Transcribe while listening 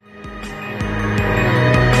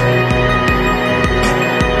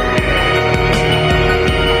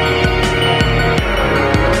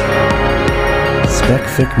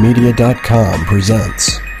SpecFicMedia.com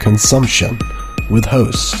presents Consumption with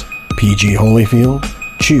hosts PG Holyfield,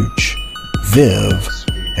 Chooch, Viv,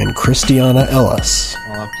 and Christiana Ellis.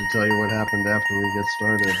 I'll have to tell you what happened after we get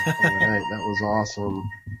started. All right, that was awesome.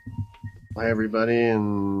 Hi, everybody,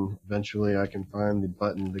 and eventually I can find the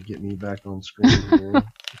button to get me back on screen here.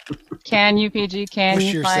 Can you, PG? Can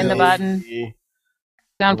you find the button?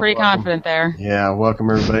 Sound pretty confident there. Yeah,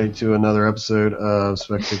 welcome everybody to another episode of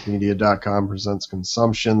SpecFicMedia.com presents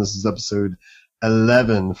Consumption. This is episode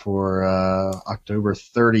 11 for October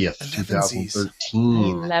 30th,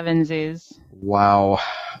 2013. 11sies. Wow.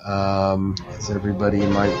 As everybody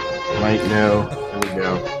might know, there we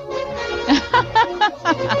go.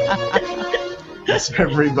 As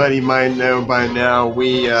everybody might know by now,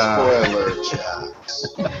 we spoiler jacks.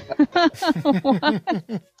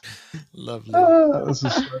 Lovely. This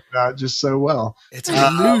is starting out just so well. It's an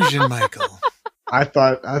illusion, Michael. I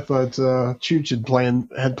thought Chooch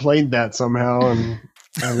had played that somehow, and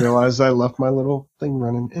I realized I left my little thing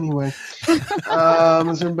running. Anyway,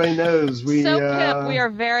 as everybody knows, we are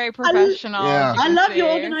very professional. I love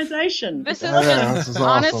your organization. This is awesome.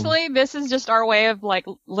 Honestly, this is just our way of like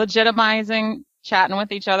legitimizing chatting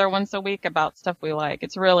with each other once a week about stuff we like.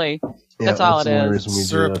 It's really that's all it is.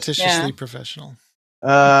 Surreptitiously professional.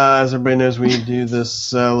 As everybody knows, we do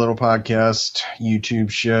this little podcast, YouTube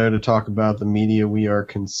show to talk about the media we are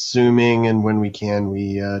consuming, and when we can,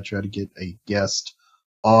 we try to get a guest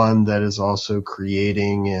on that is also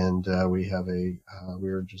creating, and we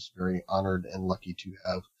are just very honored and lucky to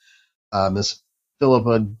have Miss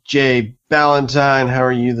Philippa J. Ballantyne. How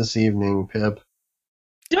are you this evening, Pip?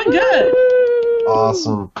 Doing good.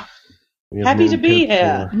 Awesome. Happy to be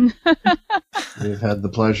here. We've had the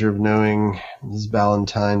pleasure of knowing Ms.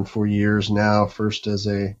 Ballantyne for years now. First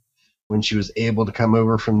when she was able to come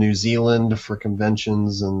over from New Zealand for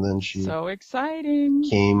conventions, and then she so exciting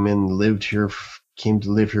came to live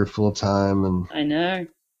here full time, and I know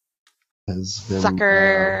has been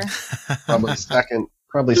sucker.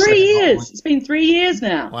 Probably 3 years. It's been 3 years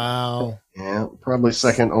now. Wow. Yeah, probably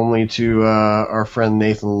second only to our friend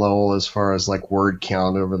Nathan Lowell as far as like word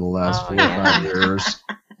count over the last 4 or 5 years.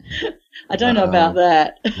 I don't know about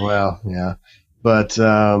that. Well, yeah, but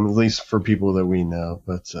at least for people that we know.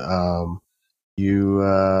 But you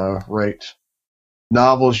write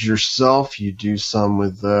novels yourself. You do some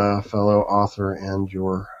with fellow author and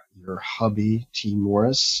your hubby T.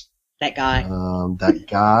 Morris. That guy. And,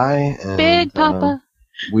 Big Papa.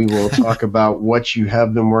 We will talk about what you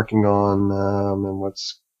have been working on and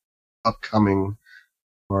what's upcoming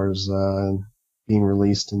as far as being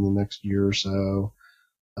released in the next year or so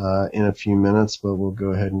in a few minutes. But we'll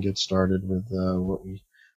go ahead and get started with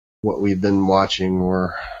what we've been watching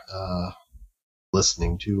or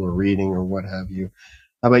listening to or reading or what have you.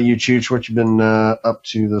 How about you, Chooch? What you been up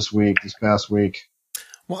to this past week?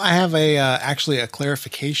 Well, I have actually a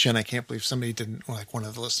clarification. I can't believe somebody didn't, like one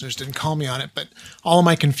of the listeners didn't call me on it, but all of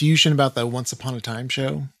my confusion about the Once Upon a Time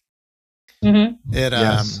show. Mm-hmm.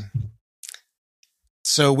 Yes.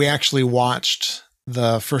 So we actually watched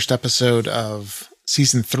the first episode of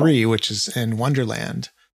season 3, which is in Wonderland.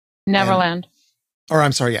 Neverland.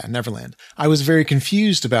 Neverland. I was very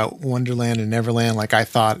confused about Wonderland and Neverland. Like I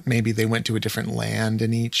thought maybe they went to a different land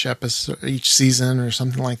in each episode, each season or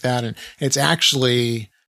something like that. And it's actually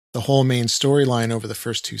the whole main storyline over the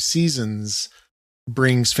first 2 seasons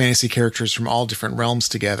brings fantasy characters from all different realms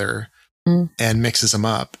together and mixes them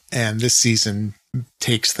up. And this season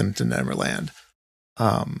takes them to Neverland.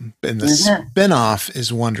 And the spinoff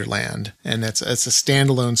is Wonderland, and it's a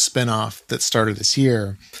standalone spinoff that started this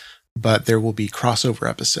year. But there will be crossover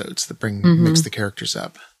episodes that mix the characters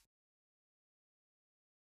up.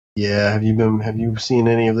 Yeah, have you seen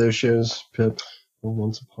any of those shows, Pip?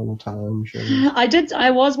 Once Upon a Time shows? I did.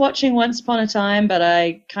 I was watching Once Upon a Time, but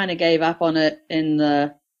I kind of gave up on it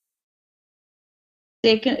early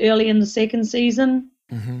in the second season.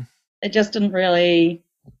 Mm-hmm. It just didn't really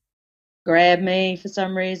grab me for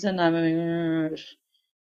some reason. I mean,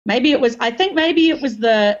 maybe it was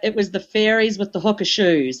the fairies with the hooker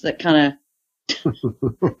shoes that kind of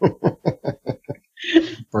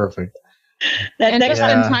perfect. And just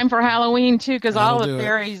in time for Halloween too, because all the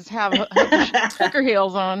fairies have hooker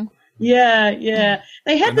heels on. Yeah.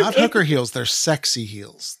 They're not hooker heels; they're sexy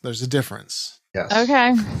heels. There's a difference. Yes.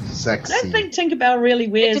 Okay. Sexy. I don't think Tinkerbell really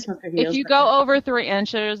wears hooker heels. If you go over 3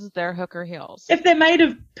 inches, they're hooker heels. If they're made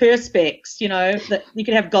of perspex, that you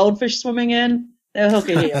could have goldfish swimming in, they're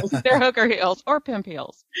hooker heels. They're hooker heels or pimp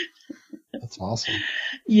heels. That's awesome.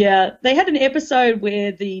 Yeah. They had an episode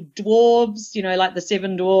where the dwarves, like the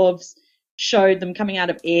 7 dwarves, showed them coming out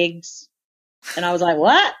of eggs. And I was like,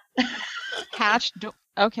 what? Hatched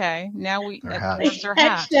okay, now we They're dwarves are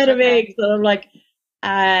hatched hatched. out of Okay. eggs. So I'm like,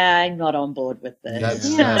 I'm not on board with this. That's-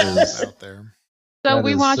 Yeah, that it's is- out there. So That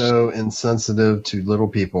we is watched. so insensitive to little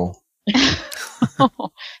people.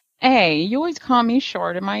 Hey, you always call me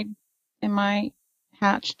short. Am I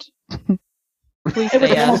hatched? Please It was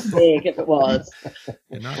say yes. not big if it was.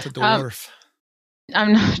 You're not a dwarf.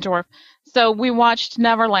 I'm not a dwarf. So we watched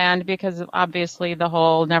Neverland because of obviously the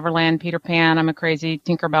whole Neverland, Peter Pan. I'm a crazy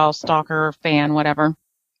Tinkerbell stalker fan, whatever.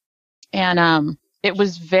 And it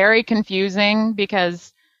was very confusing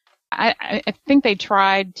because I think they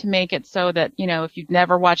tried to make it so that, you know, if you'd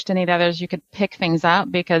never watched any of the others, you could pick things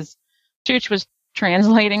up because Chooch was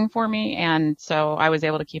translating for me, and so I was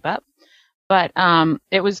able to keep up. But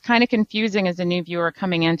it was kind of confusing as a new viewer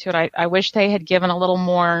coming into it. I wish they had given a little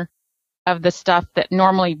more of the stuff that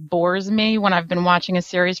normally bores me when I've been watching a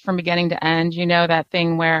series from beginning to end. You know, that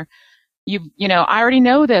thing where you know, I already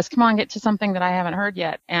know this. Come on, get to something that I haven't heard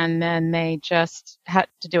yet. And then they just had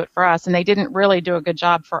to do it for us. And they didn't really do a good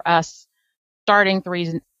job for us starting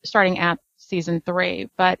at season 3.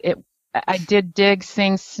 But I did dig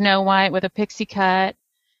seeing Snow White with a pixie cut.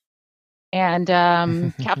 And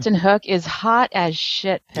Captain Hook is hot as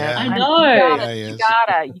shit, Pip. Yeah. I mean,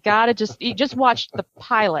 know. You gotta just watch the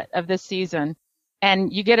pilot of this season,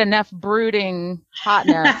 and you get enough brooding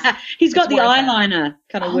hotness. He's got It's the worth it. eyeliner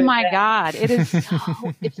kind of. Oh my God, it is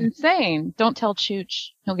it's insane. Don't tell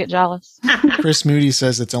Chooch; he'll get jealous. Chris Moody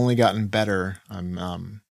says it's only gotten better.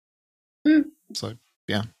 So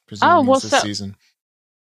yeah, presumably well, this so- season.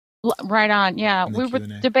 Right on. Yeah, In the we were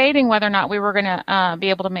Q&A. debating whether or not we were gonna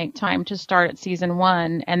be able to make time to start at season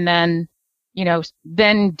 1 and then, you know,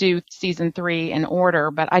 then do season 3 in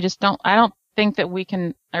order. But I don't think that we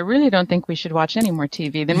can. I really don't think we should watch any more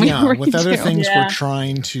TV than we Yeah, already with other do. things Yeah. we're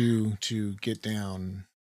trying to get down.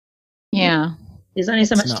 Yeah. There's only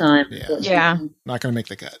so It's much not- time. yeah. Yeah. Not going to make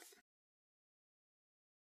the cut.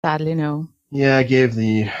 Sadly, no. Yeah, I gave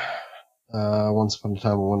the Once Upon a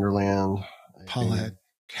Time in Wonderland. Paulette,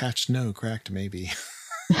 catch no, cracked maybe.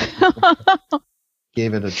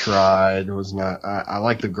 Gave it a try. It was not. I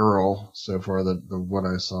like the girl so far. The what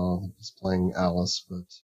I saw is playing Alice, but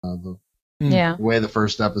the Yeah. way the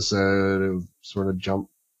first episode it sort of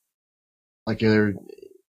jumped. Like they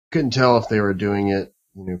couldn't tell if they were doing it,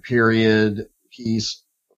 you know, period piece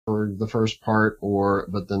for the first part,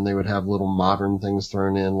 but then they would have little modern things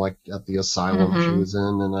thrown in, like at the asylum she Mhm. was in,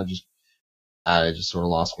 and I just sort of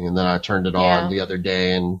lost me. And then I turned it Yeah. on the other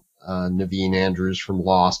day, and Naveen Andrews from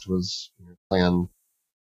Lost was playing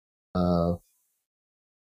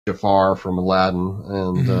Jafar from Aladdin,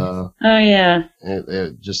 and Oh yeah.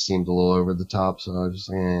 it just seemed a little over the top, so I was just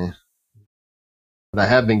like, eh. What I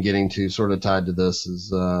have been getting to, sort of tied to this,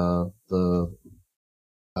 is a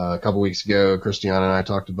couple weeks ago, Christiana and I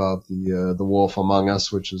talked about the Wolf Among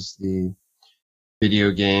Us, which is the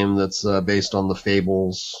video game that's based on the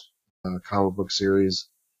Fables comic book series.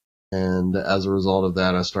 And as a result of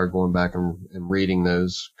that, I started going back and reading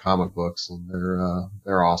those comic books, and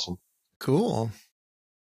they're awesome. Cool.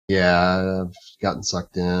 Yeah, I've gotten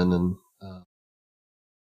sucked in and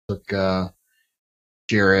took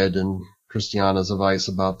Jared and Christiana's advice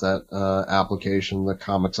about that application, the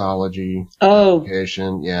Comixology Oh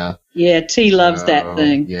application. Yeah. yeah. T loves that So,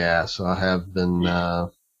 thing. Yeah, so I have been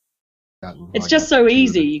gotten. It's just so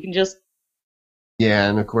easy. You can just. Yeah,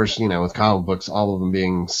 and of course, you know, with comic books, all of them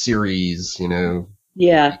being series, you know,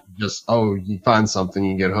 Yeah. just you find something,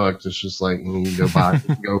 you get hooked. It's just like you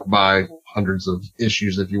can go buy hundreds of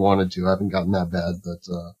issues if you wanted to. I haven't gotten that bad, but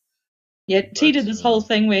Yeah, T did this whole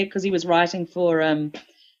thing where, because he was writing for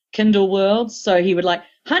Kindle World, so he would like,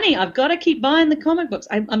 honey, I've got to keep buying the comic books.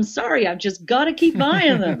 I'm sorry, I've just got to keep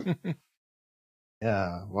buying them.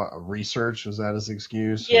 yeah, what research was that his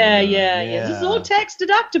excuse? yeah, Or, yeah. This is all tax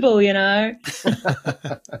deductible, you know.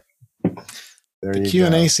 There The you Q&A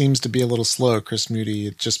go. seems to be a little slow. Chris Moody,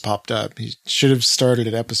 it just popped up. He should have started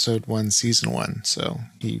at episode 1, season 1. So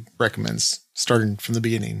he recommends starting from the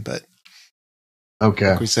beginning. But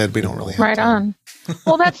Okay. like we said, we don't really have Right time. on.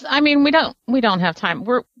 Well, we don't have time.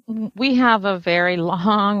 We have a very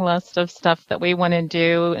long list of stuff that we want to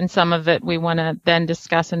do, and some of it we want to then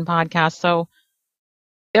discuss in podcasts. So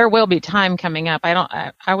there will be time coming up.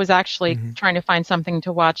 I was actually Mhm. trying to find something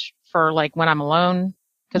to watch for like when I'm alone,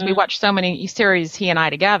 because we watch so many series, he and I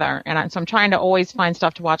together. So I'm trying to always find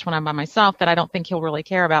stuff to watch when I'm by myself that I don't think he'll really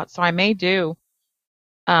care about. So I may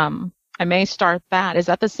start that. Is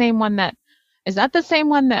that the same one that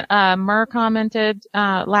Mur commented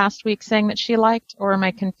last week saying that she liked, or am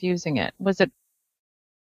I confusing it? Was it?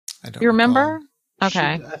 I don't You remember? recall.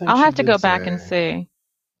 Okay, I think I'll she have to did go back and say- see.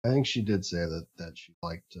 I think she did say that she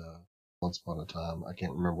liked Once Upon a Time. I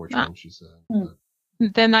can't remember which one she said.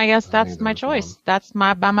 Then I guess I that's think my there was choice. one. That's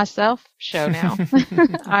my by myself show now.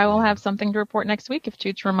 I will have something to report next week if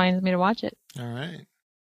Chooch reminds me to watch it. All right.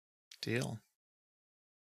 Deal.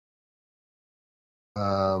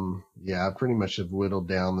 Yeah, I pretty much have whittled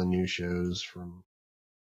down the new shows from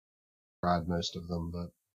tried most of them, but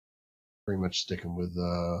pretty much sticking with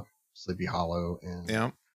Sleepy Hollow and Yeah.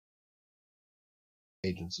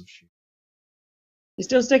 Agents of S.H.I.E.L.D. You're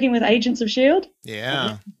still sticking with Agents of S.H.I.E.L.D.?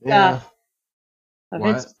 Yeah. Yeah. I've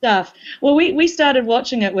What? heard stuff. Well, we started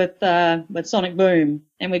watching it with Sonic Boom,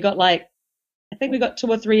 and we got I think we got 2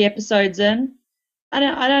 or 3 episodes in. I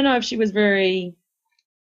don't know if she was very.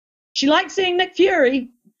 She liked seeing Nick Fury.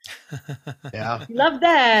 Yeah. She loved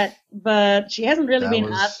that, but she hasn't really That been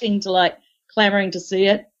was- asking to clamoring to see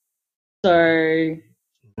it. So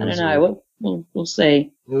I don't know. We'll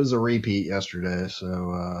see. It was a repeat yesterday,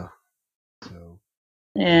 so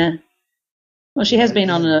Yeah. Well, she has been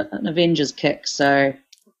on an Avengers kick, so.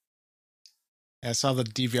 I saw the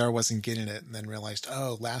DVR wasn't getting it and then realized,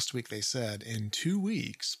 last week they said in 2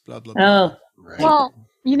 weeks, blah, blah, blah. Oh, right. Well,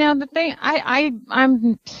 the thing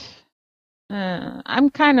I'm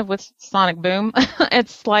kind of with Sonic Boom.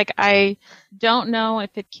 It's like I don't know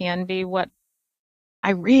if it can be what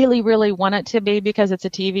I really, really want it to be because it's a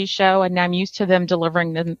TV show and I'm used to them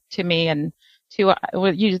delivering them to me in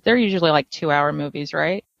they're usually 2-hour movies,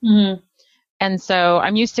 right? mm-hmm. And so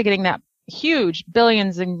I'm used to getting that huge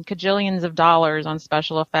billions and cajillions of dollars on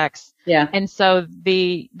special effects. Yeah. And so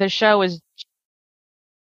the show is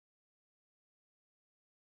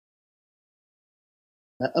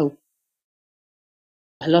Uh-oh.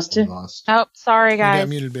 I lost you. Lost. Oh, sorry You got guys.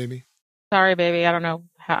 muted, baby. Sorry, baby. I don't know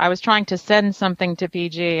how I was trying to send something to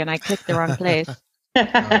PG and I clicked the wrong place.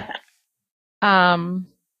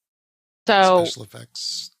 So Special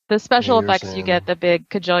effects. the special Yeah, you're effects, you saying- get the big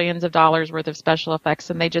cajillions of dollars worth of special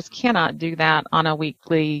effects, and they just cannot do that on a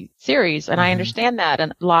weekly series. And I Mhm. understand that,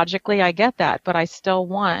 and logically I get that, but I still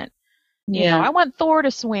want, I want Thor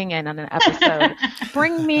to swing in on an episode.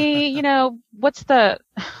 Bring me, what's the,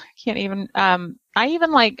 I can't even, I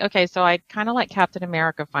even so I kind of like Captain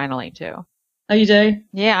America finally too. Oh, you do?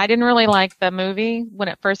 Yeah, I didn't really like the movie when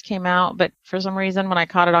it first came out, but for some reason when I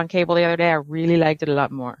caught it on cable the other day, I really liked it a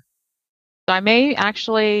lot more. So I may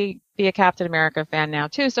actually be a Captain America fan now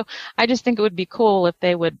too. So I just think it would be cool if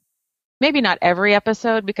they would, maybe not every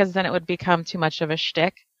episode because then it would become too much of a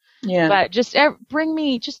shtick. Yeah. But just bring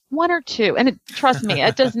me just 1 or 2. And trust me,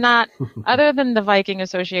 it does not, other than the Viking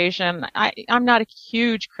Association, I'm not a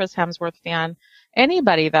huge Chris Hemsworth fan.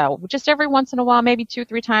 Anybody though, just every once in a while, maybe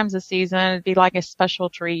 2-3 times a season, it'd be like a special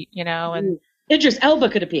treat, and Idris Elba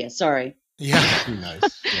could appear. Sorry. Yeah. Nice.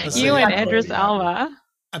 Yeah, Let's you see. and that would Idris be happy. Elba.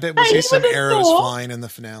 I bet we'll Hey, see he some was in arrows Thor. flying in the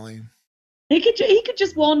finale. He could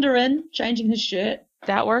just wander in, changing his shirt.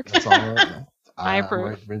 That works. That's all right. I approve. I'm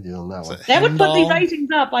right with you on that one. That would put the Heimdall. ratings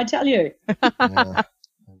up, I tell you. Yeah.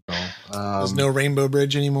 There's no Rainbow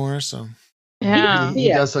Bridge anymore, so. Yeah. He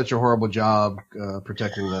Yeah. does such a horrible job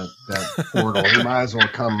protecting that portal. He might as well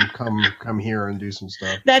come here and do some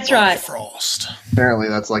stuff. That's right. Frost. Apparently,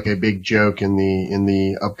 that's like a big joke in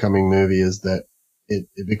the upcoming movie is that it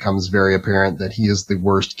becomes very apparent that he is the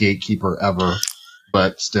worst gatekeeper ever,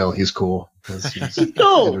 but still he's cool because he's He's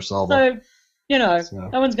cool. Idris Elba. So,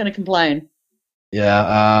 no one's going to complain.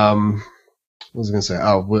 Yeah. What was I going to say?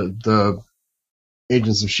 Oh, with the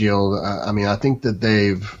Agents of S.H.I.E.L.D. I think that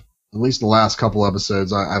they've, at least the last couple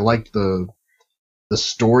episodes, I liked the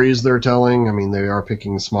stories they're telling. I mean, they are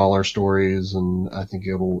picking smaller stories, and I think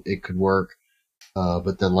it could work.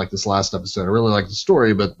 But then, like this last episode, I really liked the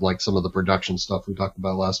story, but like some of the production stuff we talked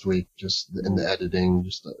about last week, just in the editing,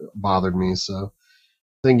 just bothered me. So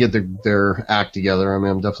they can get their act together. I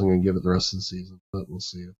mean, I'm definitely going to give it the rest of the season, but we'll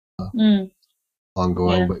see.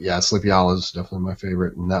 Ongoing, Yeah. but yeah, Sleepy Hollow is definitely my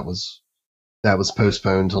favorite, and that was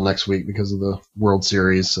postponed until next week because of the World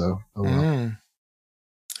Series. So, oh well.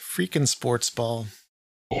 Freaking sports ball.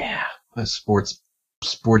 Yeah,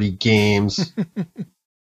 sporty games.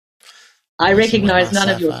 I Listen, recognize my none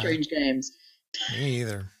of your sci-fi. strange games. Me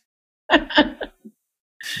either.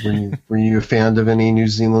 Were you a fan of any New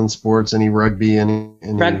Zealand sports? Any rugby? Any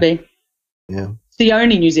Rugby. Yeah. It's the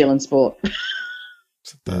only New Zealand sport. Is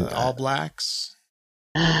it the All Blacks?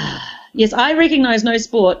 Yes, I recognize no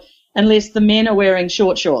sport unless the men are wearing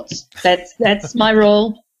short shorts. That's my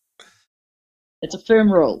rule. It's a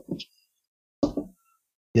firm rule.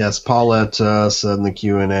 Yes, Paulette said in the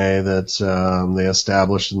Q&A that they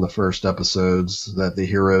established in the first episodes that the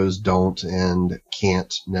heroes don't and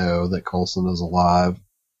can't know that Coulson is alive.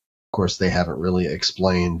 Of course, they haven't really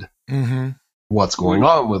explained Mm-hmm. what's going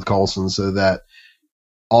on with Coulson, so that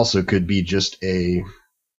also could be just a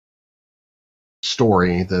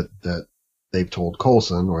story that they've told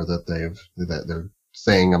Coulson, or that they're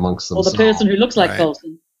saying amongst Or themselves. the person who looks like Right.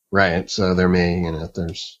 Coulson. Right. So there may,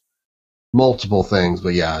 there's multiple things,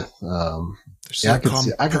 but yeah, They're so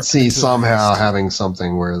I could see somehow compartmentalized. having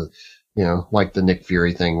something where, like the Nick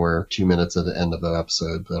Fury thing, where 2 minutes at the end of the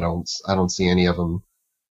episode, but I don't see any of them,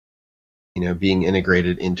 being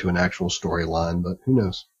integrated into an actual storyline, but who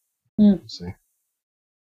knows? Hmm. We'll see.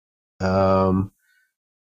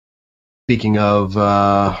 Speaking of,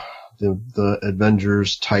 the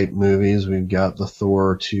Avengers type movies, we've got the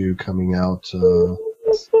Thor 2 coming out,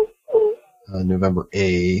 November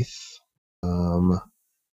 8th.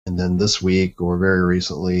 And then this week, or very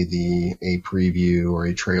recently, a preview or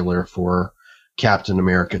a trailer for Captain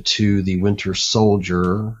America 2, The Winter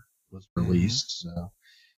Soldier was released. So,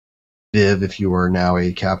 Viv, if you are now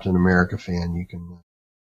a Captain America fan, you can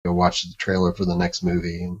go watch the trailer for the next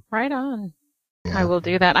movie. And, Right on. yeah. I will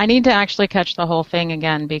do that. I need to actually catch the whole thing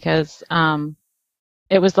again because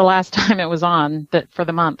it was the last time it was on for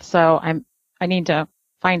the month. So I need to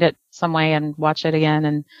find it some way and watch it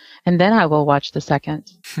again, and then I will watch the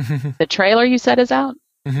second. The trailer you said is out?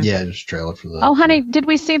 Yeah, just trailer for the. Oh, honey, did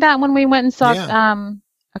we see that when we went and saw? Yeah.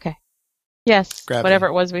 Okay. Yes, Gravity. whatever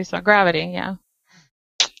it was we saw. Gravity, yeah.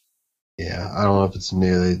 Yeah, I don't know if it's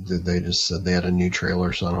new. They just said they had a new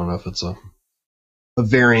trailer, so I don't know if it's a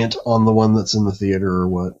variant on the one that's in the theater or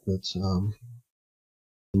what. But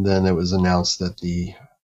and then it was announced that the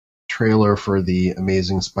trailer for the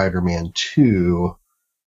Amazing Spider-Man 2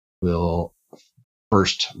 will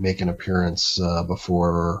first make an appearance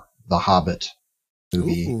before the Hobbit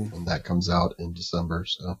movie, Ooh. and that comes out in December.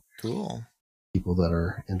 So Cool. people that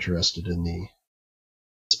are interested in the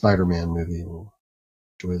Spider-Man movie will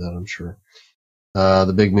enjoy that, I'm sure.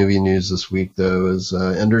 The big movie news this week, though, is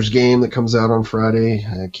Ender's Game that comes out on Friday.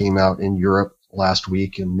 It came out in Europe last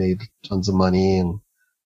week and made tons of money and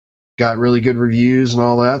got really good reviews and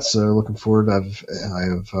all that. So looking forward.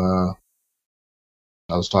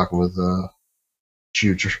 I was talking with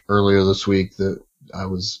Chooch earlier this week that I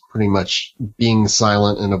was pretty much being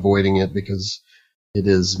silent and avoiding it because it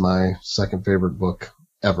is my second favorite book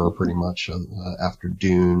ever, pretty much, after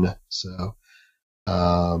Dune. So,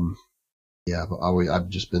 yeah, but I've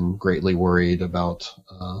just been greatly worried about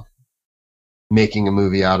making a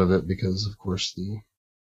movie out of it because, of course, the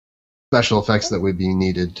special effects that would be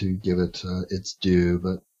needed to give it its due.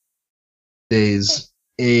 But today's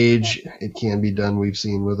age, it can be done. We've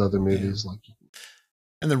seen with other movies like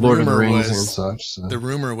And the Lord of the rumor Rings and was such. So. the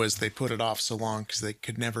rumor was they put it off so long because they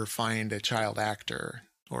could never find a child actor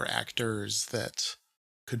or actors that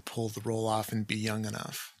could pull the role off and be young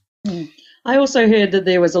enough. I also heard that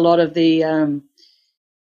there was a lot of the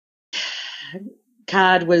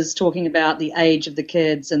Card was talking about the age of the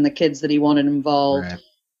kids and the kids that he wanted involved. Right.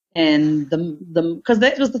 And because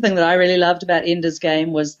that was the thing that I really loved about Ender's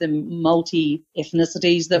Game was the multi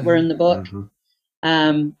ethnicities that were in the book. Mhm.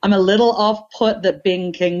 I'm a little off-put that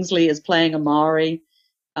Ben Kingsley is playing a Maori.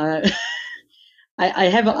 I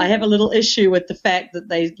have a little issue with the fact that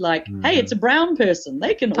they hey, it's a brown person.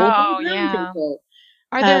 They can all be brown people.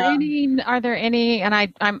 Are there any, and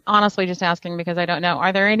I'm honestly just asking because I don't know,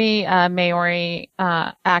 are there any Maori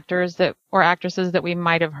actors or actresses that we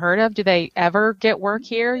might have heard of? Do they ever get work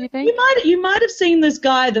here, you think? You might have seen this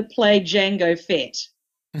guy that played Jango Fett.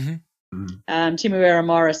 Mm-hmm. Timuera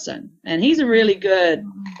Morrison, and he's a really good,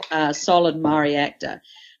 solid Maori actor.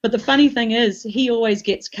 But the funny thing is, he always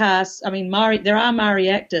gets cast. I mean, there are Maori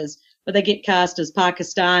actors, but they get cast as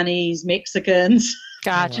Pakistanis, Mexicans.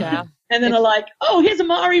 Gotcha. And then they're like, oh, here's a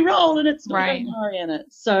Maori role, and it's not Right. Maori in it.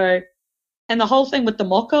 So, and the whole thing with the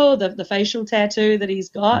moko, the facial tattoo that he's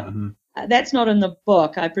got, that's not in the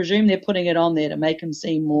book. I presume they're putting it on there to make him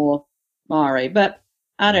seem more Maori. But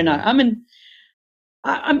I don't know.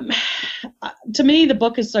 To me, the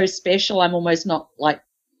book is so special. I'm almost not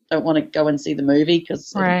don't want to go and see the movie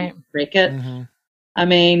because Right. wreck it. Mm-hmm. I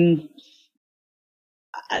mean,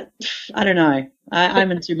 I don't know.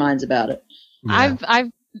 I'm in two minds about it. Yeah.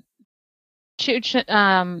 I've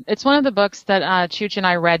Chooch, it's one of the books that Chooch and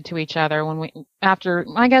I read to each other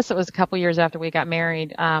I guess it was a couple years after we got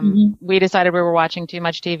married. We decided we were watching too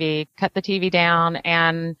much TV, cut the TV down,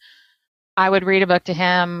 and I would read a book to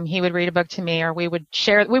him, he would read a book to me, or we would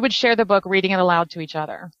share the book, reading it aloud to each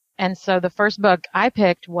other. And so the first book I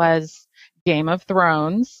picked was Game of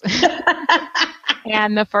Thrones.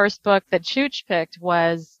 And the first book that Chooch picked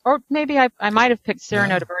was, or maybe I might have picked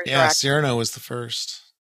Cyrano de Bergerac. Yeah, Cyrano was the first.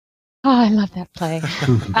 Oh, I love that play.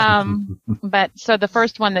 But so the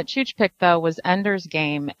first one that Chooch picked, though, was Ender's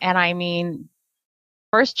Game. And I mean,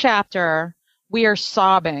 first chapter we are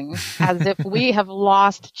sobbing as if we have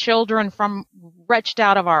lost children from wrenched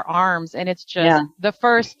out of our arms. And it's just the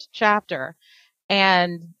first chapter.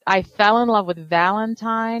 And I fell in love with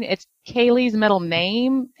Valentine. It's Kaylee's middle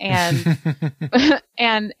name. And,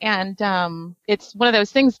 it's one of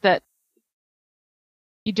those things that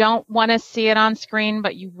you don't want to see it on screen,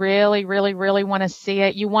 but you really, really, really want to see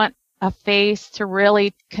it. You want a face to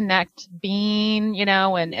really connect Bean,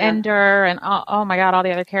 and Ender, and oh my God, all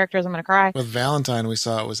the other characters. I'm going to cry. With Valentine, we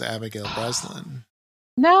saw it was Abigail Breslin.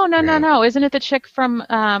 No. Isn't it the chick from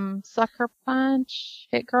Sucker Punch,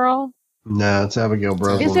 Hit Girl? No, it's Abigail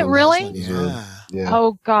Breslin. Is it really? Yeah.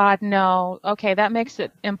 Oh God, no. Okay, that makes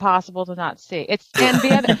it impossible to not see. And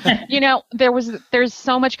the other, there's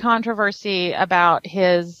so much controversy about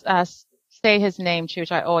his say his name,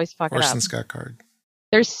 Chooch. I always fuck it up. Orson Scott Card.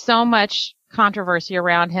 There's so much controversy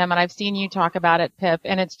around him, and I've seen you talk about it, Pip,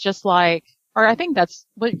 and it's just like, or I think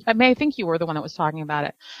I think you were the one that was talking about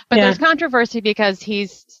it. But there's controversy because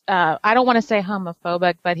he's, I don't want to say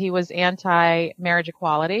homophobic, but he was anti-marriage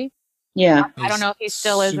equality. Yeah. I don't know if he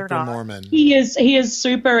still is or not. Mormon. He is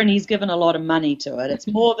super, and he's given a lot of money to it. It's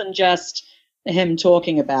more than just him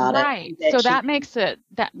talking about it. Right. So that makes it,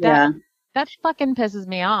 that fucking pisses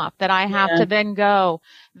me off that I have to then go,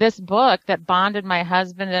 this book that bonded my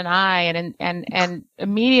husband and I, and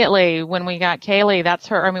immediately when we got Kaylee, that's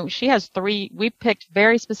her. I mean, she has 3, we picked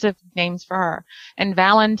very specific names for her, and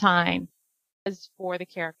Valentine is for the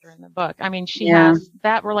character in the book. I mean,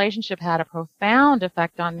 that relationship had a profound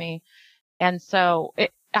effect on me. And so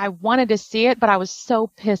I wanted to see it, but I was so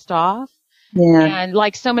pissed off. Yeah. And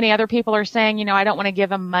like so many other people are saying, I don't want to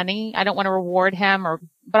give him money. I don't want to reward him,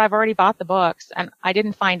 but I've already bought the books, and I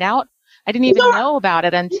didn't find out. I didn't even know about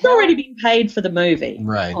it until he's already been paid for the movie.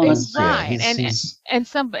 Right. Right. And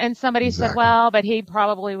somebody said, well, but he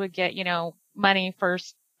probably would get, money for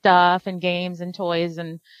stuff and games and toys,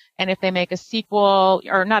 and if they make a sequel,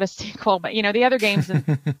 or not a sequel, but the other games.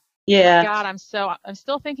 And yeah. God, I'm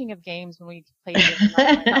still thinking of games when we played it.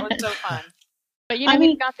 That was so fun. But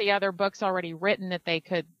we've got the other books already written that they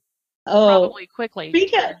could probably quickly.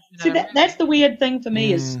 That's the weird thing for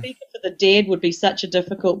me is Speaker for the Dead would be such a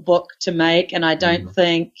difficult book to make, and I don't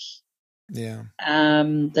think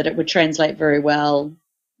that it would translate very well.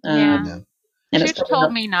 And Chooch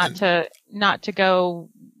told me not to go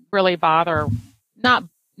really bother,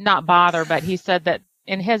 not bother, but he said that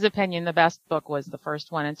in his opinion the best book was the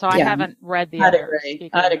first one, and so I haven't read the other.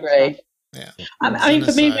 I'd agree. Yeah. I mean,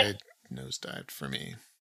 for me, nosedived for me.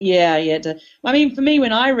 Yeah. I mean, for me,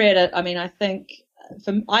 when I read it, I mean, I think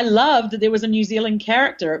I loved that there was a New Zealand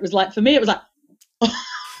character. It was like, for me, it was like, he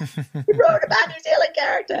wrote about New Zealand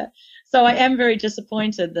character. So I am very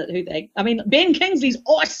disappointed that Ben Kingsley's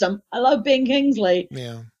awesome. I love Ben Kingsley.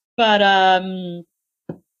 Yeah. But, I'm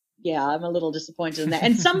a little disappointed in that.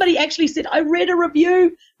 And somebody actually said, I read a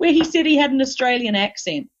review where he said he had an Australian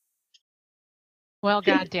accent. Well,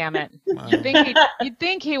 God damn it. You'd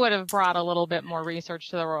think he would have brought a little bit more research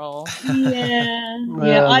to the role.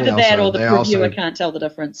 Yeah. Either that or the reviewer can't tell the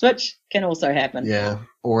difference, which can also happen. Yeah.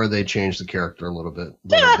 Or they change the character a little bit.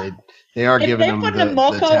 But they are giving him the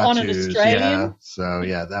tattoos. On an Australian. Yeah. So,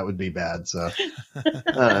 that would be bad. So,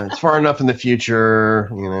 it's far enough in the future.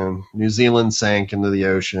 New Zealand sank into the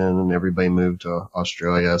ocean and everybody moved to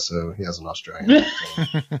Australia. So, he has an Australian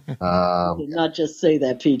accent. Did not just say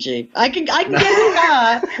that, PG. I can get it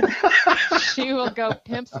back. She will go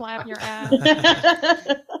pimp slap your ass.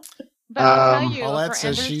 But I'll tell you, Paulette for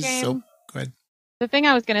says Ender's she's Game, so good. The thing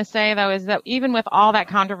I was going to say, though, is that even with all that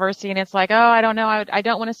controversy, and it's like, I don't know, I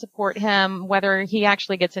don't want to support him, whether he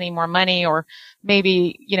actually gets any more money or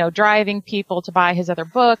maybe, driving people to buy his other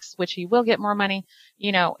books, which he will get more money.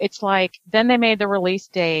 It's like, then they made the release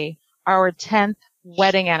day our 10th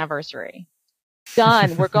wedding anniversary.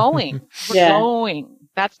 Done. We're going. We're going.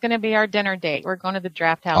 That's going to be our dinner date. We're going to the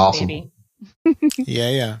Draft House, baby.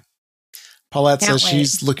 Yeah. Paulette Can't says wait.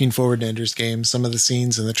 she's looking forward to Ender's Game. Some of the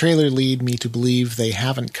scenes in the trailer lead me to believe they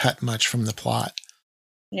haven't cut much from the plot.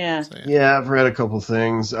 Yeah. So, Yeah, I've read a couple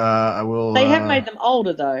things. I will. They have made them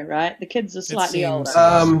older, though, right? The kids are slightly older.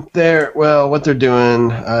 What they're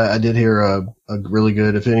doing, I did hear a really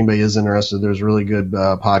good, if anybody is interested, there's a really good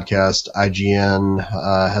podcast. IGN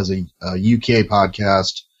has a UK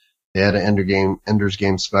podcast. They had an Ender's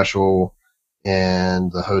Game special,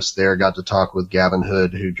 and the host there got to talk with Gavin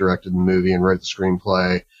Hood, who directed the movie and wrote the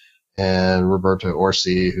screenplay, and Roberto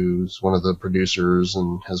Orsi, who's one of the producers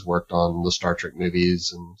and has worked on the Star Trek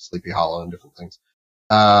movies and Sleepy Hollow and different things.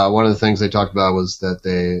 One of the things they talked about was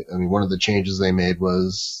that one of the changes they made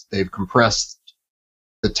was they've compressed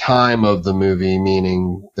the time of the movie,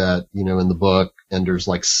 meaning that, in the book, Ender's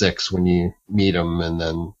like 6 when you meet him, and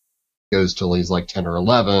then goes till he's like 10 or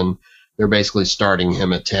 11. They're basically starting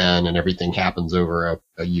him at 10, and everything happens over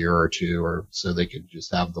a year or two, or so they could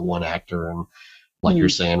just have the one actor. And like you're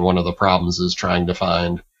saying, one of the problems is trying to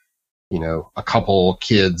find, a couple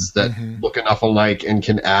kids that look enough alike and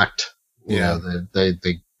can act. You know,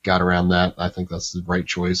 they got around that. I think that's the right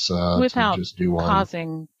choice without to just do one.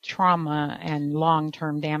 Causing trauma and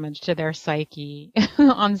long-term damage to their psyche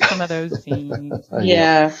on some of those scenes.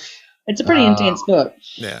 Yeah. It's a pretty intense book.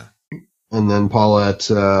 Yeah. And then Paulette,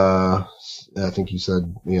 I think you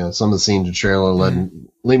said, some of the scenes in trailer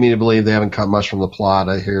lead me to believe they haven't cut much from the plot.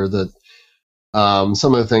 I hear that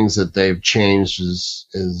some of the things that they've changed is,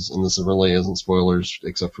 and this really isn't spoilers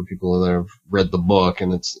except for people that have read the book,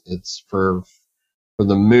 and it's for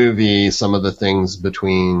the movie, some of the things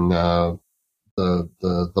between the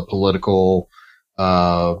political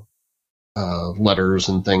letters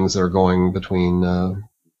and things that are going between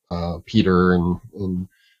Peter and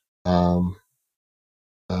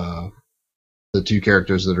the two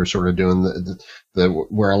characters that are sort of doing the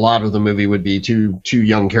where a lot of the movie would be two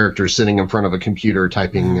young characters sitting in front of a computer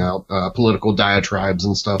typing out political diatribes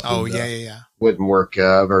and stuff. Oh, and, yeah. Wouldn't work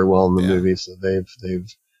very well in the movie, so they've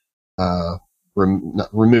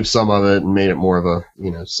removed some of it and made it more of a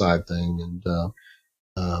side thing. And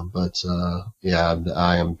but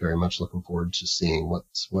I am very much looking forward to seeing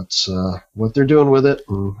what they're doing with it.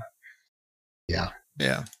 And,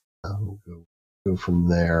 we'll go from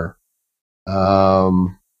there.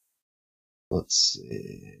 Let's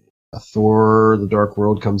see. Thor: The Dark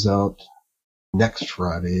World comes out next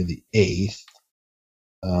Friday, the 8th.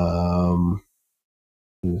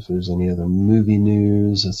 If there's any other movie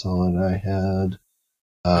news, that's all that I had.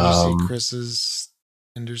 Did you see Chris's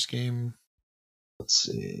Ender's Game? Let's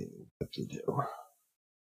see what to do.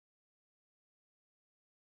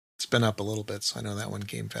 It's been up a little bit, so I know that one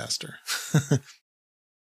came faster.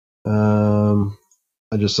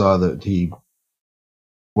 I just saw that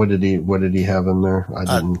what did he have in there? I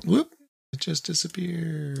didn't. It just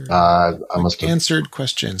disappeared. I must have answered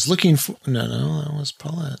questions. Looking for no, that was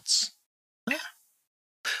Paulette's.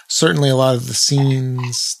 Certainly, a lot of the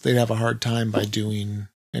scenes they'd have a hard time by doing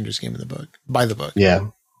Ender's Game by the book.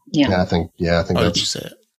 Yeah. I think that's you say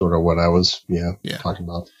it? Sort of what I was talking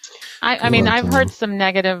about. I mean, I've heard some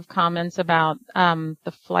negative comments about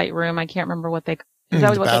the flight room. I can't remember what they is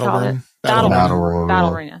that what they call it? Battle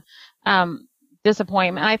room.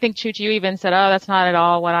 Disappointment. I think Chooch, you even said, "Oh, that's not at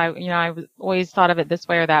all what I always thought of it this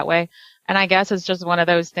way or that way." And I guess it's just one of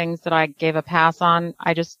those things that I gave a pass on.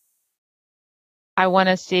 I want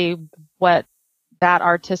to see what that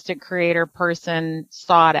artistic creator person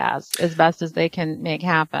saw it as best as they can make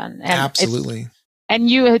happen. And absolutely.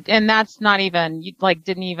 And that's not even, you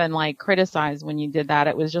didn't even criticize when you did that.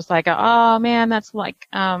 It was just like, oh man, that's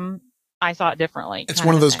I saw it differently. It's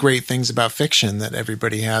one of those great things about fiction that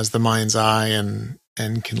everybody has the mind's eye and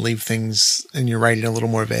can leave things in your writing a little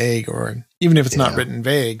more vague, or even if it's not written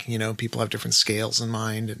vague, people have different scales in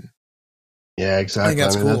mind. And yeah, exactly. I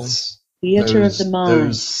think that's cool. Theater of the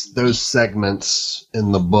mind. Those segments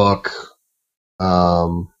in the book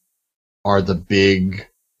are the big,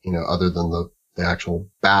 other than the actual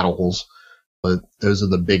battles, but those are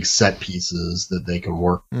the big set pieces that they can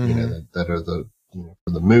work, that are the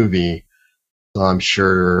for the movie. So I'm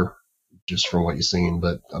sure, just from what you've seen,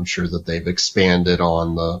 but I'm sure that they've expanded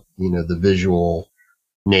on the the visual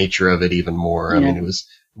nature of it even more. I mean, it was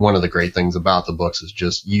one of the great things about the books is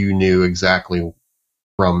just you knew exactly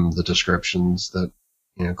from the descriptions that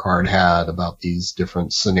Card had about these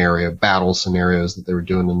different battle scenarios that they were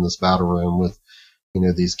doing in this battle room with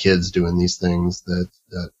these kids doing these things that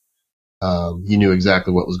you knew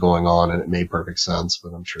exactly what was going on, and it made perfect sense.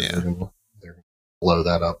 But I'm sure they're gonna blow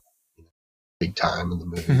that up big time in the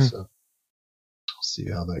movie. So we'll see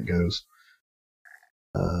how that goes.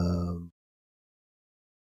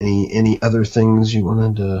 Any other things you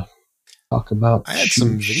wanted to talk about? I had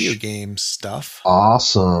some video game stuff.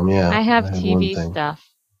 Awesome, yeah. I have TV stuff.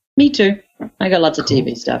 Me too. I got lots of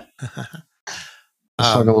TV stuff.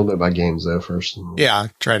 Let's talk a little bit about games though first. Yeah,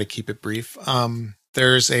 I'll try to keep it brief.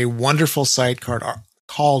 There's a wonderful site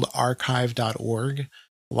called archive.org.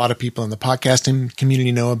 A lot of people in the podcasting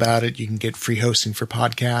community know about it. You can get free hosting for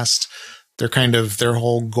podcasts. Their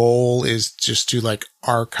whole goal is just to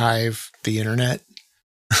archive the internet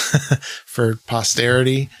for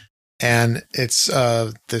posterity. And it's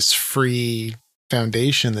this free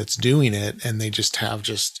foundation that's doing it, and they just have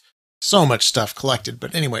so much stuff collected.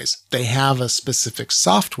 But anyways, they have a specific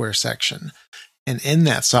software section, and in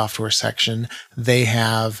that software section, they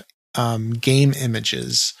have game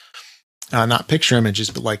images not picture images,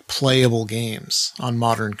 but like playable games on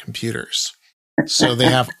modern computers. So they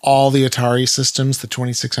have all the Atari systems, the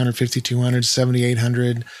 2600, 5200,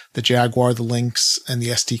 7800, the Jaguar, the Lynx, and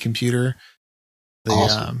the ST computer.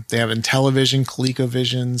 Awesome. They have Intellivision,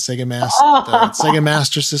 ColecoVision, Sega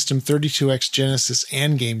Master System, 32X Genesis,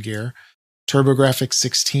 and Game Gear, TurboGrafx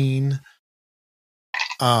 16.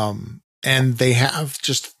 And they have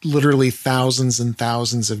just literally thousands and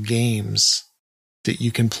thousands of games that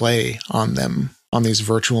you can play on them, on these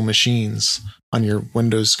virtual machines, on your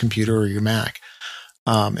Windows computer or your Mac.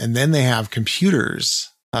 And then they have computers,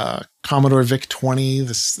 Commodore VIC-20,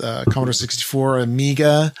 this Commodore 64,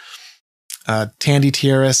 Amiga, Tandy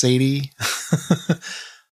TRS-80,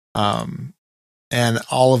 and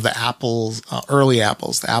all of the Apples, early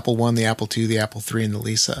Apples, the Apple I, the Apple II, the Apple III, and the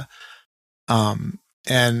Lisa.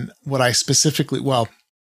 And what I specifically,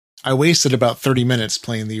 I wasted about 30 minutes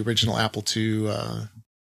playing the original Apple II,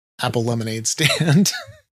 Apple Lemonade stand.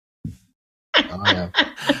 Oh, yeah.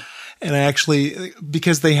 And I actually,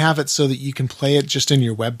 because they have it so that you can play it just in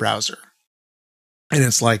your web browser. And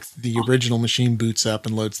it's like the original machine boots up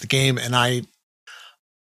and loads the game. And I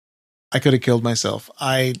could have killed myself.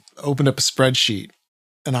 I opened up a spreadsheet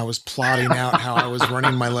and I was plotting out how I was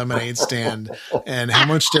running my lemonade stand and how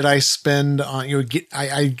much did I spend on,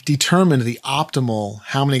 I determined the optimal,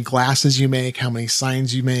 how many glasses you make, how many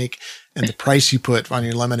signs you make, and the price you put on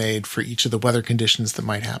your lemonade for each of the weather conditions that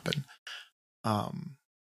might happen. Wow.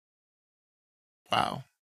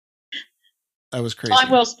 That was crazy.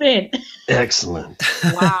 Time well spent. Excellent.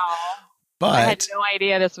 Wow. But I had no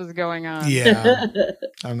idea this was going on. yeah,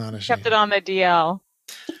 I'm not ashamed. Kept it on the DL.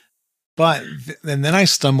 But and then I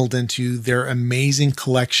stumbled into their amazing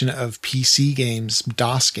collection of PC games,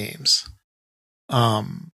 DOS games. They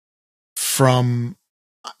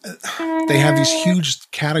have these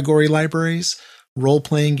huge category libraries,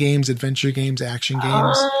 role-playing games, adventure games, action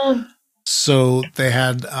games. So they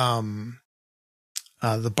had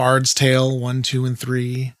the Bard's Tale 1, 2, and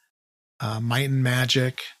 3, Might and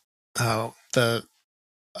Magic, the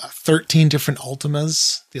 13 different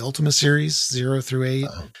Ultimas, the Ultima series 0 through 8,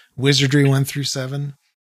 Wizardry 1 through 7.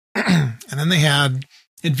 And then they had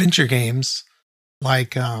adventure games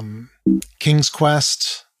like King's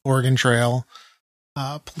Quest, Oregon Trail,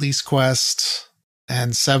 Police Quest,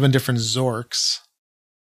 and 7 different Zorks.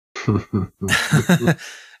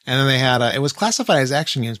 And then they had, it was classified as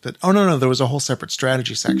action games, but no, there was a whole separate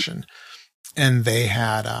strategy section. And they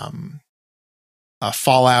had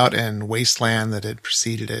Fallout and Wasteland that had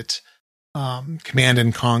preceded it, Command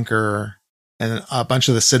and Conquer, and a bunch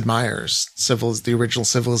of the Sid Meier's, the original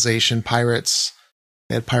Civilization, Pirates.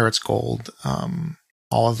 They had Pirates Gold,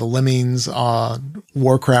 all of the Lemmings,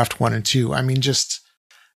 Warcraft 1 and 2. I mean, just,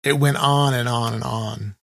 it went on and on and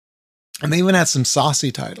on. And they even had some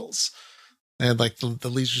saucy titles. They had like the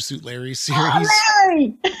Leisure Suit Larry series. Oh,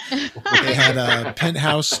 Larry! They had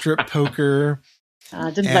Penthouse Strip Poker.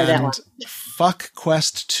 Didn't play that one. Fuck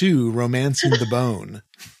Quest 2, Romancing the Bone.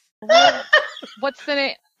 What's the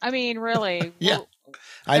name? I mean, really? Yeah. Well,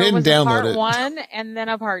 I didn't download it. Part 1 and then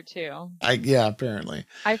a part 2. Yeah, apparently.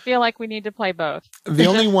 I feel like we need to play both. The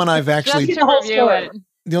only one I've actually just to review it.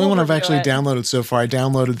 The only one I've actually downloaded so far, I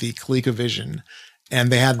downloaded the ColecoVision,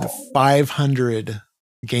 and they had 500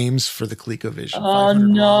 games for the ColecoVision. Oh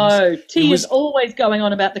no! T is always going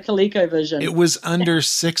on about the ColecoVision. It was under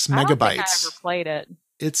 6 megabytes. I don't think I ever played it.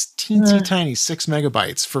 It's teensy tiny, 6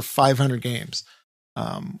 megabytes for 500 games.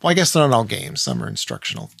 Well, I guess they're not all games. Some are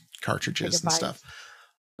instructional cartridges and stuff.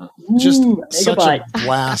 Just such a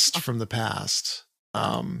blast from the past.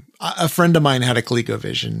 A friend of mine had a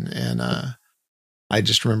ColecoVision, and I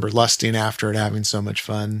just remember lusting after it, having so much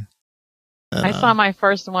fun. And, I saw my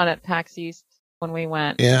first one at PAX East when we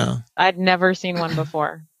went. Yeah. I'd never seen one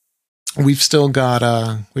before. We've still got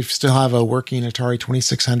we still have a working Atari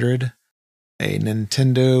 2600, a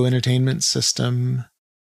Nintendo Entertainment System.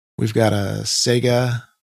 We've got a Sega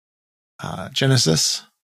Genesis.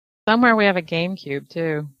 Somewhere we have a GameCube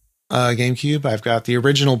too. GameCube. I've got the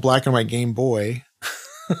original black and white Game Boy.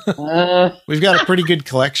 We've got a pretty good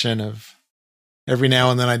collection of. Every now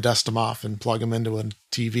and then I dust them off and plug them into a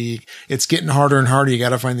TV. It's getting harder and harder. You got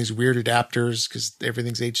to find these weird adapters because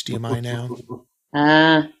everything's HDMI now.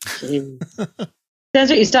 Sounds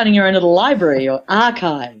like you're starting your own little library or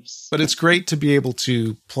archives. But it's great to be able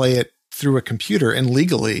to play it through a computer and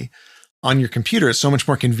legally on your computer. It's so much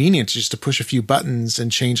more convenient just to push a few buttons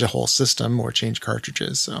and change a whole system or change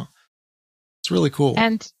cartridges. So it's really cool.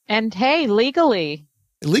 And hey, legally.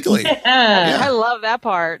 Legally. Yeah. I love that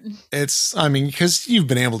part. It's, I mean, because you've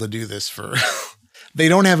been able to do this for, they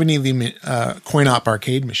don't have any of the coin-op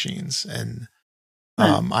arcade machines. And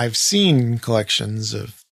I've seen collections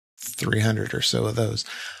of 300 or so of those.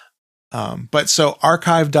 But so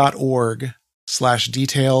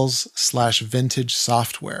archive.org/details/vintage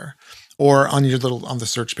software, or on the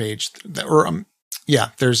search page,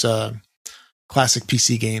 there's a classic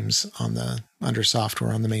PC games under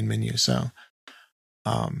software on the main menu. So,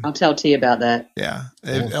 I'll tell T about that. Yeah.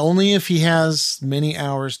 Only if he has many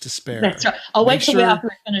hours to spare. That's right. I'll wait till after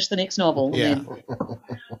we finish the next novel. Yeah.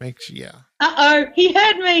 Yeah. Uh-oh, he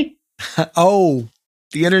had me. Oh,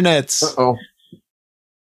 the internet's. Uh-oh.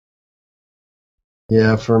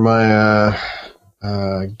 Yeah, for my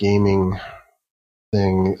gaming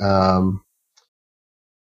thing,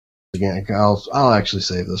 again, I'll actually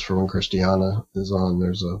save this for when Christiana is on.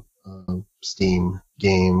 There's a Steam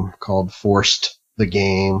game called Forced the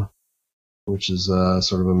Game, which is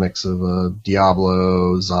sort of a mix of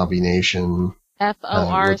Diablo, Zombie Nation.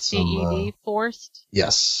 FORCED, Forced?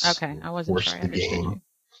 Yes. Okay, I wasn't sure I understood you.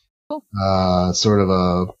 Cool. Sort of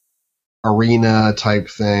a arena type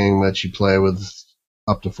thing that you play with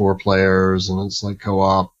up to 4 players, and it's like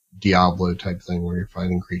co-op Diablo type thing where you're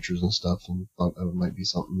fighting creatures and stuff, and thought that might be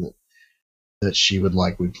something that she would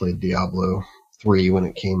like. We played Diablo 3 when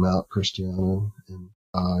it came out, Christiana and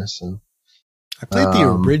I, so. I played the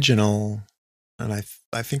original, and I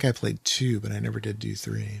think I played 2, but I never did do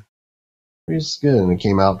 3. It's good, and it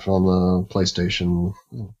came out on the PlayStation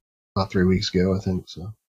about 3 weeks ago, I think,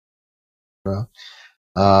 so.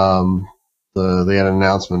 They had an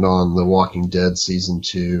announcement on The Walking Dead Season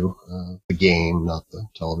 2, the game, not the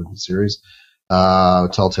television series.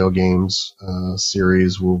 Telltale Games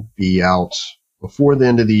series will be out before the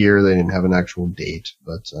end of the year. They didn't have an actual date,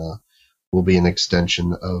 but will be an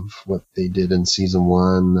extension of what they did in Season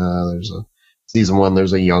 1.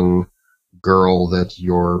 There's a young girl that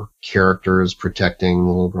your character is protecting. The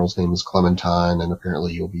little girl's name is Clementine, and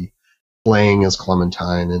apparently you'll be playing as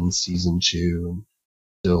Clementine in Season 2. And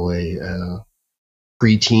still a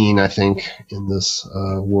preteen, I think, in this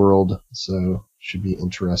world, so should be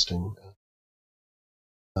interesting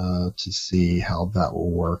to see how that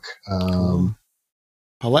will work.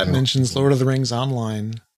 Paulette mentions Lord of the Rings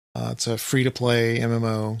Online. It's a free-to-play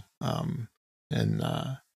MMO, and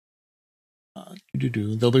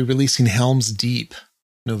they'll be releasing Helm's Deep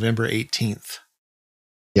November 18th.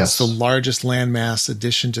 Yes. It's the largest landmass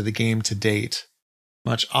addition to the game to date.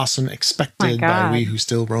 Much awesome expected by we who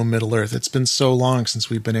still roam Middle-earth. It's been so long since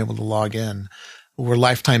we've been able to log in. We're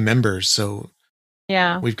lifetime members, so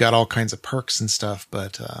yeah, we've got all kinds of perks and stuff,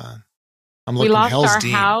 but I'm we looking lost Hell's our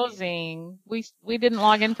Deep. housing. We didn't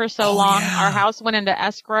log in for so long. Yeah. Our house went into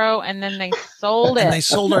escrow, and then they sold it. And they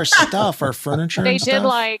sold our stuff, our furniture. They and did stuff.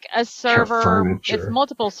 like a server. It's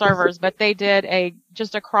multiple servers, but they did a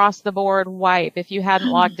just across the board wipe if you hadn't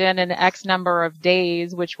logged in X number of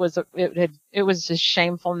days, which was it was a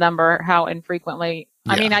shameful number how infrequently.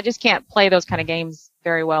 Yeah. I mean, I just can't play those kind of games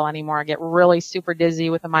very well anymore. I get really super dizzy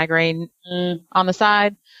with a migraine on the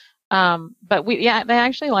side. But they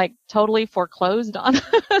actually like totally foreclosed on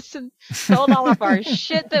us and sold all of our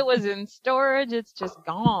shit that was in storage. It's just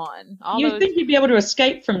gone. You think you'd be able to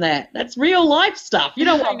escape from that? That's real life stuff. You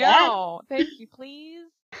don't want that. Thank you, please.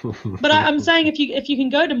 But I'm saying if you can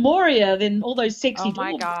go to Moria, then all those sexy. Oh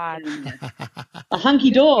my god, the hunky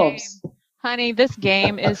dwarves. Honey, this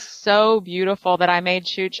game is so beautiful that I made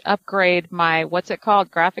Chooch upgrade my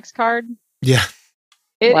graphics card. Yeah.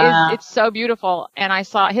 It's so beautiful. And I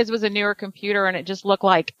saw his was a newer computer and it just looked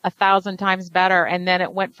like 1,000 times better. And then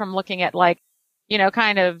it went from looking at like,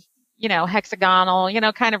 kind of,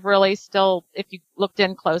 hexagonal, kind of really still, if you looked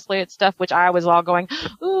in closely at stuff, which I was all going,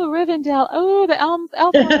 ooh, Rivendell, ooh, the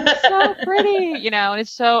elf is so pretty, and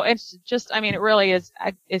it's just, I mean, it really is,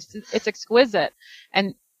 it's exquisite.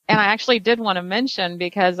 And I actually did want to mention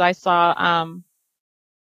because I saw,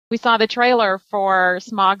 we saw the trailer for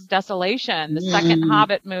Smaug's Desolation, the second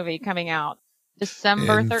Hobbit movie coming out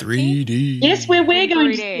December 13th. 3D. Yes, we're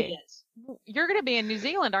going to see it. You're going to be in New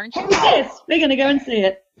Zealand, aren't you? Yes, we're going to go and see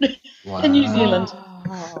it in New Zealand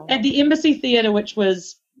at the Embassy Theatre, which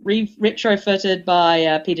was retrofitted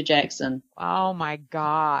by Peter Jackson. Oh my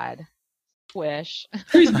God, wish.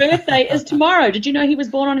 Whose birthday is tomorrow? Did you know he was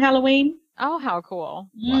born on Halloween? Oh, how cool!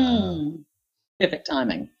 Wow. Perfect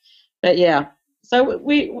timing. But yeah. So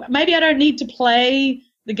maybe I don't need to play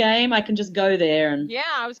the game. I can just go there and. Yeah,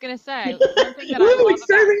 I was gonna say. It's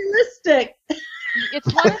so realistic.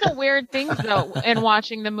 It's one of the weird things though in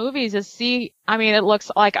watching the movies is it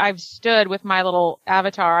looks like I've stood with my little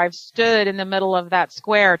avatar. I've stood in the middle of that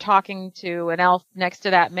square talking to an elf next to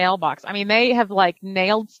that mailbox. I mean, they have like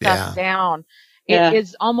nailed stuff down. It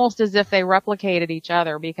is almost as if they replicated each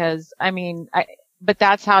other because but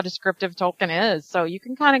that's how descriptive Tolkien is. So you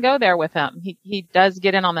can kind of go there with him. He does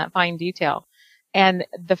get in on that fine detail. And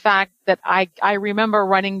the fact that I remember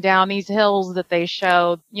running down these hills that they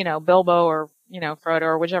showed, Bilbo or, Frodo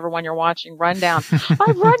or whichever one you're watching run down.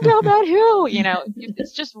 I've run down that hill,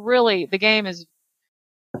 it's just really, the game is,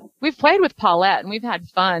 we've played with Paulette and we've had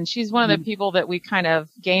fun. She's one of the people that we kind of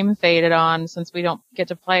game faded on since we don't get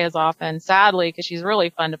to play as often, sadly, because she's really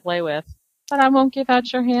fun to play with. But I won't give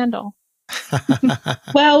out your handle.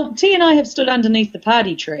 Well, T and I have stood underneath the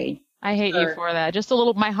party tree. I hate you for that. Just a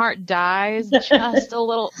little, my heart dies. Just a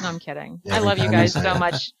little. No, I'm kidding. I love you guys so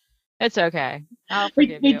much. It's okay. I'll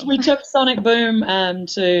forgive you. We took Sonic Boom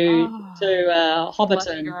to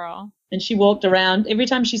Hobbiton, girl. And she walked around. Every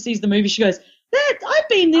time she sees the movie, she goes, I've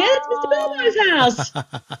been there. It's Mr. Bilbo's house.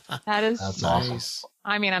 That's awesome. Nice.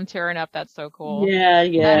 I mean, I'm tearing up. That's so cool. Yeah.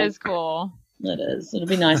 That is cool. It is. It'll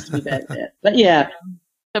be nice to be back there. But yeah.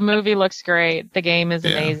 The movie looks great. The game is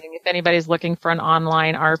amazing. If anybody's looking for an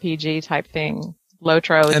online RPG type thing,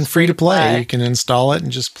 Lotro. And free to play. You can install it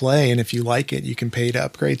and just play. And if you like it, you can pay to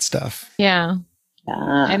upgrade stuff. Yeah.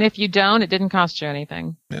 And if you don't, it didn't cost you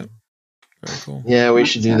anything. Yeah. Very cool. Yeah, we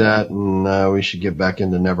should do that, and we should get back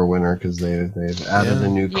into Neverwinter because they've added a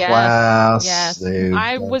new class. Yes.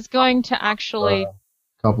 I was going to actually a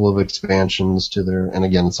couple of expansions to their, and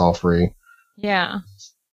again, it's all free. Yeah.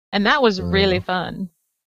 And that was really fun.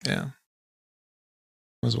 Yeah.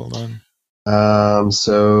 It was well done.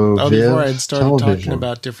 Viv, before I had started television. talking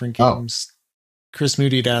about different games, Chris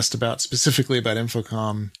Moody had asked specifically about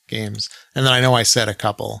Infocom games. And then I know I said a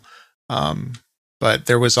couple. But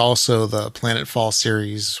there was also the Planetfall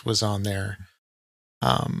series was on there,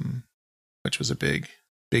 which was a big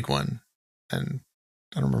one. And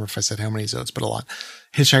I don't remember if I said how many zones, but a lot.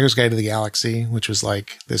 Hitchhiker's Guide to the Galaxy, which was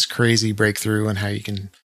like this crazy breakthrough in how you can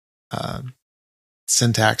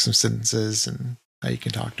syntax some sentences and how you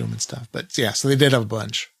can talk to them and stuff. But yeah, so they did have a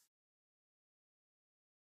bunch.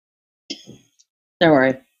 Don't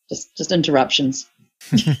worry, just interruptions.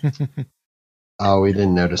 Oh, we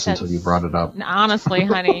didn't notice until you brought it up. Honestly,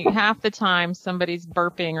 honey, half the time somebody's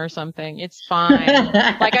burping or something. It's fine.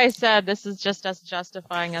 Like I said, this is just us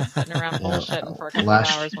justifying us sitting around bullshitting for a couple of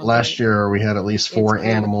hours. Last year, we had at least 4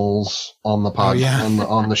 animals on the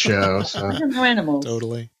on the show. So. No animals.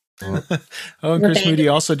 Totally. And Chris Moody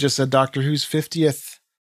also just said Doctor Who's 50th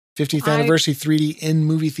anniversary 3D in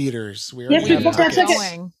movie theaters. We booked our tickets.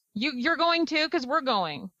 Going. You're going too, because we're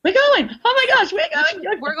going. We're going. Oh my gosh, we're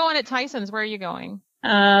going. We're going at Tyson's. Where are you going?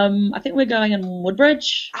 I think we're going in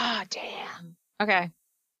Woodbridge. Ah, damn. Okay.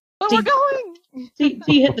 But we're going.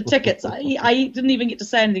 He hit the tickets. I didn't even get to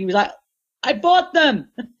say anything. He was like, I bought them.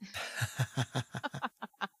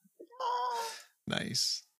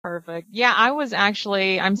 Nice. Perfect. Yeah,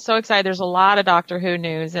 I'm so excited. There's a lot of Doctor Who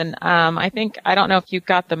news. And I don't know if you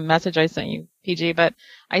got the message I sent you, PG, but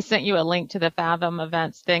I sent you a link to the Fathom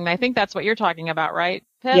events thing. I think that's what you're talking about, right,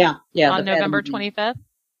 Pip? Yeah. On November 25th?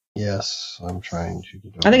 Yes, I'm trying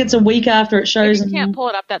to. I think it's a week after it shows. If you can't pull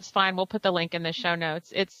it up, that's fine. We'll put the link in the show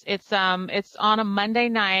notes. It's on a Monday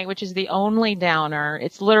night, which is the only downer.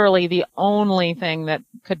 It's literally the only thing that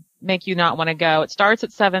could make you not want to go. It starts at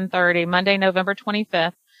 7:30, Monday, November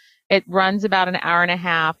 25th. It runs about an hour and a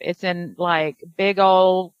half. It's in like big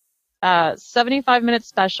old 75-minute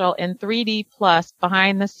special in 3D plus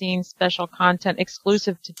behind the scenes special content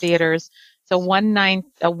exclusive to theaters. It's a one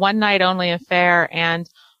night only affair, and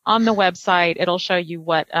on the website it'll show you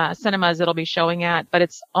what cinemas it'll be showing at, but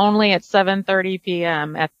it's only at 7:30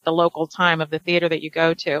 p.m. at the local time of the theater that you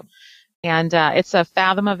go to. And it's a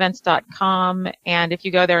fathomevents.com, and if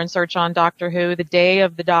you go there and search on Doctor Who, the Day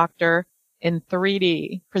of the Doctor in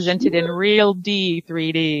 3D, presented in real D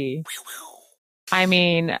 3D. I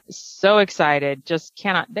mean, so excited. Just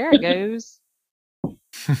cannot. There it goes.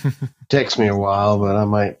 Takes me a while, but I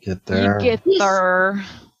might get there. You get there.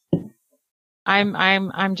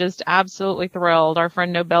 I'm just absolutely thrilled. Our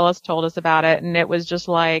friend Nobelis told us about it, and it was just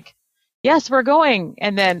like, yes, we're going.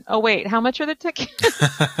 And then, oh wait, how much are the tickets?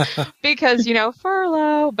 Because,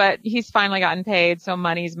 furlough, but he's finally gotten paid, so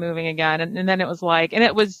money's moving again. And then it was like, and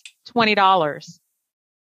it was $20.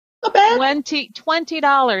 Not bad.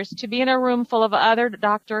 $20 to be in a room full of other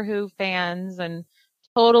Doctor Who fans and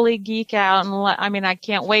totally geek out. And I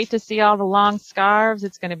can't wait to see all the long scarves.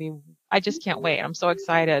 It's going to be, I just can't wait. I'm so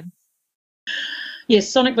excited.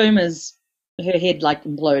 Yes, Sonic Boom is, her head like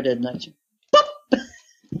imploded.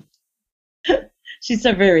 She's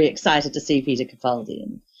so very excited to see Peter Capaldi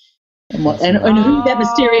and who that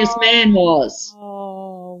mysterious man was.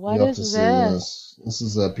 Oh, what You'll is have to this? See this. This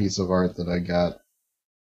is a piece of art that I got.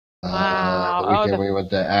 Wow. The weekend we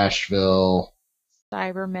went to Asheville.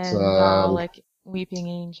 Cybermen, So, Dalek, Weeping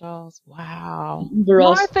Angels. Wow.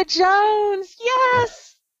 Ross. Martha Jones.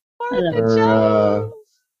 Yes. Martha Jones.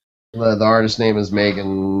 The artist's name is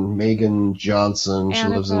Megan Johnson. She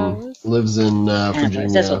lives in Virginia.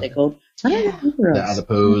 That's what they're called. Yeah. The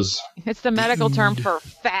adipose. It's the medical term for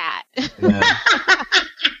fat. Yeah.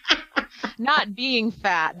 Not being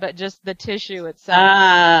fat, but just the tissue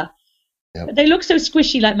itself. Yep. But they look so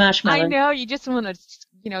squishy like marshmallows. I know. You just want to,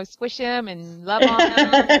 squish them and love on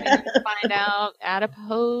them and find out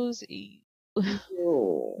adipose.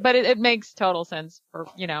 But it makes total sense for,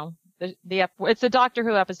 it's a Doctor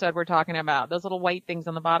Who episode we're talking about. Those little white things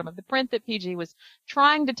on the bottom of the print that PG was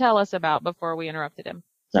trying to tell us about before we interrupted him.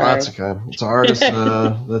 Sorry. That's okay. It's an artist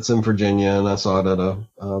that's in Virginia, and I saw it at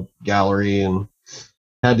a gallery and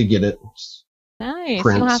had to get it. Nice.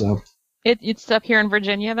 Print, so. It's up here in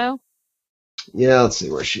Virginia, though? Yeah, let's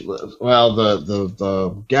see where she lives. Well,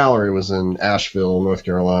 the gallery was in Asheville, North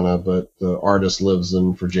Carolina, but the artist lives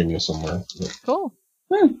in Virginia somewhere. Cool.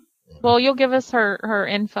 Well, you'll give us her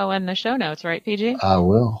info in the show notes, right, PG? I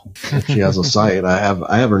will. If she has a site. I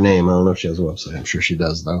have her name. I don't know if she has a website. I'm sure she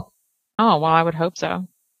does, though. Oh, well, I would hope so.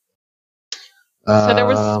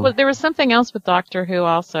 So there was something else with Doctor Who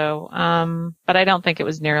also, but I don't think it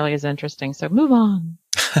was nearly as interesting. So move on.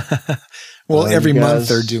 Well, every month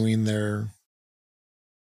they're doing their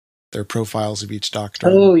profiles of each Doctor.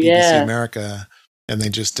 Oh, BBC yeah. America, and they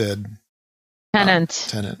just did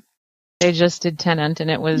Tennant. They just did Tennant, and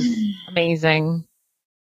it was amazing.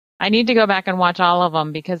 I need to go back and watch all of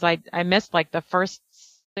them because I missed like the first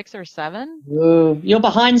 6 or 7. Whoa. You're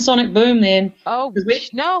behind Sonic Boom then. Oh,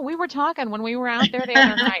 no, we were talking when we were out there the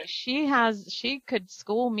other night. She could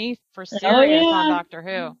school me for serious on Doctor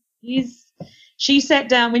Who. She sat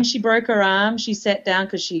down when she broke her arm. She sat down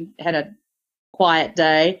because she had a quiet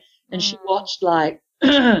day, and she watched like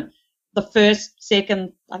the first,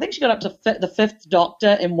 second. I think she got up to the 5th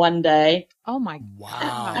Doctor in one day. Oh my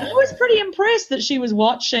wow! And I was pretty impressed that she was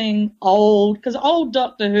watching because old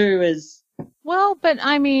Doctor Who is. Well, but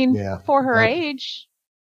I mean, for her age,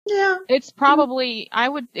 it's probably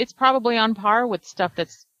on par with stuff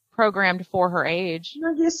that's programmed for her age.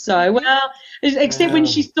 I guess so. Well, except when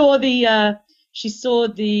she saw the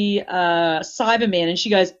Cybermen, and she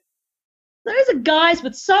goes, "Those are guys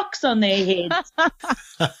with socks on their heads."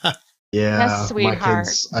 Yeah, sweetheart. My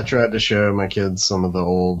kids. I tried to show my kids some of the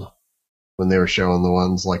old when they were showing the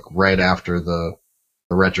ones like right after the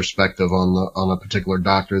retrospective on a particular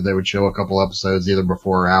Doctor. They would show a couple episodes either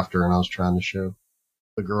before or after, and I was trying to show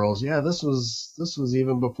the girls, this was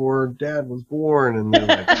even before Dad was born, and they're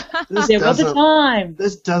like, this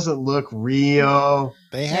doesn't look real.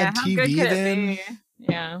 They had TV then.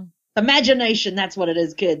 Yeah. Imagination, that's what it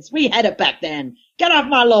is, kids. We had it back then. Get off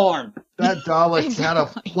my lawn. That Dalek had a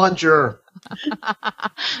plunger.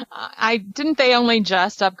 Didn't they only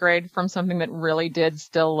just upgrade from something that really did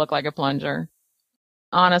still look like a plunger?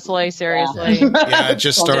 Honestly, seriously. Yeah, it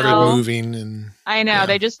just started moving, and I know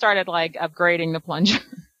they just started like upgrading the plunger.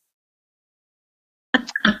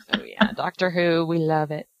 So yeah, Doctor Who, we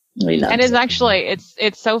love it. And it's actually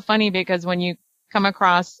it's so funny because when you come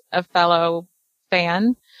across a fellow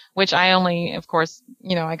fan, which I only, of course,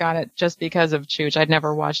 I got it just because of Chooch. I'd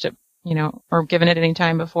never watched it, or given it any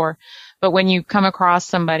time before. But when you come across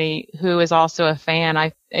somebody who is also a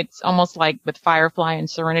fan, it's almost like with Firefly and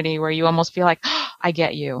Serenity, where you almost feel like, oh, I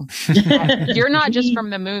get you. You're not just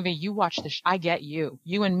from the movie. You watch I get you.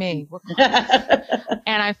 You and me. We're close.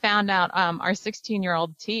 And I found out our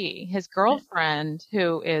 16-year-old T, his girlfriend,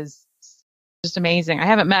 who is just amazing. I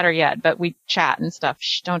haven't met her yet, but we chat and stuff.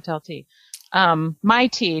 Shh, don't tell T. My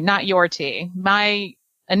T, not your T. My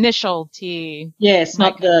initial T. Yes,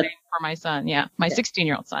 not the for my son. Yeah, my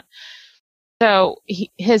 16-year-old son. So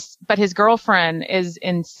his girlfriend is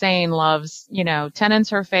insane, loves,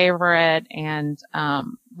 Tennant's her favorite, and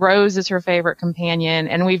Rose is her favorite companion,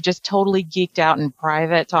 and we've just totally geeked out in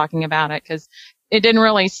private talking about it because it didn't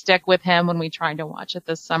really stick with him when we tried to watch it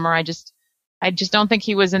this summer. I just don't think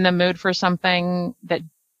he was in the mood for something that,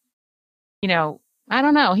 I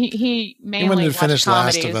don't know. He mainly wanted to finish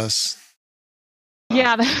comedies. Last of Us.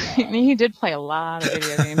 Yeah, he did play a lot of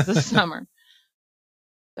video games this summer.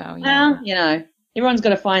 So, well, everyone's got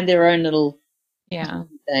to find their own little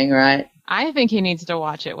thing, right? I think he needs to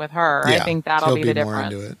watch it with her. Yeah, I think that'll be the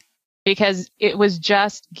difference. Because it was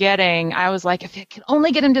just I was like, if it could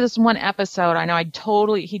only get him to this one episode, I know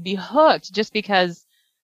he'd be hooked just because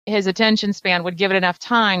his attention span would give it enough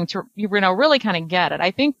time to, really kind of get it.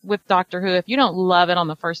 I think with Doctor Who, if you don't love it on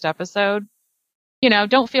the first episode,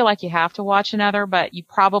 don't feel like you have to watch another, but you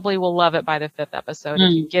probably will love it by the 5th episode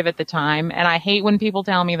if you give it the time. And I hate when people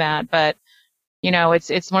tell me that, but You know,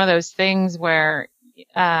 it's one of those things where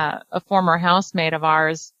a former housemate of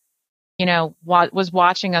ours, you know, was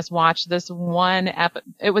watching us watch this one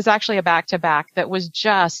it was actually a back-to-back that was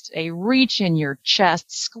just a reach in your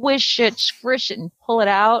chest, squish it, and pull it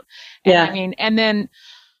out. And Yeah. I mean, and then,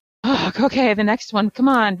 oh, okay, the next one, come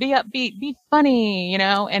on, be upbeat, be funny, you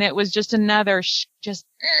know, and it was just another,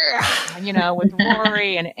 you know, with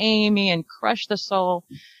Rory and Amy and Crush the Soul.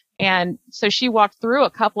 And so she walked through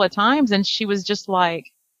a couple of times and she was just like,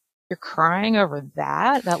 you're crying over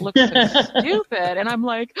that? That looks so stupid. And I'm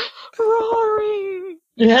like, Rory.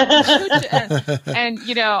 You know, and,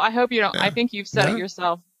 you know, I hope you don't, I think you've said it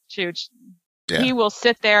yourself, Chooch. Yeah. He will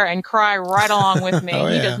sit there and cry right along with me.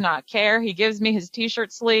 He does not care. He gives me his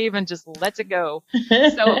t-shirt sleeve and just lets it go.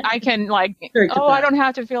 So I can like, I don't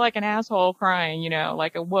have to feel like an asshole crying, you know,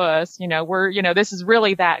 like a wuss, you know, this is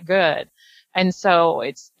really that good. And so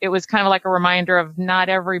it was kind of like a reminder of not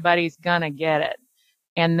everybody's gonna get it.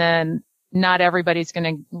 And then not everybody's going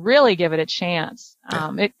to really give it a chance.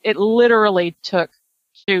 It literally took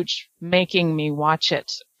Chooch making me watch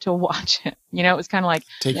it to watch it. You know, it was kind of like,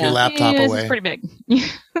 take your laptop away. It's pretty big.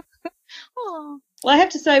 Well, I have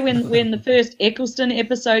to say when the first Eccleston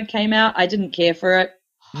episode came out, I didn't care for it.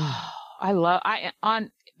 Because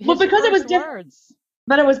it was different.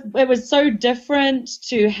 But it was so different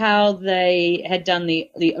to how they had done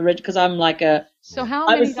the original, because I'm like So how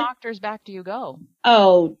many doctors back do you go?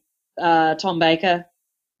 Oh, Tom Baker.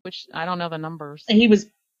 Which, I don't know the numbers. He was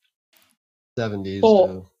 70s.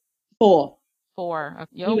 Four.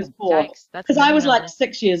 He was 4. Because I was like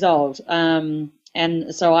 6 years old. And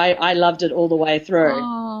so I loved it all the way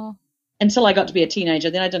through. Until I got to be a teenager.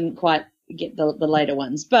 Then I didn't quite get the later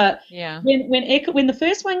ones. But when the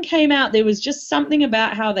first one came out, there was just something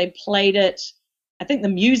about how they played it. I think the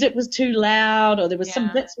music was too loud, or there was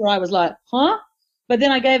some bits where I was like, huh? But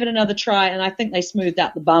then I gave it another try, and I think they smoothed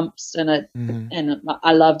out the bumps, and and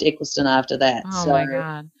I loved Eccleston after that. Oh my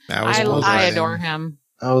God. I adore him.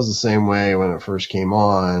 I was the same way when it first came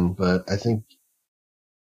on, but I think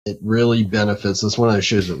it really benefits. It's one of those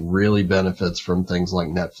shows that really benefits from things like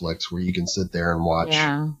Netflix, where you can sit there and watch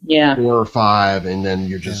 4 or 5, and then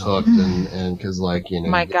you're just hooked. And because, like, you know,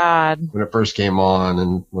 my God, when it first came on,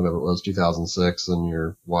 and whatever it was, 2006, and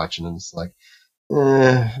you're watching, and it's like,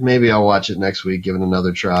 maybe I'll watch it next week, give it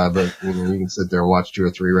another try. But you know, you can sit there and watch 2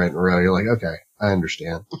 or 3 right in a row. You're like, okay, I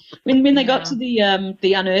understand. When they got to the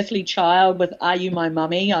unearthly child with "Are You My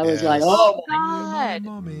Mummy?" I was like, oh God,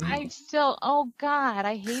 oh God,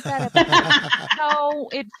 I hate that episode. So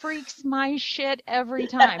it freaks my shit every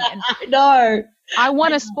time. And I know. I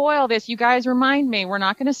want to spoil this. You guys remind me. We're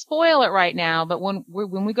not going to spoil it right now, but when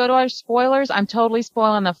we go to our spoilers, I'm totally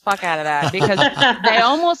spoiling the fuck out of that, because they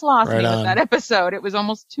almost lost me with that episode. It was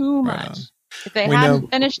almost too much. If they hadn't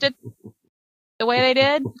finished it the way they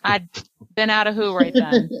did, I'd been out of Who right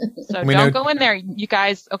then. So don't go in there, you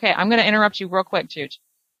guys. Okay, I'm going to interrupt you real quick, Chooch.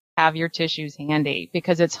 Have your tissues handy,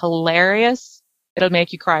 because it's hilarious. It'll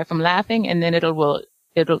make you cry from laughing, and then it'll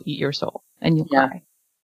eat your soul, and you'll cry.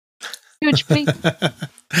 Huge, please.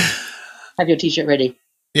 Have your t-shirt ready.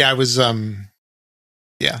 Yeah, I was, I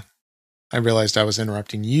realized I was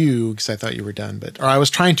interrupting you because I thought you were done, or I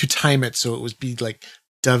was trying to time it so it would be like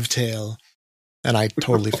dovetail, and I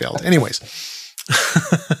totally failed. Anyways,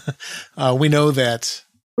 we know that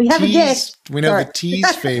we have a guest. We know that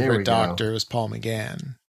T's favorite doctor was Paul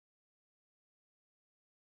McGann.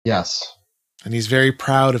 Yes. And he's very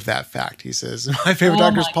proud of that fact. He says, my favorite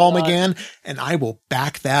doctor is Paul McGann, and I will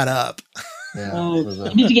back that up. Yeah,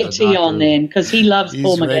 you need to get T on then, because he loves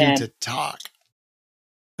Paul McGann. He's ready to talk.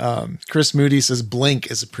 Chris Moody says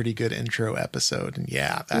Blink is a pretty good intro episode. And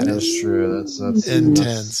that is true. That's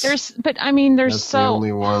intense. There's the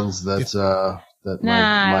only ones that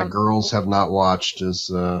my girls have not watched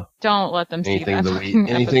is don't let them see that.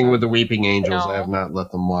 Anything with the Weeping Angels, I have not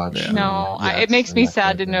let them watch. No, it makes me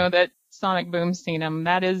sad to know that Sonic Boom's seen them.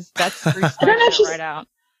 That's right out.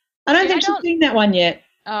 I don't think she's seen that one yet.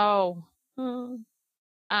 Oh.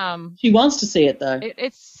 She wants to see it though.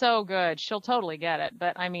 It's so good. She'll totally get it.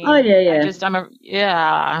 But I mean, it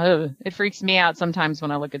freaks me out sometimes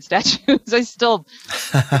when I look at statues. I still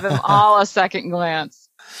give them all a second glance.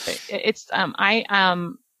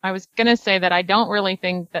 I was gonna say that I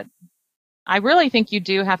really think you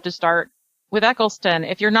do have to start with Eccleston.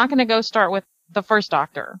 If you're not gonna go start with the first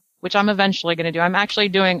Doctor, which I'm eventually gonna do. I'm actually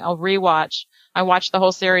doing a rewatch. I watched the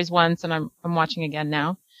whole series once, and I'm watching again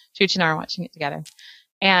now. Chooch and I are watching it together.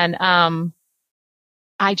 And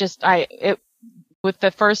with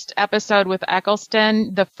the first episode with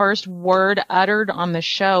Eccleston, the first word uttered on the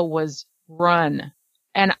show was "run,"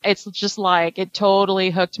 And it's just like, it totally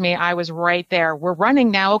hooked me. I was right there. We're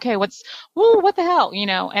running now. Okay, what the hell,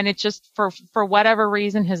 and it just, for whatever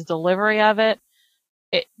reason, his delivery of it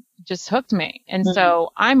just hooked me. And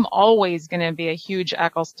so I'm always going to be a huge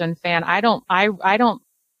Eccleston fan. I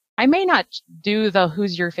may not do the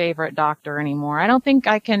who's your favorite doctor anymore. I don't think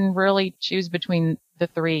I can really choose between the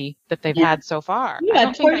three that they've had so far.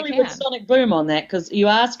 Yeah, totally with Sonic Boom on that, because you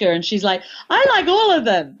ask her and she's like, I like all of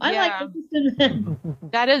them. I like Eccleston.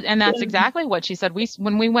 That's exactly what she said.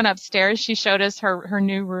 When we went upstairs, she showed us her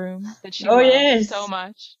new room that she loved so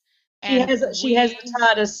much. She has the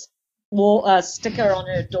TARDIS sticker on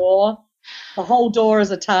her door. The whole door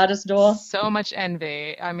is a TARDIS door. So much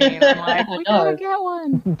envy. I mean, I'm like, we gotta get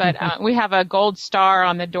one. But we have a gold star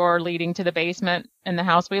on the door leading to the basement in the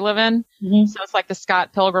house we live in. Mm-hmm. So it's like the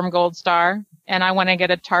Scott Pilgrim gold star. And I want to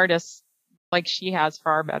get a TARDIS like she has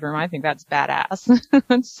for our bedroom. I think that's badass.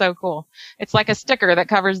 It's so cool. It's like a sticker that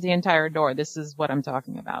covers the entire door. This is what I'm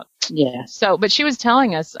talking about. Yeah. So, but she was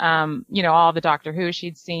telling us, all the Doctor Who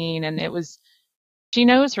she'd seen, and she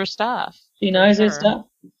knows her stuff. She knows her stuff.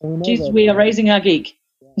 We are raising our geek.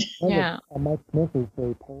 Yeah. Mike Smith is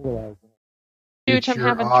very polarizing. Dude, I'm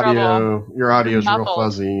having trouble. Your audio's real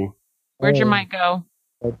fuzzy. Where'd your mic go?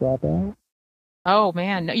 Did I drop out? Oh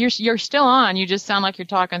man, no, you're still on. You just sound like you're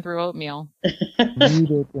talking through oatmeal.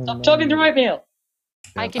 Stop talking through oatmeal.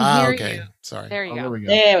 I can hear okay. you. Sorry. There you go.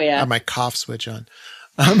 There we are. I have my cough switch on.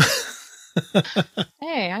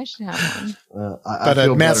 Hey, I should have one.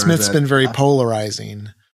 But Matt Smith's been very polarizing.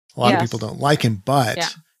 A lot of people don't like him,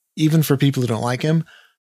 but even for people who don't like him,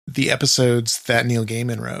 the episodes that Neil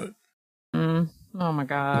Gaiman wrote oh my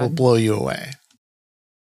God, will blow you away.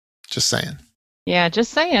 Just saying. Yeah,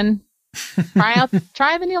 just saying. Try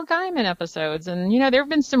the Neil Gaiman episodes, and there have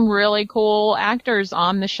been some really cool actors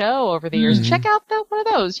on the show over the years. Mm-hmm. Check out one of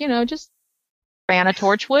those. Just fan of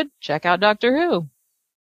Torchwood. Check out Doctor Who.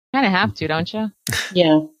 Kind of have to, don't you?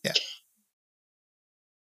 Yeah.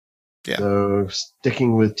 Yeah. So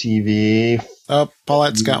sticking with TV. Oh,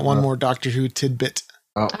 Paulette's got one more Doctor Who tidbit.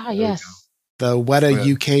 Yes. The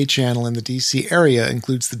Weta UK channel in the DC area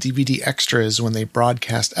includes the DVD extras when they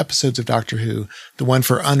broadcast episodes of Doctor Who. The one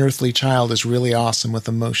for Unearthly Child is really awesome with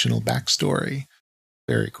emotional backstory.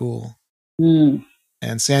 Very cool. Mm.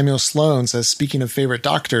 And Samuel Sloan says, speaking of favorite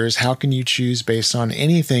doctors, how can you choose based on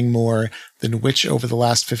anything more than which over the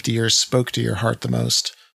last 50 years spoke to your heart the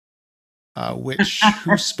most?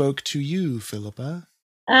 Who spoke to you, Philippa?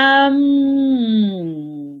 I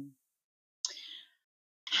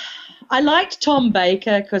liked Tom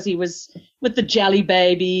Baker because he was with the Jelly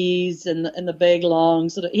Babies and the big long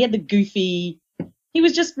sort of. He had the goofy. He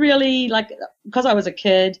was just really like, because I was a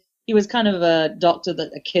kid. He was kind of a doctor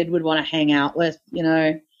that a kid would want to hang out with,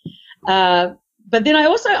 But then I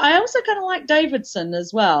also kind of liked Davidson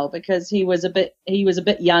as well because he was a bit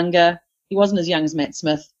younger. He wasn't as young as Matt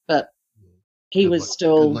Smith, but he was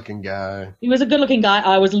still good-looking guy. He was a good-looking guy.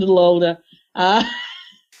 I was a little older.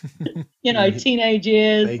 Teenage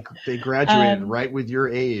years. They graduated right with your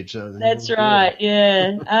age. So that's right.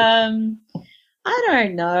 Yeah. I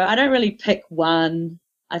don't know. I don't really pick one.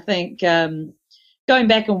 I think going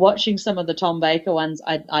back and watching some of the Tom Baker ones,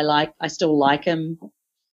 I still like him.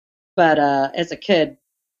 But as a kid,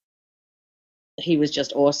 he was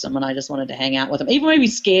just awesome, and I just wanted to hang out with him. Even when he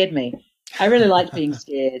scared me, I really liked being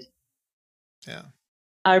scared. Yeah.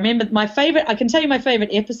 I remember I can tell you my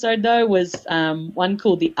favorite episode, though, was one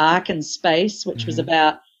called The Ark in Space, which was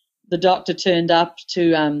about the Doctor turned up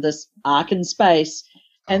to this Ark in space,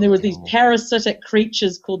 and there was these parasitic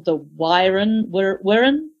creatures called the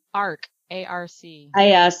Wirren? Ark, A-R-C.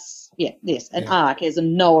 An Ark, as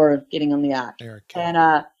in Noah getting on the Ark.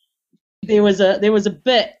 And there was a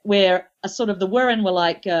bit where a sort of the Wirren were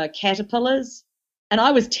like caterpillars, and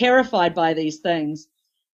I was terrified by these things.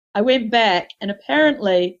 I went back and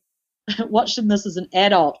apparently watching this as an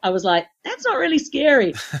adult, I was like, that's not really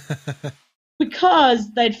scary.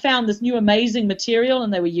 Because they'd found this new amazing material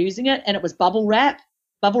and they were using it, and it was bubble wrap.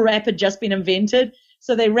 Bubble wrap had just been invented.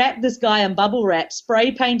 So they wrapped this guy in bubble wrap,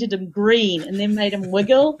 spray painted him green, and then made him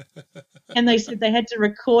wiggle. And they said they had to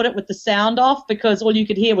record it with the sound off because all you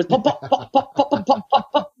could hear was pop, pop, pop, pop, pop, pop,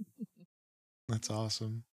 pop, pop. That's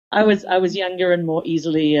awesome. I was younger and more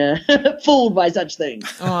easily fooled by such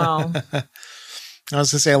things. Wow. I was going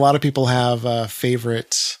to say, a lot of people have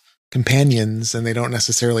favorite companions, and they don't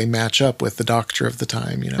necessarily match up with the Doctor of the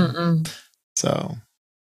time, So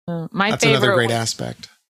that's another great aspect.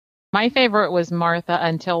 My favorite was Martha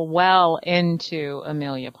until well into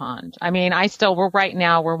Amelia Pond. I mean, right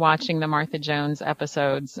now we're watching the Martha Jones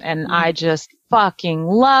episodes, and I just fucking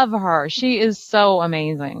love her. She is so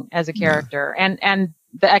amazing as a character. And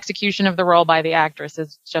the execution of the role by the actress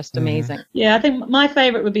is just amazing. Yeah, I think my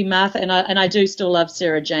favorite would be Martha, and I do still love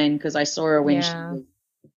Sarah Jane because I saw her when she was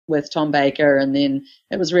with Tom Baker, and then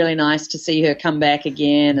it was really nice to see her come back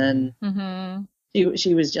again, and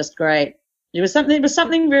she was just great. There was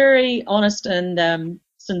something very honest and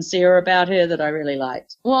sincere about her that I really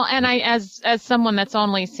liked. Well, and I, as someone that's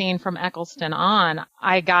only seen from Eccleston on,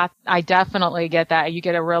 I definitely get that. You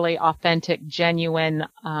get a really authentic, genuine,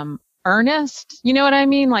 earnest, you know what I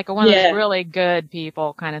mean? Like one of those really good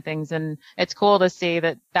people kind of things. And it's cool to see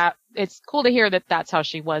that it's cool to hear that that's how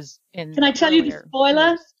she was in. Can I tell you the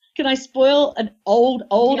spoiler? Can I spoil an old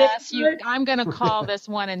yes, episode? I'm going to call this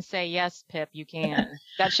one and say, yes, Pip, you can.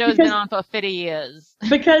 That show's been on for 50 years.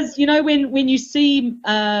 Because, you know, when you see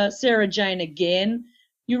Sarah Jane again,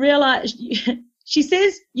 you realize she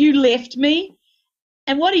says, "You left me."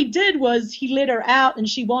 And what he did was he let her out and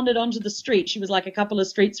she wandered onto the street. She was like a couple of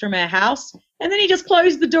streets from our house. And then he just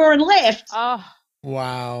closed the door and left. Oh.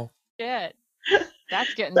 Wow. Shit.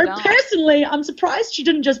 That's getting So done. personally, I'm surprised she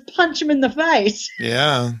didn't just punch him in the face.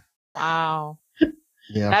 Yeah. Wow.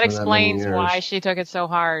 Yeah, That for explains that many why years. she took it so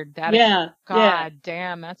hard. God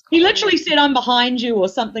damn, that's cool. He literally said, "I'm behind you," or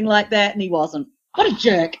something like that, and he wasn't. What a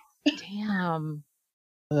jerk. Damn.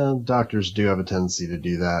 Doctors do have a tendency to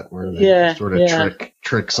do that, where they sort of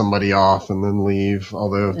trick somebody off and then leave.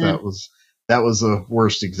 Although that was the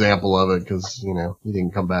worst example of it, because he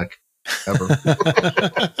didn't come back ever.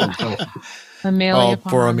 Amelia.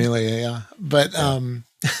 Poor Amelia, yeah. But and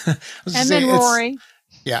then Rory.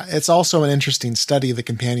 Yeah, it's also an interesting study of the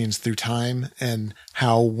companions through time and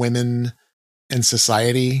how women in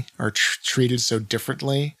society are treated so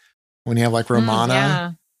differently. When you have like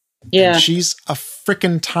Romana. Yeah. She's a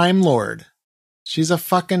freaking Time Lord. She's a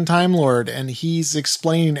fucking Time Lord, and he's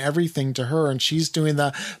explaining everything to her, and she's doing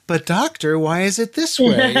but Doctor, why is it this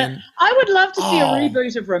way? And, I would love to see a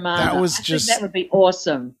reboot of Romana. That was I think that would be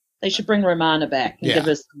awesome. They should bring Romana back and give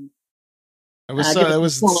us some. It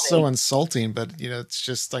was so insulting, but it's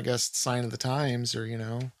just, I guess, sign of the times, or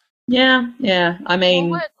Yeah. I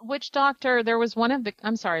mean, which Doctor? There was one of the.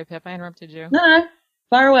 I'm sorry, Pip, I interrupted you. No,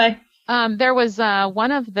 far away. There was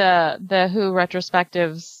one of the Who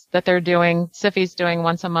retrospectives that they're doing. Syfy's doing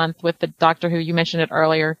once a month with the Doctor Who. You mentioned it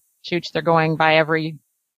earlier, Chooch. They're going by every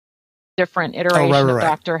different iteration of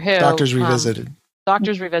Doctor Who. Doctors Revisited.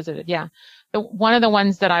 Doctors Revisited. Yeah, one of the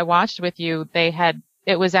ones that I watched with you,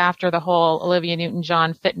 it was after the whole Olivia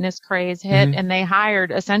Newton-John fitness craze hit, and they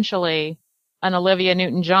hired essentially an Olivia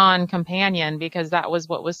Newton-John companion because that was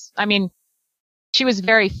what was. I mean. She was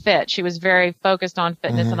very fit. She was very focused on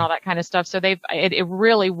fitness and all that kind of stuff. So it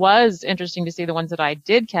really was interesting to see the ones that I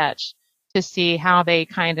did catch, to see how they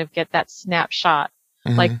kind of get that snapshot.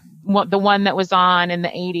 Like the one that was on in the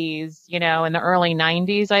 80s, in the early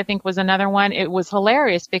 90s, I think was another one. It was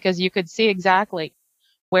hilarious because you could see exactly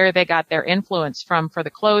where they got their influence from for the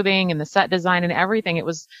clothing and the set design and everything. It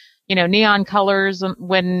was, neon colors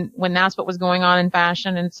when that's what was going on in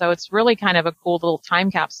fashion. And so it's really kind of a cool little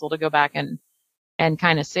time capsule to go back and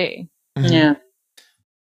kind of see. Yeah.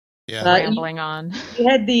 Rambling on. You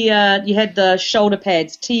had the shoulder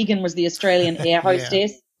pads. Tegan was the Australian air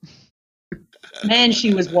hostess. Man,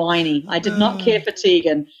 she was whiny. I did not care for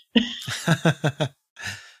Tegan.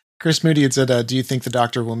 Chris Moody had said, do you think the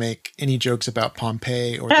Doctor will make any jokes about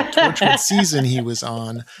Pompeii or the Torchwood season he was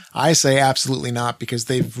on? I say absolutely not, because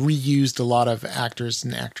they've reused a lot of actors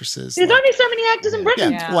and actresses. There's only so many actors in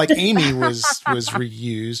Britain. Yeah, like Amy was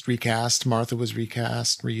reused, recast. Martha was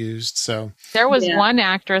recast, reused. So there was one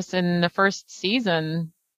actress in the first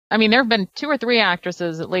season. I mean, there have been 2 or 3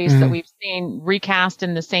 actresses at least that we've seen recast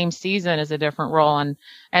in the same season as a different role,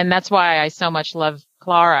 and that's why I so much love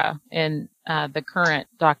Clara in the current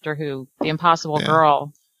Doctor Who, the Impossible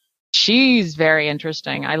Girl. She's very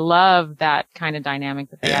interesting. I love that kind of dynamic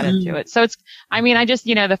that they added to it. So the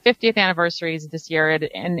 50th anniversary is this year,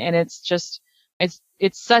 and it's just it's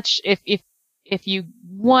such if you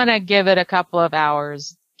want to give it a couple of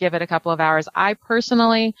hours, give it a couple of hours. I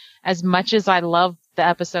personally, as much as I love the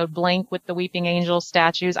episode Blink with the Weeping Angel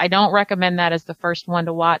statues, I don't recommend that as the first one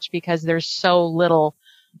to watch because there's so little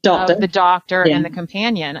of the Doctor and the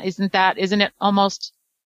companion. Isn't it almost?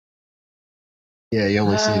 Yeah, you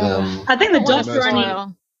only see them. I think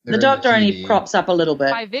the Doctor only props up a little bit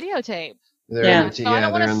by videotape. So I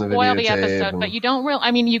don't want to spoil the episode, but you don't really.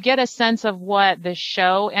 I mean, you get a sense of what the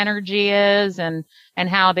show energy is and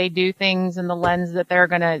how they do things and the lens that they're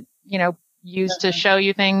going to use to show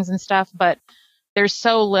you things and stuff. But there's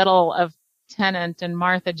so little of Tennant and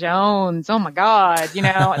Martha Jones. Oh my God,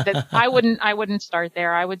 that I wouldn't start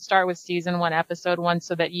there. I would start with season 1, episode 1,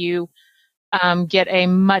 so that you get a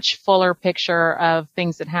much fuller picture of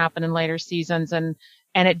things that happen in later seasons. And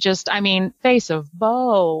it just, I mean, Face of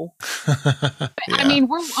Bo. I mean,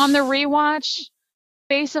 we're on the rewatch.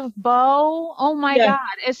 Face of Bo. Oh my God.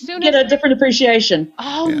 As soon get as a different appreciation.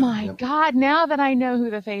 Oh my God. Now that I know who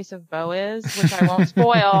the Face of Bo is, which I won't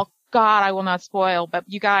spoil. God, I will not spoil. But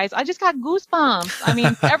you guys, I just got goosebumps. I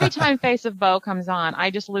mean, every time Face of Bo comes on,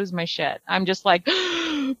 I just lose my shit. I'm just like,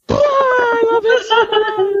 I love it so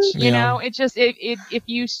much. You know, it just, if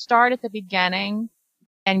you start at the beginning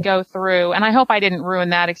and go through, and I hope I didn't ruin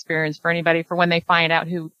that experience for anybody for when they find out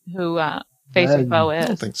who Face of Bo is. I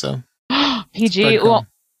don't think so. PG. Well,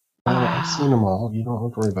 I've seen them all. You don't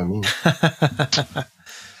have to worry about me.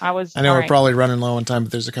 I know we're probably running low on time,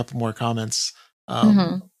 but there's a couple more comments.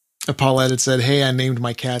 Paulette had said, "Hey, I named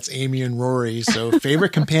my cats Amy and Rory. So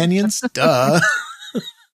favorite companions? Duh."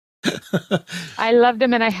 I loved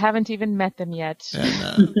them, and I haven't even met them yet.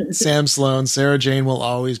 And Sam Sloan, Sarah Jane will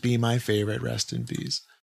always be my favorite. Rest in peace.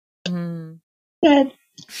 Good.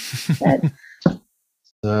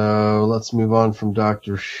 So let's move on from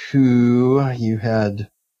Doctor Who. You had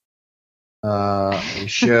a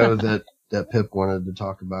show that Pip wanted to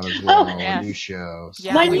talk about as well. A new show.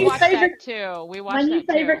 Yeah, my we new watched favorite that too. We watched my new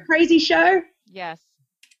that favorite too. crazy show. Yes.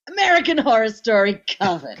 American Horror Story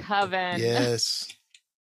Coven. Yes.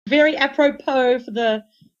 Very apropos for the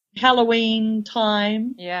Halloween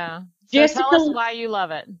time. Yeah. So Jessica, tell us why you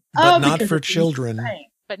love it. But not for children.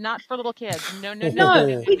 But not for little kids. No.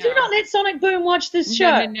 We do not let Sonic Boom watch this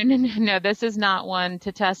show. No. This is not one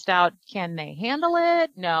to test out. Can they handle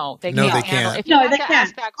it? No, they can't. They can't. If you have to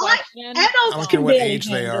ask that question, I don't care what age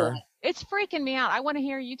they are. It's freaking me out. I want to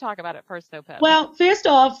hear you talk about it first, though, Pip. Well, first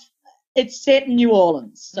off, it's set in New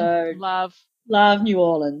Orleans, so love New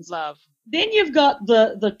Orleans. Love. Then you've got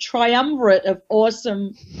the triumvirate of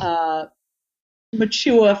awesome,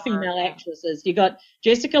 mature female actresses. You got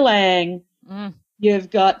Jessica Lange.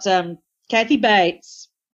 You've got Kathy Bates,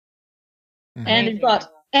 and you've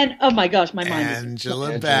got oh my gosh, my mind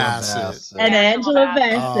Angela Bassett. And Angela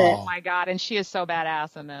Bassett. Oh my God, and she is so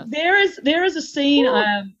badass in this. There is a scene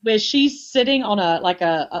where she's sitting on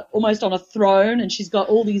almost on a throne, and she's got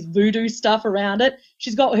all these voodoo stuff around it.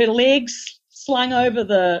 She's got her legs slung over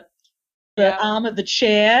the arm of the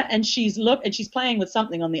chair, and she's playing with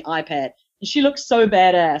something on the iPad. She looks so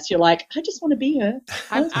badass. You're like, I just want to be her.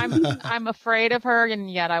 I'm afraid of her,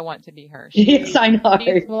 and yet I want to be her. Yes, I know.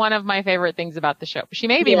 She's one of my favorite things about the show. She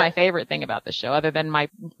may be my favorite thing about the show, other than my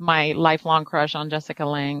lifelong crush on Jessica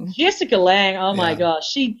Lange. Jessica Lange, oh my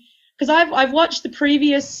gosh, because I've watched the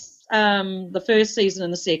previous, the first season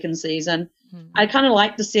and the second season. I kind of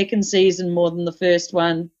like the second season more than the first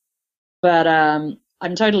one, but I'm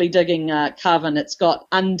totally digging Coven. It's got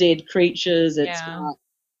undead creatures. It's got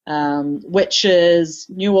witches,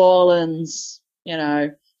 New Orleans,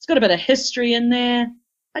 it's got a bit of history in there.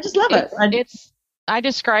 I just love it. I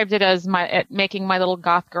described it as making my little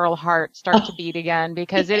goth girl heart start to beat again,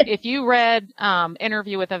 because if you read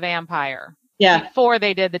Interview with a Vampire before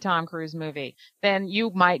they did the Tom Cruise movie, then you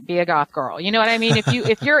might be a goth girl. You know what I mean?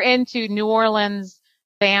 If you're into New Orleans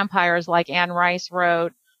vampires like Anne Rice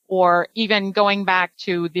wrote, or even going back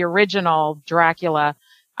to the original Dracula,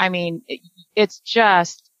 I mean, it's the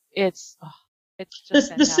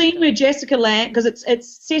scene where Jessica Lange, because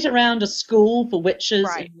it's set around a school for witches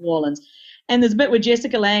in New Orleans, and there's a bit where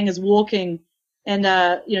Jessica Lange is walking, and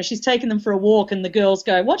she's taking them for a walk, and the girls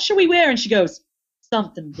go, "What should we wear?" And she goes,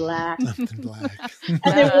 "Something black." Something black. And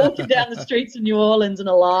they're walking down the streets of New Orleans in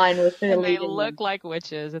a line with her. And they look like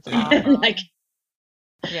witches. It's awesome.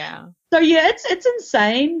 Yeah. So it's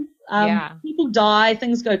insane. People die,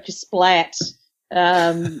 things go splat.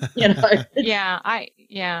 And then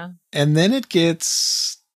it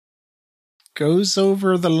goes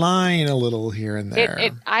over the line a little here and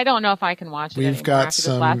there. I don't know if I can watch it. We've got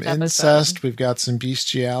some incest. We've got some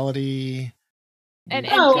bestiality. And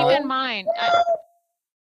keep in mind,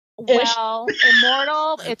 immortal.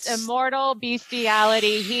 It's immortal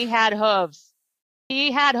bestiality. He had hooves.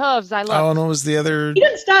 I love. Oh, and what was the other? He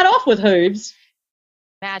didn't start off with hooves.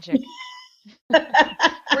 Magic.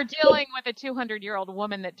 We're dealing with a 200-year-old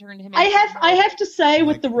woman that turned him. I have to say,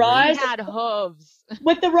 with the rise, he had hooves.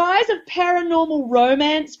 With the rise of paranormal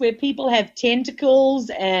romance, where people have tentacles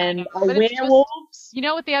and are werewolves. You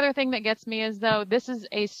know what? The other thing that gets me is, though, this is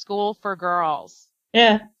a school for girls.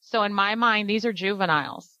 Yeah. So in my mind, these are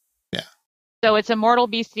juveniles. Yeah. So it's immortal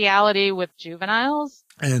bestiality with juveniles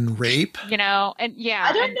and rape. And I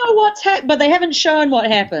don't know what's happened, but they haven't shown what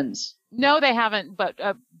happens. No, they haven't. But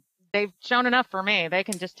they've shown enough for me. They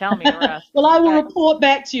can just tell me the rest. Well, I will report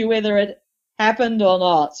back to you whether it happened or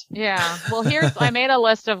not. Yeah. Well, I made a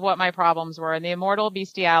list of what my problems were, and the immortal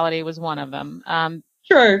bestiality was one of them.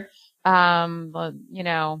 True. You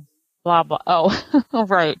know, blah, blah. Oh,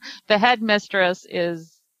 right. The headmistress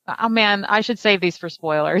is, oh man, I should save these for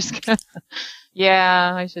spoilers.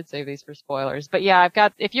 Yeah, I should save these for spoilers. But yeah,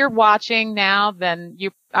 if you're watching now, then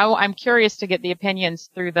I'm curious to get the opinions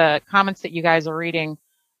through the comments that you guys are reading,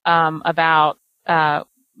 about,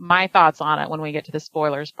 my thoughts on it when we get to the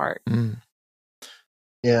spoilers part. Mm.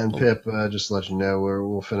 Yeah, and Pip, just to let you know,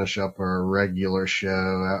 we'll finish up our regular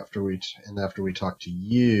show after we talk to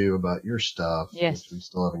you about your stuff, Yes. which we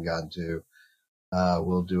still haven't gotten to.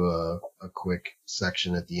 We'll do a quick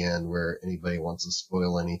section at the end where anybody wants to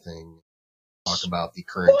spoil anything, talk about the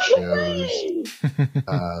current shows,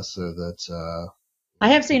 so that I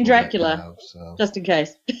have seen people that Dracula, have, so. just in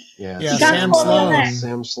case. Yeah, Yeah, Sam Sloan.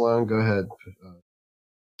 Sam Sloan, go ahead.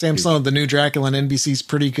 Sam Sloan, the new Dracula on NBC's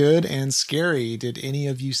pretty good and scary. Did any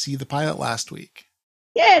of you see the pilot last week?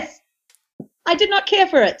 Yes, I did not care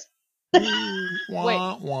for it.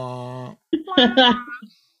 Wah, wah.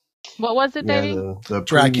 What was it, baby? The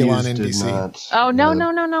Dracula on previews did NBC. not, Oh,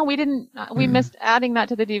 no. We didn't. We missed adding that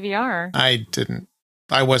to the DVR. I didn't.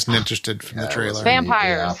 I wasn't interested from the trailer.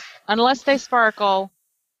 Vampires. Yeah. Unless they sparkle,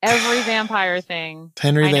 every vampire thing.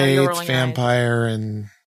 Henry I know you're VIII, rolling your eyes. vampire, and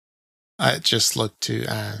it just looked too.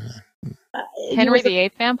 Henry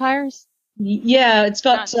VIII vampires? Yeah, it's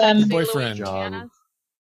got boyfriend. John.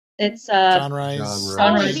 it's John Rice. John Oh,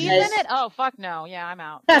 Sunrise he's in Days. it? Oh, fuck no. Yeah, I'm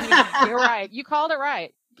out. You're right. You called it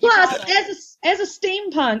right. Plus, as a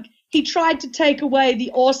steampunk, he tried to take away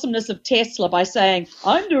the awesomeness of Tesla by saying,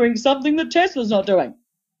 "I'm doing something that Tesla's not doing."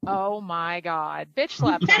 Oh my God. Bitch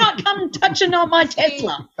slap. You cannot come touching on my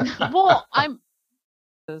Tesla. Well,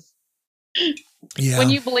 Yeah. when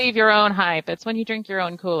you believe your own hype, it's when you drink your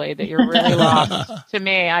own Kool-Aid that you're really lost. To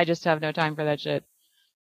me, I just have no time for that shit.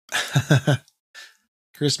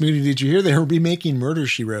 Chris Moody, did you hear they were remaking Murder,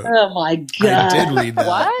 She Wrote? Oh my God! I did read that.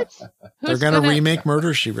 What? They're going to remake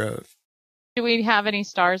Murder, She Wrote. Do we have any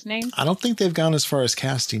stars' names? I don't think they've gone as far as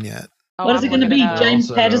casting yet. Oh, What is I'm it going to looking be? up. James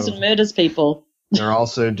Also- Patterson murders people. They're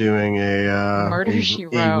also doing Murder, She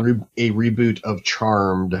Wrote. a reboot of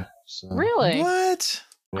Charmed. So, Really? What?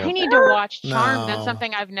 yeah. I need to watch Charmed. No. That's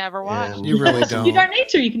something I've never watched. And You really don't. You don't need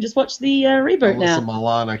to. You can just watch the reboot Alyssa now.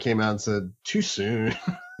 Milano came out and said, too soon.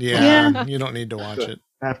 Yeah, you don't need to watch it.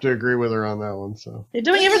 I have to agree with her on that one. So They're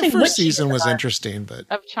doing everything. The first witchy season at the was moment. interesting, but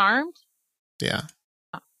Of Charmed? yeah.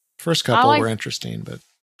 First couple I like- were interesting, but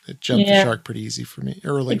it jumped the Yeah. shark pretty easy for me.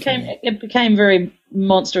 Early for me. It became very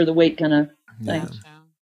monster of the week kind of Yeah. thing.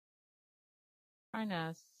 Trying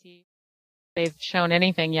to see if they've shown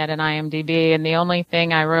anything yet in IMDb, and the only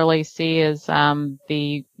thing I really see is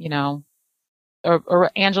the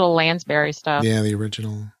or Angela Lansbury stuff. Yeah, the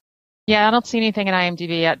original. Yeah, I don't see anything in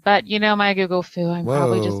IMDb yet, but my Google foo, I'm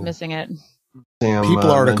probably just Whoa. missing it. Sam,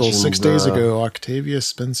 People article mentioned, 6 days ago, Octavia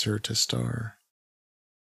Spencer to star.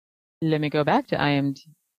 Let me go back to IMDb.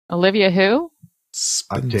 Olivia who?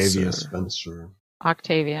 Spencer. Octavia Spencer.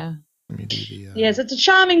 Octavia. Let me do the, Yes, it's a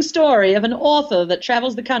charming story of an author that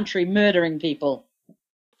travels the country murdering people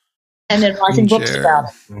and then writing books Share. about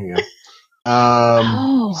it. There you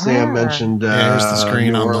go. Sam her. mentioned Yeah, here's the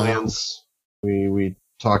screen New on the- Orleans. We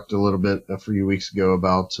talked a little bit a few weeks ago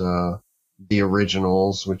about the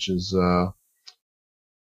originals, which is Oh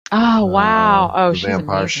wow! Oh, the she's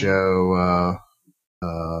vampire amazing. show,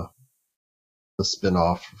 the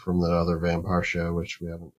spin-off from the other vampire show, which we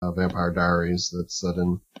haven't, Vampire Diaries, that's set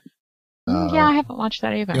in. Yeah, I haven't watched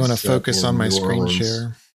that either. You want to Set focus in on my New screen Orleans.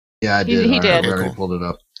 share? Yeah, I He did. did. I already Okay, cool. pulled it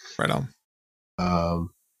up. Right on.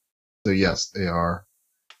 So yes, they are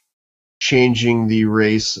changing the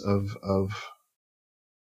race of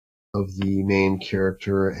the main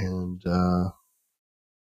character, and I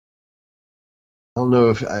don't know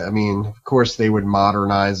if I mean, of course, they would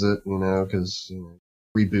modernize it, because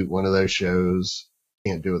reboot one of those shows,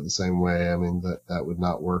 can't do it the same way. I mean, that would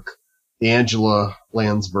not work. The Angela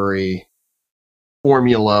Lansbury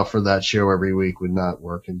formula for that show every week would not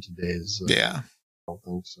work in today's. Yeah. I don't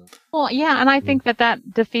think so. Well, yeah, and I think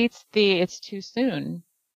that defeats it's too soon.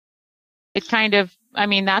 It kind of, I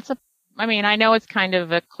know it's kind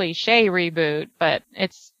of a cliche reboot, but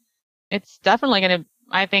it's definitely going to,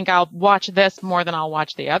 I think I'll watch this more than I'll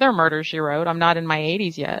watch the other Murder, She Wrote. I'm not in my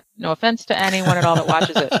 80s yet. No offense to anyone at all that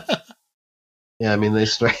watches it. Yeah, I mean, they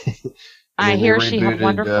started. I they hear she had rebooted,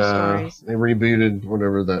 wonderful stories. They rebooted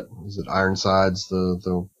whatever that is. It Ironsides, the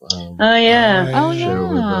Oh yeah. Oh, show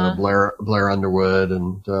with yeah. Blair Underwood,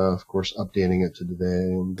 and of course updating it to today.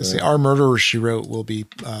 And See, Our Murderer, She Wrote will be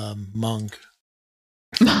Monk.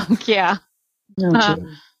 Yeah. Oh, Uh,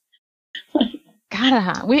 gee.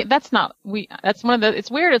 That's one of the.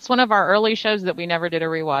 It's weird. It's one of our early shows that we never did a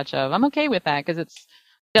rewatch of. I'm okay with that because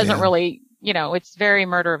doesn't really, it's very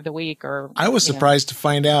murder of the week or. I was surprised to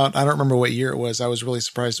find out. I don't remember what year it was. I was really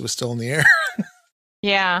surprised it was still in the air.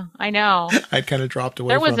 Yeah, I know. I'd kind of dropped away.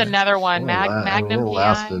 There was from another one, Magnum PI.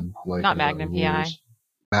 Lasted Not Magnum PI.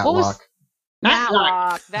 Matlock.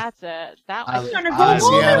 Matlock. That's it. That was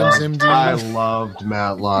I loved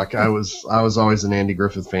Matlock. I was always an Andy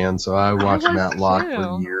Griffith fan, so I watched Matlock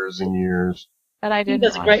for years and years. But I didn't. He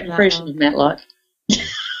does a great impression of Matlock.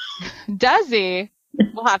 Does he?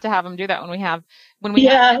 We'll have to have him do that when we have him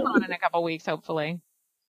on in a couple weeks, hopefully.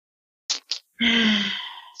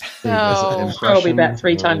 So probably about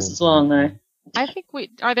 3 times as long, though. I think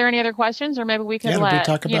are there any other questions, or maybe we could let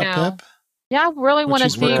talk about Pip? Yeah, I really want to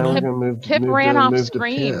see Pip ran off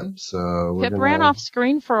screen. Pip ran off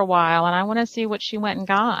screen for a while, and I want to see what she went and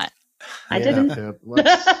got. I didn't. Pip,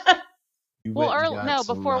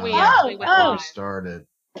 before we actually started.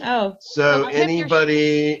 Oh. So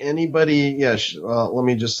anybody, let me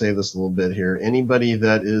just say this a little bit here. Anybody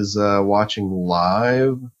that is watching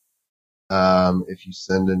live, if you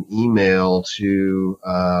send an email to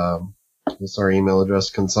what's our email address?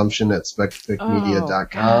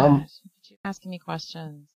 consumption@spectacmedia.com. Asking me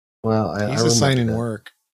questions. Well, he's assigning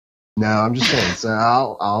work. No, I'm just saying. So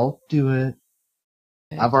I'll do it.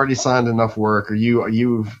 I've already signed enough work, or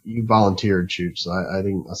you volunteered, Chooch, so I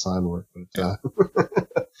didn't assign work. But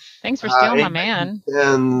thanks for stealing my man.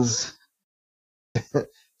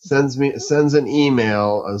 Sends an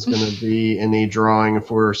email. Is going to be in a drawing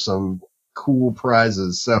for some cool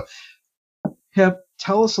prizes. So, Pip,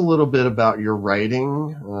 tell us a little bit about your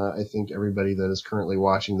writing. I think everybody that is currently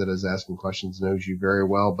watching that is asking questions knows you very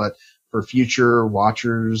well, but for future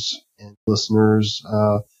watchers and listeners,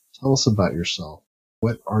 tell us about yourself.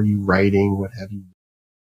 What are you writing? What have you?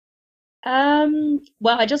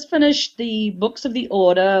 Well, I just finished the Books of the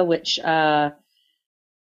Order, which are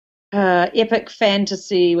epic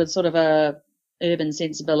fantasy with sort of a urban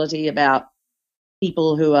sensibility about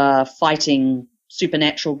people who are fighting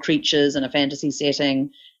supernatural creatures in a fantasy setting.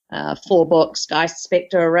 4 books: Geist,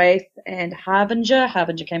 Spectre, Wraith, and Harbinger.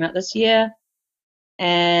 Harbinger came out this year.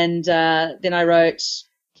 And then I wrote...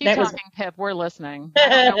 Keep talking, Pip. We're listening. I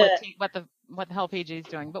don't know what the hell PG's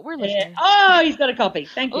doing, but we're listening. Oh, he's got a copy.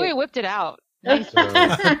 Thank you. Oh, he whipped it out.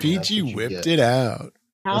 PG whipped it out.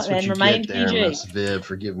 That's what you get there, Miss Viv,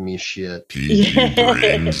 for giving me shit. PG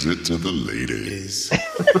brings it to the ladies.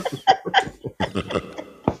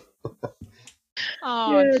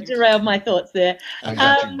 Derailed my thoughts there. I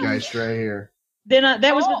got your Geist right here. Then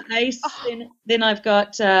that was with Ace. Then I've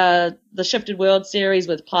got the Shifted World series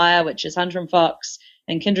with Pyre, which is Hunter and Fox,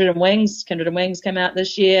 and Kindred and Wings. Kindred and Wings came out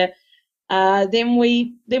this year. Then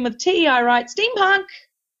with T, I write steampunk.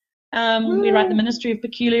 We write the Ministry of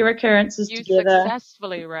Peculiar Occurrences together. You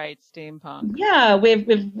successfully write steampunk. Yeah,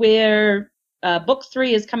 we're book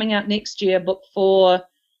 3 is coming out next year. Book 4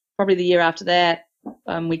 probably the year after that.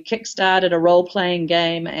 We kickstarted a role-playing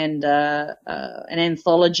game and an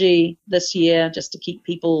anthology this year just to keep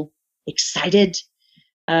people excited.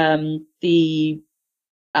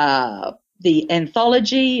 The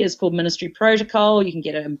anthology is called Ministry Protocol. You can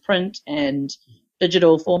get it in print and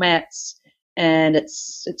digital formats, and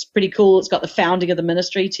it's pretty cool. It's got the founding of the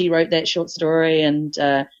ministry. T wrote that short story, and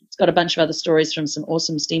it's got a bunch of other stories from some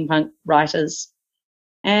awesome steampunk writers.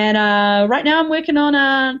 And right now I'm working on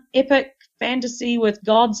an epic fantasy with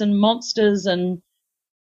gods and monsters and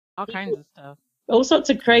all kinds of stuff. All sorts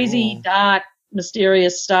of crazy, dark,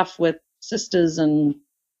 mysterious stuff with sisters and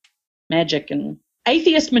magic and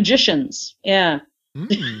atheist magicians. Yeah.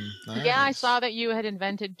 Nice. Yeah, I saw that you had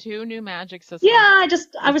invented 2 new magic systems. Yeah,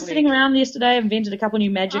 I was sitting around yesterday, invented a couple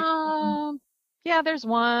new magic. Yeah, there's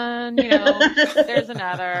one, there's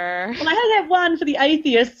another. Well, I had to have one for the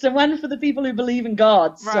atheists and one for the people who believe in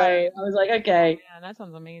God. Right. So I was like, okay. Yeah, that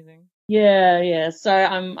sounds amazing. Yeah. So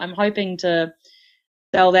I'm hoping to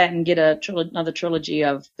sell that and get another trilogy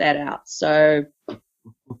of that out. So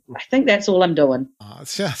I think that's all I'm doing.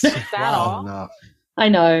 It's just all? Enough. I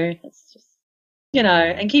know. It's just,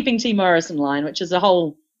 and keeping T. Morris in line, which is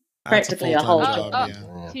practically a whole job.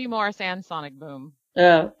 T. Morris and Sonic Boom.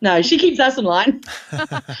 No, she keeps us in line.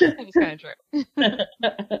 It's kind of true.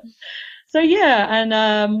 So yeah,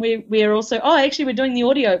 and we're also we're doing the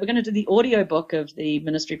audio. We're going to do the audio book of the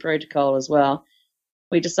Ministry Protocol as well.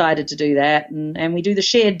 We decided to do that, and we do the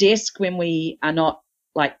shared desk when we are not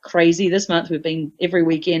like crazy. This month we've been every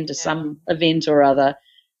weekend to some event or other,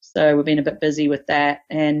 so we've been a bit busy with that.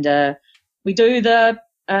 And we do the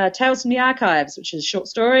Tales from the Archives, which is short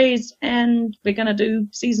stories, and we're going to do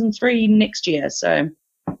season 3 next year. So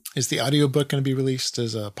Is the audiobook going to be released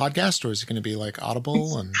as a podcast, or is it going to be like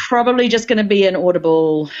Audible? And Probably just going to be an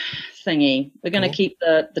Audible thingy. We're going to Cool. keep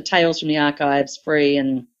the Tales from the Archives free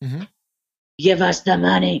and give us the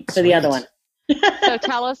money for the other one. So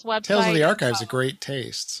tell us website. Tales of the Archives, a great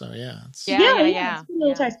taste. So yeah. It's, Yeah. It's a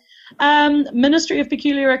little taste.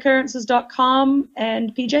 Ministryofpeculiaroccurrences.com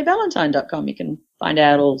and pjvalentine.com. You can find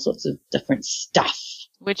out all sorts of different stuff.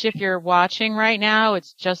 Which, if you're watching right now,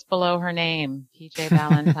 it's just below her name,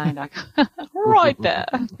 pjvalentine.com. Right there.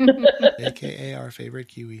 AKA our favorite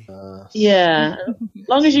Kiwi. Yeah. As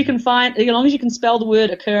long as you can spell the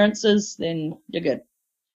word occurrences, then you're good.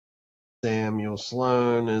 Samuel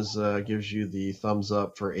Sloan gives you the thumbs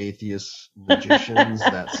up for atheist magicians.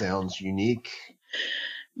 That sounds unique.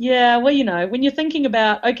 Yeah, well, when you're thinking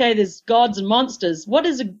about, okay, there's gods and monsters, what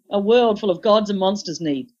does a world full of gods and monsters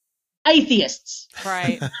need? Atheists.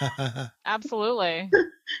 Right. Absolutely.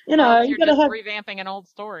 You're you're got to just have. revamping an old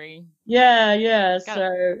story. Yeah. Got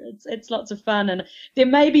So it's lots of fun, and there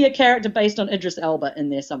may be a character based on Idris Elba in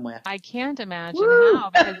there somewhere. I can't imagine how,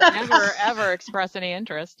 because I never, ever express any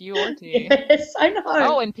interest, you or T. Yes, I know.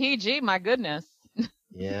 Oh, and PG, my goodness.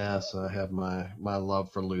 Yeah, so I have my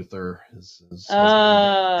love for Luther has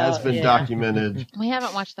been yeah. documented. We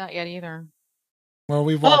haven't watched that yet either. Well,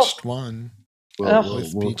 we've watched one.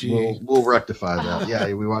 We'll rectify that.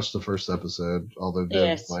 Yeah, we watched the first episode, although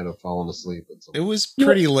Deb might have fallen asleep. It was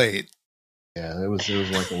pretty late. Yeah, it was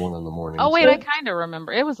like 1 a.m. Oh wait, I kind of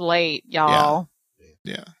remember. It was late, y'all.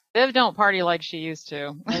 Yeah. Viv don't party like she used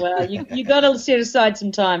to. Well, you got to set aside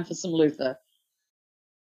some time for some Luther.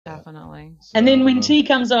 Definitely. And then when T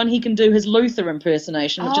comes on, he can do his Luther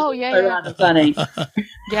impersonation, which is rather funny.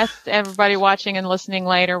 Yes, everybody watching and listening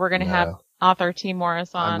later, we're going to have author T.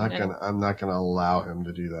 Morris on. I'm not gonna allow him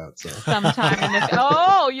to do that. So sometime in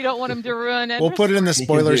the you don't want him to ruin it. We'll put it in the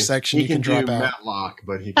spoiler section. He can drop do out. Matlock,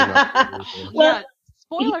 but he cannot.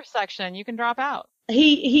 Spoiler section. You can drop out.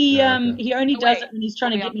 He only does it when he's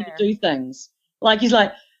trying to get me to do things. Like he's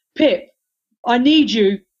like, Pip, I need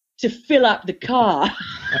you to fill up the car.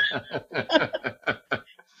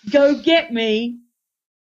 Go get me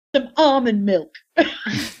some almond milk.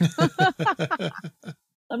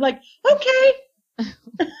 I'm like, okay.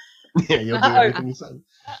 Yeah, you'll do everything you said.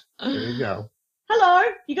 There you go. Hello,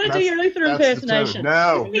 you got to do your Luther impersonation.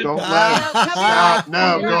 No, don't laugh.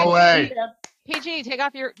 No, go away. PG,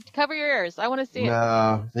 cover your ears. I want to see it.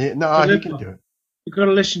 No, he can do it. You've got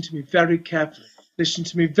to listen to me very carefully. Listen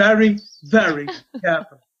to me very, very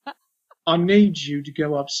carefully. I need you to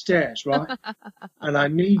go upstairs, right? And I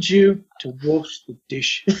need you to wash the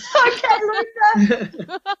dishes. Okay, Luther.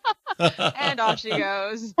 And off she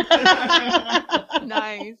goes.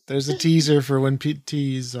 Nice. There's a teaser for when Pete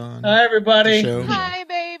T's on. Hi, everybody. Hi,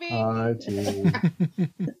 baby. Hi, T.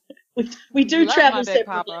 we do Love travel my big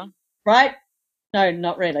separately, Papa. right? No,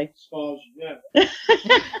 not really. As far as you know.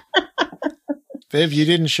 Viv, you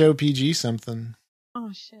didn't show PG something. Oh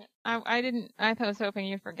shit! I didn't. I was hoping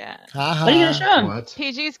you'd forget. What are you gonna show him? What?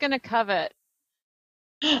 PG's gonna covet.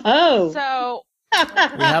 Oh. So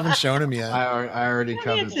we haven't shown him yet. I already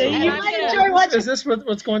covered. You might enjoy watching. Is this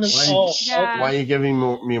what's going on? Why are you giving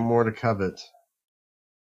me more to covet?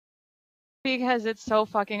 Because it's so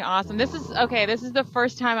fucking awesome. This is the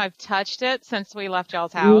first time I've touched it since we left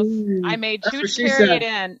y'all's house. Ooh, I made that's what Chooch she carry said. it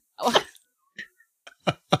in.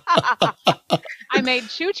 I made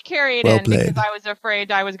Chooch carry it Well in played. because I was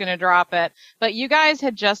afraid I was going to drop it. But you guys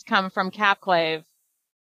had just come from Capclave,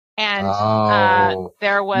 and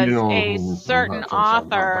there was a certain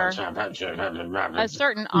author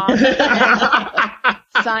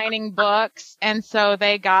signing books, and so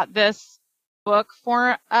they got this book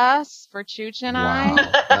for us, for Chooch and Wow,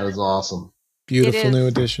 I. that is awesome. Beautiful new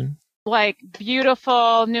edition. Like,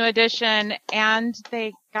 beautiful new edition, and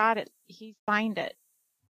they got it. He signed it.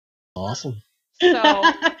 Awesome. So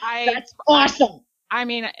That's awesome. I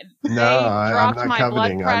mean, No, they I'm dropped not my coveting.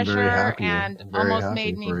 blood I'm very pressure happy. and I'm very almost happy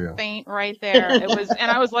made me for you. faint right there. It was, and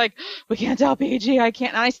I was like, we can't tell PG. I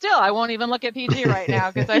can't. And I won't even look at PG right now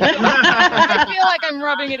because I feel like I'm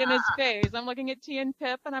rubbing it in his face. I'm looking at T and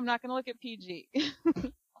Pip, and I'm not going to look at PG.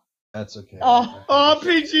 That's okay. PG's. I thought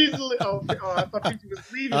PG was leaving.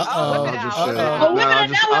 Oh, whip it I'll just out. show Whip it that. out.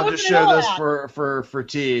 No, I'll just show this out. for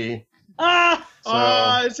T. Ah,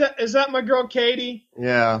 Is that my girl Katie?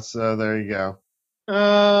 Yeah, so there you go.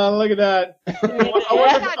 Look at that.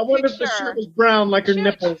 I wonder if the shirt was brown like her Chooch,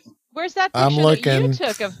 nipples. Where's that I'm picture that looking. you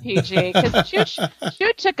took of PG? Because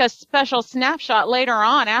Chooch took a special snapshot later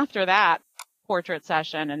on after that portrait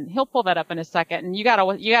session, and he'll pull that up in a second. And you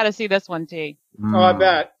gotta see this one, T. Oh, I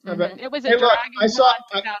bet. It was a Hey, look, Dragon I saw.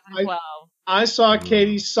 Con 2012. I saw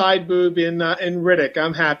Katie's side boob in Riddick.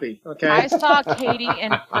 I'm happy. Okay. I saw Katie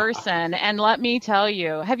in person, and let me tell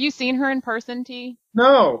you, have you seen her in person, T?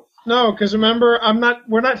 No, because remember,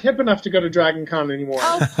 we're not hip enough to go to Dragon Con anymore.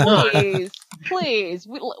 Oh, please.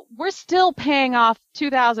 We're still paying off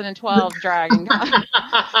 2012 Dragon Con.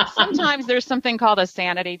 Sometimes there's something called a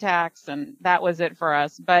sanity tax, and that was it for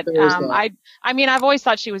us. But I mean, I've always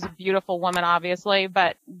thought she was a beautiful woman, obviously.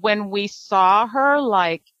 But when we saw her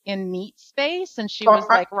like in meat space, and she was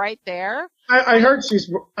like right there, I heard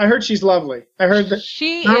she's lovely. I heard that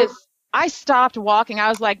she is. I stopped walking. I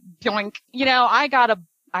was like, doink. You know, I got a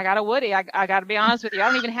Woody. I got to be honest with you. I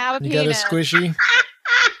don't even have a penis. You got a squishy?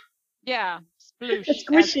 Yeah. Sploosh. A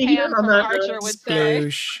squishy. As Pam from Archer would say.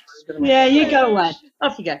 Sploosh. Yeah, you go away.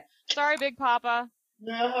 Off you go. Sorry, Big Papa.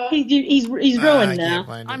 He's ruined now.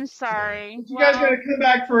 I'm sorry. You guys got to come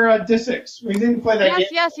back for Dissix. We didn't play that game.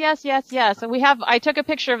 Yes. So I took a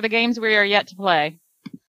picture of the games we are yet to play.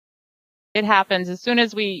 It happens as soon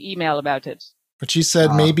as we email about it. But you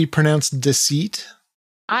said maybe pronounced deceit?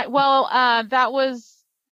 That was...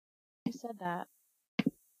 Who said that?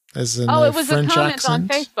 As in it was French a comment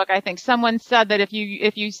accent? on Facebook, I think. Someone said that if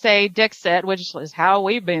you say Dixit, which is how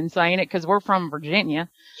we've been saying it because we're from Virginia,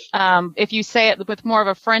 if you say it with more of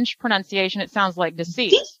a French pronunciation, it sounds like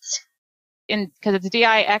deceit. Because it's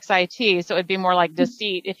D-I-X-I-T, so it'd be more like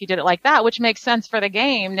deceit if you did it like that, which makes sense for the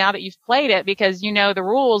game now that you've played it because you know the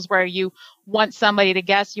rules where you want somebody to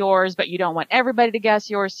guess yours, but you don't want everybody to guess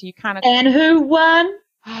yours, so you kind of... And who won?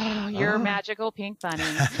 Your magical pink bunny.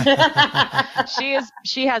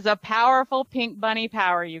 She has a powerful pink bunny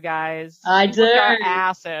power, you guys. I do. Our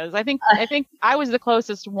asses. I think I was the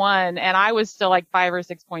closest one, and I was still like 5 or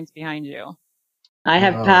 6 points behind you. I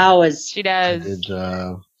have powers. She does.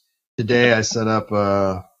 Today I set up,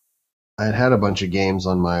 I had a bunch of games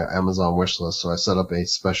on my Amazon wish list, so I set up a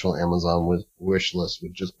special Amazon wish list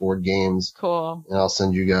with just board games. Cool. And I'll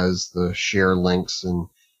send you guys the share links and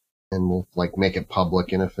we'll like make it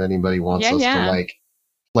public. And if anybody wants us to like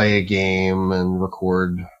play a game and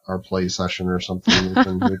record our play session or something, we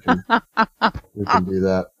can do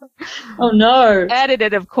that. Oh no.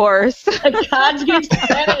 Edited, of course. Cards against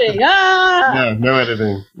editing. No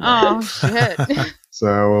editing. Oh shit.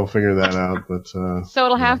 So we'll figure that out, but so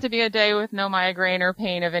it'll have to be a day with no migraine or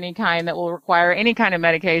pain of any kind that will require any kind of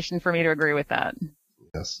medication for me to agree with that.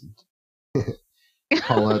 Yes.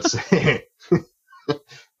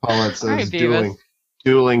 Paulette says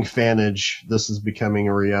dueling fanage. This is becoming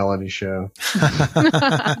a reality show.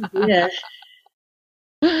 Yeah.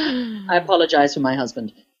 I apologize for my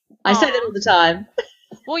husband. I say that all the time.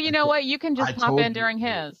 Well, you know what? You can just pop in during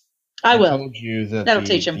his. I will. I told you that that'll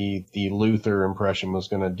teach him. The Luther impression was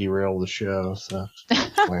going to derail the show. So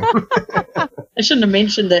I shouldn't have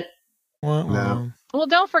mentioned it. No. Well,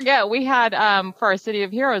 don't forget, we had, for our City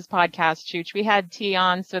of Heroes podcast, Chooch, we had T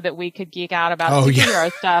on so that we could geek out about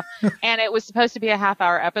superhero stuff. And it was supposed to be a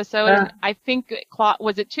half-hour episode. And I think,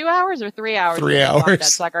 was it 2 hours or 3 hours? 3 hours. That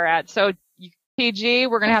sucker at. So, PG,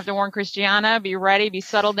 we're going to have to warn Christiana. Be ready. Be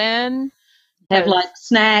settled in. Have, like,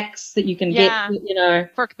 snacks that you can get, you know.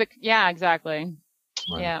 Yeah, exactly.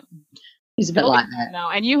 Right. Yeah. He's a bit like that. No,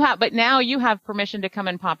 and now you have permission to come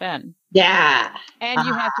and pop in. Yeah. And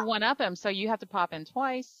you have to one-up him, so you have to pop in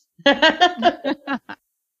twice. I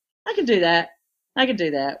can do that.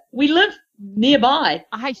 We live nearby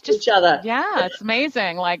each other. Yeah, it's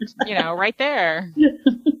amazing. Like, you know, right there.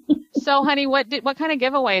 So, honey, what kind of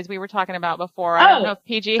giveaways we were talking about before? I don't know if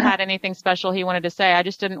PG had anything special he wanted to say. I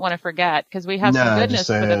just didn't want to forget because we have some goodness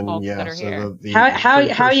for the folks that are here.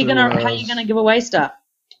 How are you gonna give away stuff?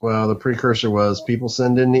 Well, the precursor was people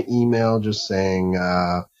send in an email just saying,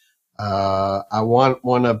 I want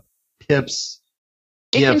one of Pip's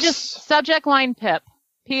gifts. It can just subject line Pip.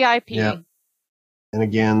 PIP. Yep. And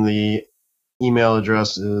again, the email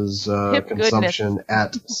address is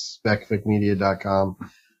consumption@specficmedia.com.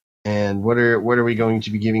 And what are we going to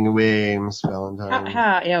be giving away, Miss Valentine?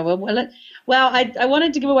 I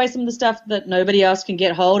wanted to give away some of the stuff that nobody else can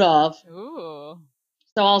get hold of. Ooh.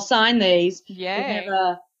 So I'll sign these. Yay. We have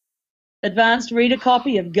a advanced reader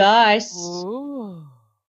copy of Geist. Ooh.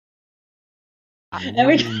 And then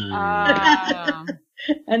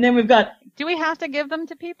we've got... Do we have to give them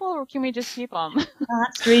to people, or can we just keep them?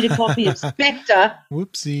 Advanced reader copy of Spectre.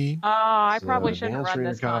 Whoopsie. Oh, I probably shouldn't run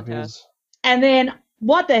this contest. And then,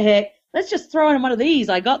 what the heck? Let's just throw in one of these.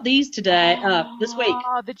 I got these today, this week.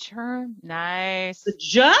 Oh, the German. Nice. The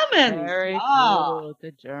Germans. Very cool.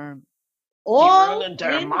 The German. All in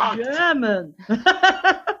German.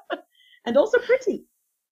 And also pretty.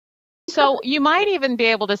 So you might even be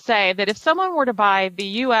able to say that if someone were to buy the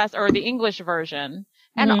U.S. or the English version,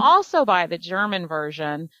 and also buy the German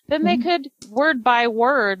version, then they could word by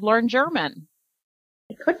word learn German.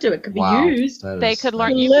 They could do it. It could be Wow. used. They could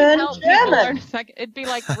learn. You Learn could help people German. learn. It'd be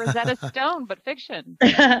like Rosetta Stone, but fiction.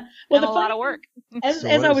 Well, And the a lot of work. As So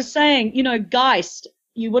I what was is- saying, you know, Geist,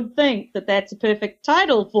 you would think that that's a perfect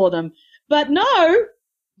title for them. But no,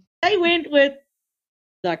 they went with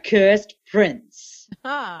The Cursed Prince.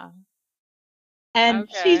 Ah, And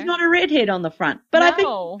Okay. she's not a redhead on the front. But I think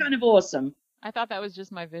No. it's kind of awesome. I thought that was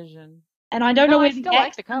just my vision. And I don't know No, I where the still like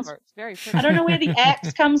axe the comes cover. It's very pretty. I don't know where the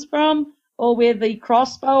axe comes from or where the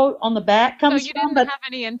crossbow on the back So comes you from, didn't but have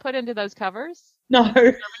any input into those covers? no.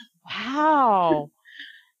 Wow.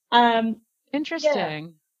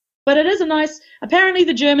 Interesting. But it is a nice. Apparently,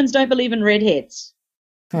 the Germans don't believe in redheads.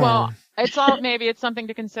 Well, maybe it's something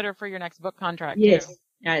to consider for your next book contract Yes, too.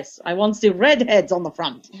 yes. I want the redheads on the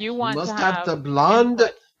front. You want Must to have the blonde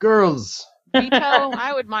input. girls. Veto.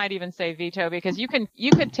 I might even say veto because you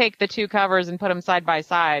could take the two covers and put them side by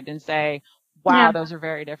side and say, wow, Yeah. those are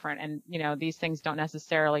very different. And these things don't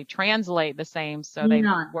necessarily translate the same, so they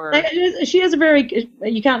No. were. She has a very.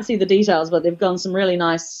 You can't see the details, but they've done some really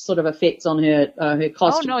nice sort of effects on her Oh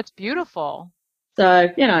costume. no, it's beautiful. So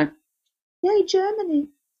yay Germany.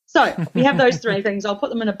 So we have those three things. I'll put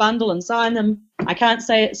them in a bundle and sign them. I can't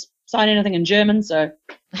sign anything in German, so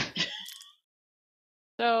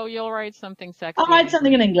So you'll write something sexy. I'll write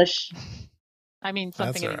something in English. I mean,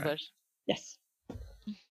 something That's in all right. English. Yes.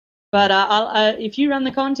 But I'll if you run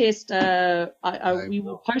the contest, we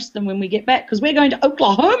will post them when we get back because we're going to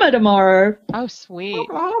Oklahoma tomorrow. Oh, sweet.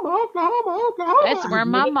 Oklahoma. That's where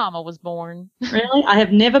my mama was born. Really, I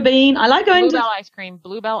have never been. I like going Bluebell ice cream.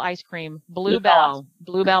 Bluebell ice cream. Bluebell.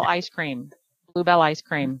 Bluebell ice cream. Bluebell ice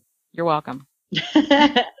cream. You're welcome.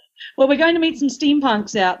 to. Well, we're going to meet some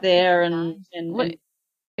steampunks out there, and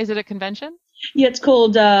Is it a convention? yeah, it's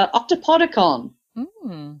called Octopodicon.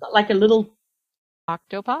 Mm. Like a little.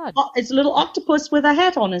 Octopod. It's a little octopus with a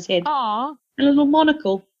hat on his head Aw. and a little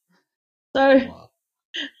monocle. So I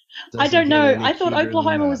Doesn't don't know. get any I thought cuter than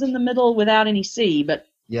Oklahoma was that. in the middle without any sea, but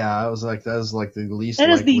Yeah, I was like, that is like the least. that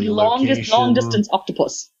is the likely longest long location- distance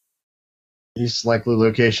octopus. Least likely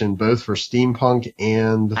location, both for steampunk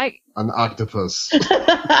and I an octopus.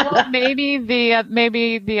 well, maybe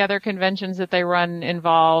the other conventions that they run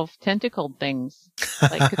involve tentacled things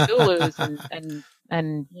like Cthulhu's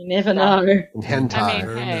and You never know. Hentai. I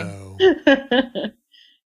mean, Oh, hey. no.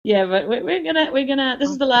 Yeah, but we're gonna. This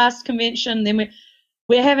is the last convention. Then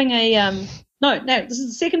we're having a no. This is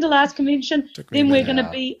the second to last convention. Took me a Then we're minute.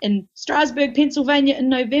 gonna be in Strasbourg, Pennsylvania in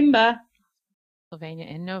November, Pennsylvania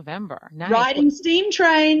in November. Nice. riding steam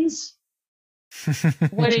trains.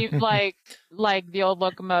 What do you like the old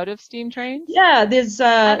locomotive steam trains? Yeah, there's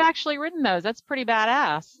I've actually ridden those. That's pretty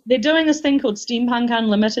badass. they're doing this thing called Steampunk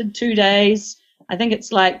Unlimited, 2 days. I think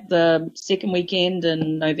it's like the second weekend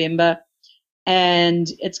in November. And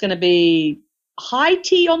it's going to be high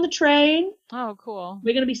tea on the train. Oh, cool.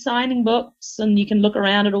 We're going to be signing books, and you can look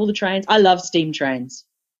around at all the trains. I love steam trains.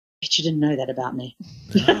 Bet you didn't know that about me.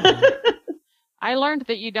 I learned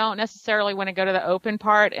that you don't necessarily want to go to the open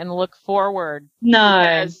part and look forward. No.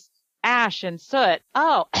 Because ash and soot.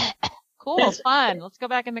 Oh, cool, That's- fun. Let's go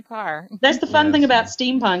back in the car. That's the fun Yes. thing about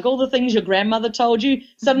steampunk. All the things your grandmother told you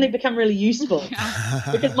suddenly become really useful.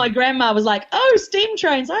 Because my grandma was like, oh, steam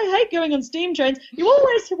trains. I hate going on steam trains. You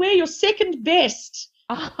always wear your second best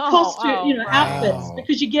costume, outfits, wow.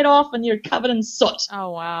 because you get off and you're covered in soot. Oh,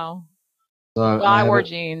 wow. So Well, I wore haven't-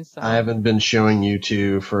 jeans. So. I haven't been showing you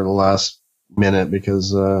two for the last minute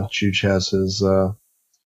because Chooch has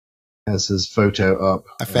his photo up.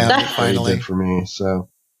 I found it That he finally. did for me. So,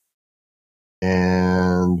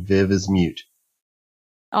 and Viv is mute.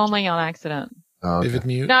 Only on accident. Oh, okay. Vivid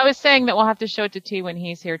mute. No, I was saying that we'll have to show it to T when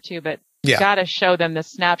he's here too, but Yeah. gotta show them the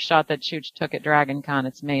snapshot that Chooch took at Dragon Con.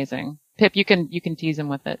 It's amazing. Pip, you can tease him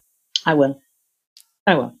with it I will.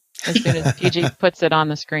 as soon as PG puts it on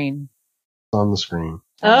the screen. It's on the screen.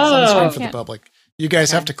 It's on the screen Oh, for the Yeah. public. You guys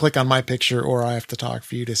Okay. have to click on my picture, or I have to talk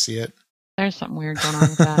for you to see it. There's something weird going on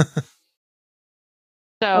with that.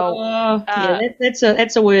 So, yeah,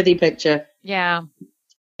 that's a worthy picture. yeah.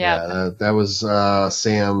 That was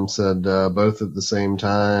Sam said both at the same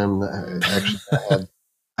time. Actually,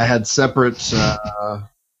 I had separate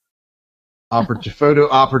photo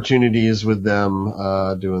opportunities with them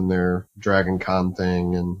doing their Dragon Con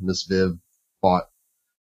thing, and Miss Viv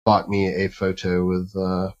bought me a photo with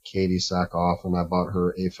Katie Sackhoff, and I bought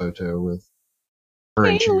her a photo with her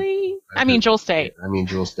and Chooch. Haley. I mean, Joel State. I mean,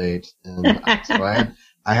 Jewel State. And so I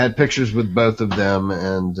I had pictures with both of them,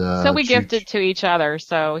 and so we gifted to each other.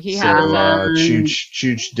 So he has.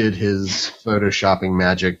 Chooch did his photoshopping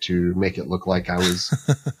magic to make it look like I was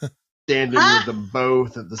standing with them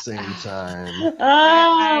both at the same time.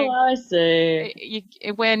 I see.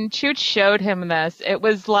 When Chooch showed him this, it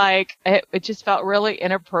was like it just felt really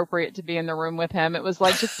inappropriate to be in the room with him. It was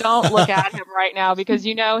like, just don't look at him right now, because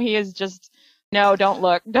he is just don't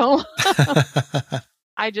look.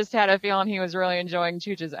 I just had a feeling he was really enjoying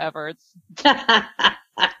Chooch's efforts.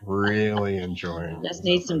 Really enjoying. Just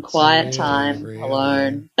need some quiet time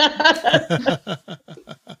alone.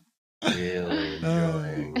 Really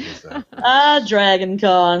enjoying his efforts. Dragon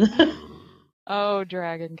Con. Oh,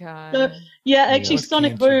 Dragon Con. So, actually,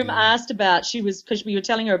 Sonic Boom asked about, because we were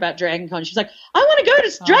telling her about Dragon Con. She's like, I want to go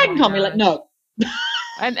to Dragon Con. We're like, no.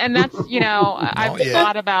 And that's, I've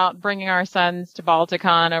thought about bringing our sons to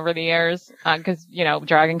Balticon over the years, because,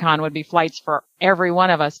 Dragon Con would be flights for every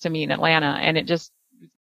one of us to meet in Atlanta, and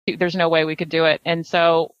there's no way we could do it. And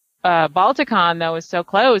so, Balticon though is so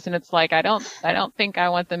close, and it's like, I don't think I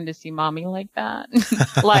want them to see mommy like that.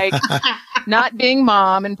 Like, not being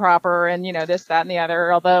mom and proper and, this, that, and the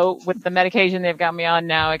other, although with the medication they've got me on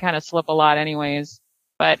now, I kind of slip a lot anyways.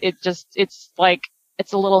 But it's like,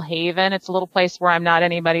 it's a little haven. It's a little place where I'm not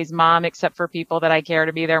anybody's mom except for people that I care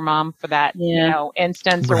to be their mom for that,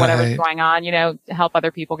 instance or whatever's going on, to help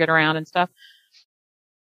other people get around and stuff.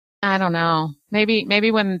 I don't know.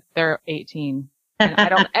 Maybe when they're 18. And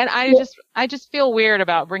I just feel weird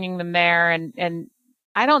about bringing them there, and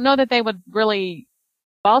I don't know that they would really.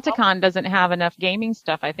 Balticon doesn't have enough gaming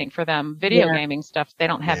stuff, I think, for them. Video gaming stuff, they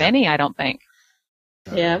don't have any, I don't think.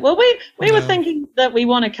 Yeah, well, we were thinking that we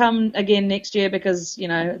want to come again next year because,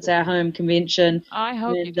 it's our home convention. I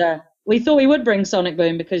hope you do. We thought we would bring Sonic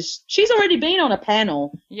Boom because she's already been on a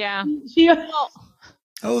panel. Yeah.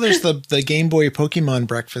 There's the Game Boy Pokemon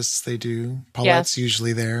breakfasts they do. Paulette's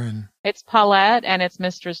usually there. And it's Paulette and it's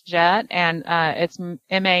Mistress Jet and it's MA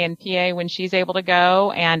and PA when she's able to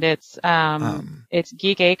go, and it's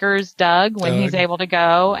Geek Acres Doug when he's able to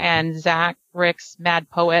go, and Zach Rick's Mad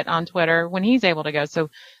Poet on Twitter when he's able to go. So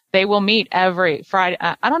they will meet every Friday.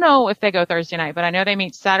 I don't know if they go Thursday night, but I know they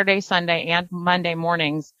meet Saturday, Sunday, and Monday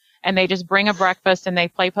mornings. And they just bring a breakfast and they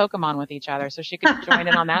play Pokemon with each other. So she could join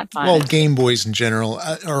in on that fun. Well, Game Boys in general,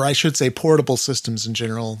 or I should say portable systems in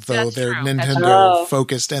general, though they're Nintendo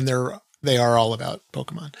focused and they are all about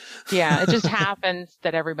Pokemon. Yeah, it just happens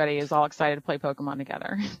that everybody is all excited to play Pokemon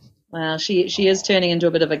together. Well, she is turning into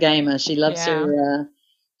a bit of a gamer. She loves her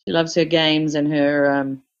games and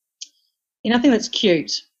her anything that's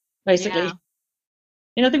cute, basically. Yeah.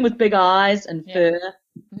 Anything with big eyes and fur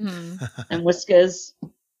and whiskers.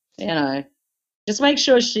 Just make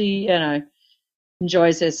sure she,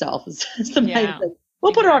 enjoys herself. It's the main thing.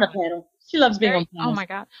 We'll put her on a panel. She loves being on panels. Oh my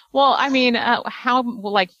God. Well, I mean,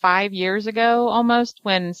 5 years ago almost,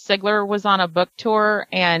 when Sigler was on a book tour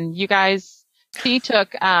and you guys, T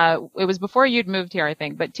took, it was before you'd moved here, I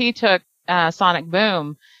think, but T took, Sonic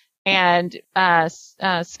Boom and,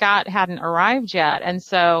 Scott hadn't arrived yet. And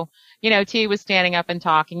so, T was standing up and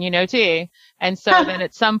talking, T. And so then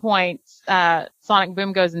at some point, Sonic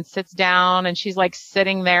Boom goes and sits down and she's like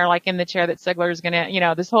sitting there like in the chair that Sigler's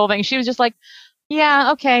gonna, this whole thing. She was just like,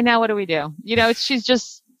 yeah, okay, now what do we do? She's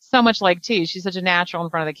just so much like T. She's such a natural in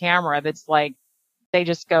front of the camera that's like, they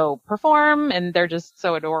just go perform and they're just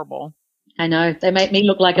so adorable. I know. They make me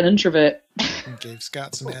look like an introvert. Gave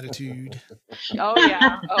Scott some attitude. Oh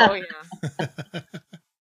yeah.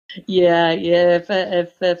 Yeah.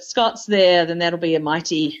 If Scott's there, then that'll be a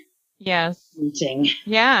mighty meeting.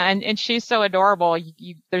 Yeah, and she's so adorable.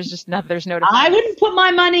 There's no defense. I wouldn't put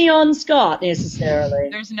my money on Scott necessarily.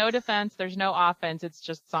 There's no defense. There's no offense. It's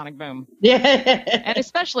just Sonic Boom. Yeah. And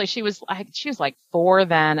especially she was like 4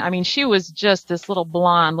 then. I mean, she was just this little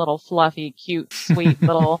blonde, little fluffy, cute, sweet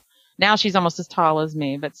little. Now she's almost as tall as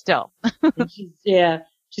me, but still.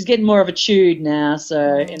 She's getting more of a chewed now,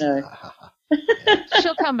 so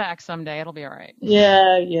She'll come back someday. It'll be all right.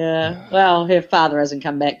 Yeah. Well, her father hasn't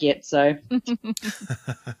come back yet, so I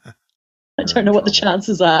don't know what the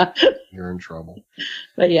chances are. You're in trouble.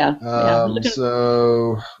 But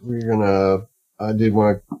so I did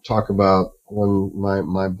want to talk about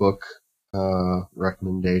my book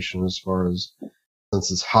recommendation as far as,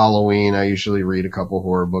 since it's Halloween, I usually read a couple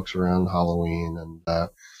horror books around Halloween, and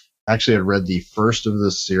actually I read the first of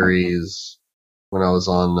this series when I was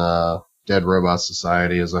on Dead Robot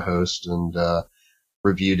Society as a host and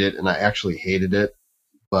reviewed it, and I actually hated it,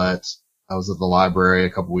 but I was at the library a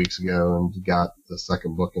couple weeks ago and got the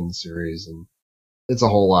second book in the series, and it's a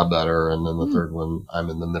whole lot better. And then the third one I'm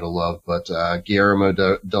in the middle of. But Guillermo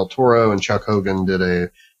del Toro and Chuck Hogan did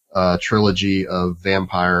a trilogy of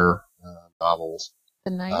vampire novels.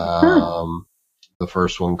 The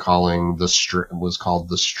first one was called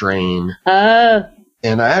The Strain.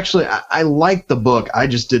 And I liked the book. I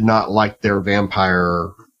just did not like their vampire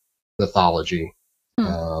mythology.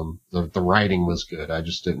 The writing was good. I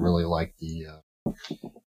just didn't really like the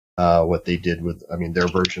what they did with, their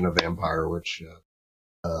version of vampire, which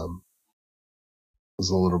was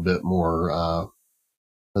a little bit more.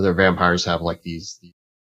 Their vampires have like these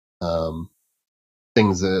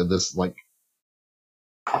things. This like,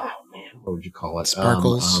 oh man, what would you call it?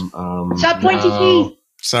 Sparkles. Shot pointy teeth.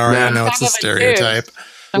 Sorry, I know it's a stereotype.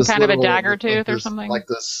 Some kind of a dagger tooth or something? Like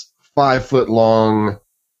this 5-foot long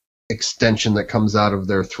extension that comes out of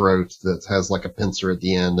their throat that has like a pincer at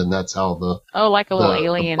the end, and that's how like a little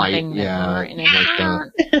alien thing. And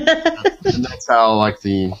that's how like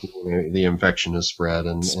the infection is spread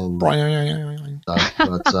and stuff.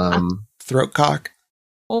 But throat cock.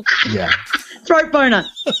 Yeah. Throat boner.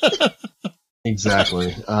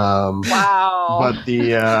 Exactly. Wow. But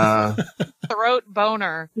the throat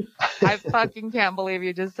boner. I fucking can't believe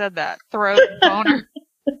you just said that. Throat boner.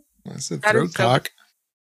 I said throat cock.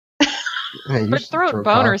 But throat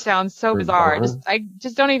boner sounds so bizarre. I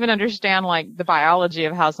just don't even understand like the biology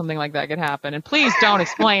of how something like that could happen. And please don't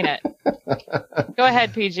explain it. Go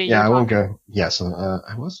ahead, PG. Yeah, I won't go. Yes,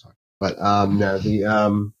 I was talking. But no,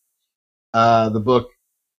 the book.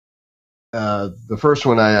 The first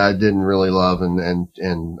one I didn't really love, and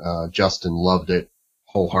Justin loved it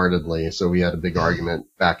wholeheartedly. So we had a big argument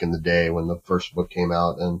back in the day when the first book came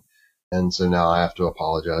out, and so now I have to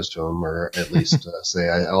apologize to him, or at least say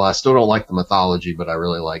I still don't like the mythology, but I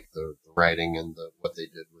really like the writing and what they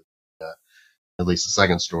did with at least the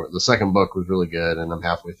second story. The second book was really good, and I'm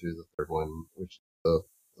halfway through the third one, which is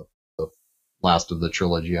the last of the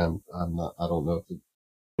trilogy. I don't know if it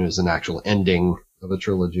was an actual ending of a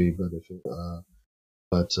trilogy,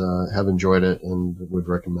 but have enjoyed it and would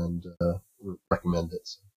recommend it.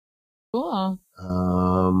 So. Cool.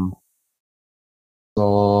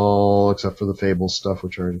 All except for the Fable stuff,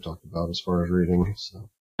 which I already talked about as far as reading. So.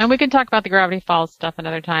 And we can talk about the Gravity Falls stuff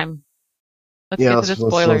another time. Let's get to the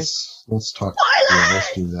spoilers. Let's talk. Yeah,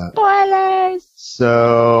 let's do that. Spoilers.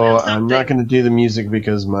 So I'm not going to do the music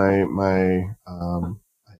because I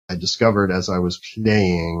discovered as I was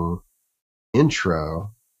playing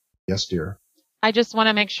intro. Yes, dear. I just want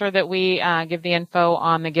to make sure that we give the info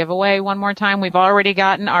on the giveaway one more time. We've already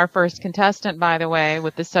gotten our first contestant, by the way,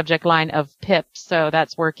 with the subject line of Pip, so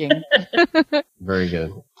that's working. Very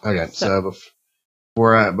good. Okay, so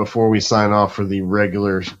before we sign off for the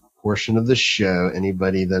regular portion of the show,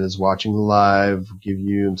 anybody that is watching live, we'll give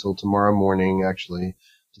you until tomorrow morning, actually,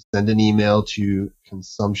 to send an email to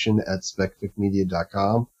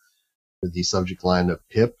consumption@specficmedia.com with the subject line of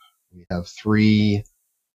Pip. We have 3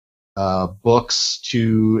 books,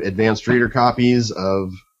 2 advanced reader copies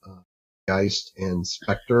of Geist and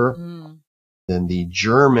Spectre. Then the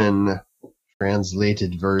German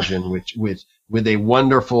translated version, which with a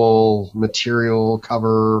wonderful material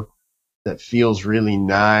cover that feels really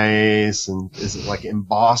nice, and is it like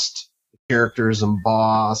embossed? The character is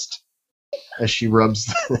embossed as she rubs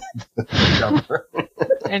the cover.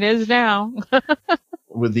 It is now.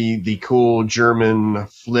 With the cool German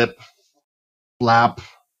flap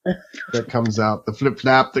that comes out, the flip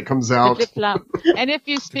flap that comes out. And if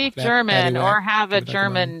you speak German or have a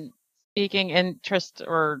German speaking interest,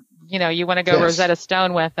 or you want to go Rosetta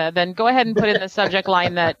Stone with it, then go ahead and put in the subject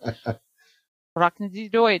line that Sprechen Sie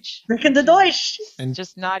Deutsch. Sprechen Sie Deutsch. And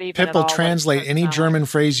just not even. Pip will translate any German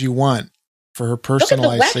phrase you want for her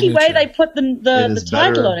personalized signature. Look at the wacky way they put the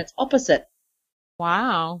title on. It's opposite.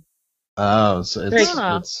 Wow. Oh, so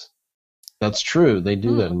that's true. They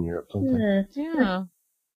do that in Europe, don't they? Yeah.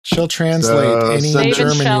 She'll translate any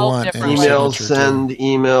German you want. Send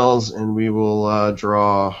emails, and we will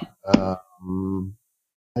draw. How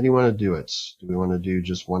do you want to do it? Do we want to do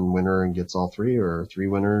just one winner and gets all 3, or 3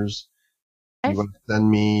 winners? You want to send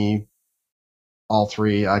me all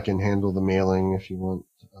 3? I can handle the mailing if you want.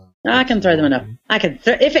 I can throw them enough. I can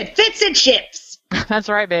if it fits, it ships. That's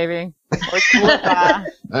right, baby.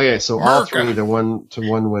 Okay, so all 3 to one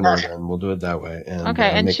winner, then we'll do it that way. And,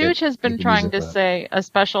 and Chooch has been trying to say a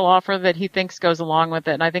special offer that he thinks goes along with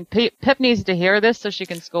it, and I think Pip needs to hear this so she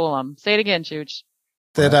can school him. Say it again, Chooch.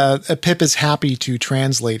 That Pip is happy to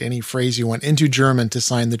translate any phrase you want into German to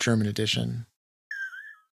sign the German edition.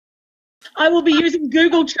 I will be using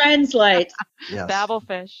Google Translate. Yes.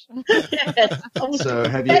 Babelfish. Yes. So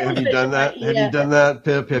have you done that? Have you done that,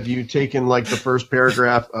 Pip? Have you taken like the first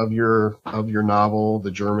paragraph of your novel, the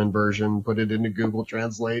German version, put it into Google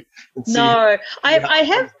Translate? And see No, I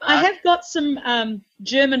have got some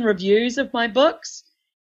German reviews of my books,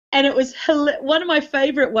 and it was one of my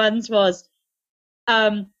favorite ones was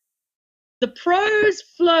the prose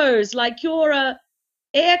flows like you're a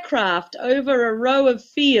aircraft over a row of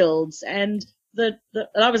fields, and and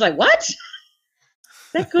I was like, what? Is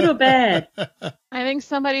that good or bad? I think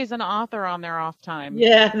somebody's an author on their off time.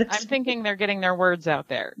 Yeah. I'm thinking they're getting their words out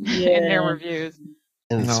there Yeah. in their reviews.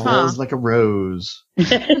 And it smells like a rose.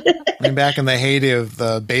 I mean, back in the heyday of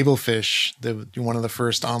the Babelfish, one of the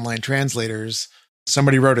first online translators,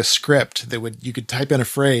 somebody wrote a script that you could type in a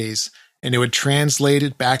phrase and it would translate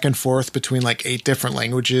it back and forth between like 8 different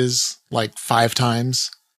languages, like 5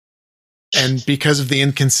 times. And because of the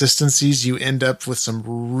inconsistencies, you end up with some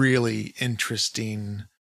really interesting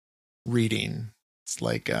reading. It's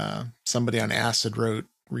like somebody on acid wrote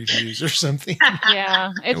reviews or something.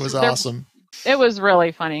 Yeah. It was awesome. It was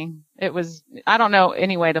really funny. I don't know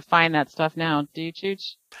any way to find that stuff now. Do you,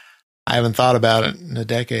 Chooch? I haven't thought about it in a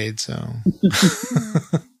decade, so.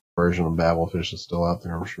 Version of Babelfish is still out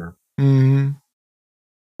there, I'm sure. Mm-hmm.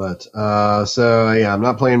 But, so yeah, I'm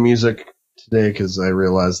not playing music today because I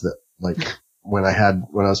realized that, like, when I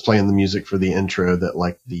was playing the music for the intro, that,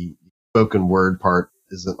 like, the spoken word part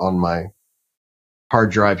isn't on my hard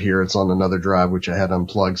drive here. It's on another drive, which I had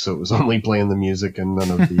unplugged, so it was only playing the music and none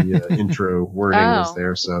of the intro wording was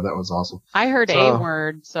there, so that was awesome. I heard a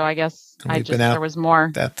word, so I guess there was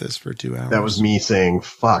more. At this for 2 hours. That was me saying,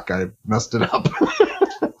 fuck, I messed it up.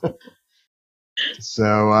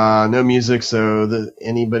 So, no music, so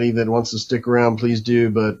anybody that wants to stick around, please do,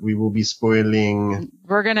 but we will be spoiling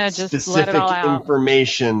We're gonna just specific let it all out.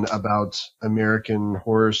 information about American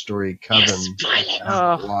Horror Story Coven I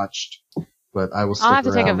haven't watched, but I will stick around. I'll have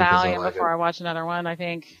to take a because Valium I like before it. I watch another one, I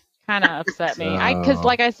think. Kind of upset me. Because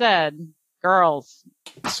like I said, girls.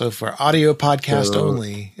 So for audio podcast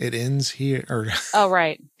only, it ends here. Oh,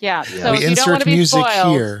 right. Yeah. So we if you don't want insert to be music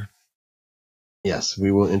spoiled, here. Yes,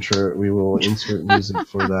 we will insert music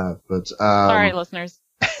for that. But sorry, listeners.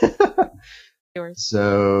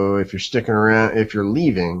 So if you're sticking around, if you're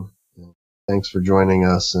leaving, thanks for joining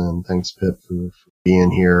us, and thanks Pip for being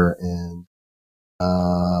here. And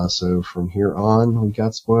so from here on, we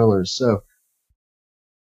got spoilers. So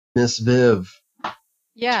Miss Viv,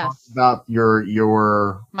 yes, talk about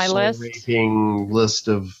your my raping list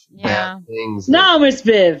of bad things. No, Miss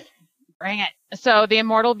Viv. Bring it. So the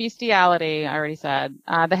immortal bestiality, I already said.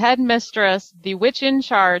 The head mistress, the witch in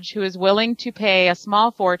charge, who is willing to pay a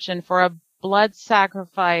small fortune for a blood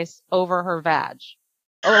sacrifice over her vag.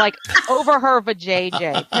 Or like over her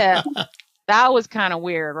vajayjay. Pip. That was kind of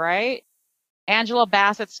weird, right? Angela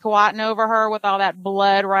Bassett squatting over her with all that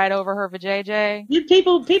blood right over her vajayjay.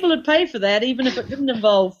 People would pay for that, even if it didn't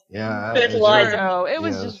involve fertilizer. No, it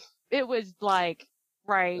was it was like,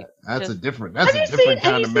 right. That's a different kind of magic.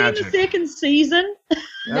 Have you seen the second season?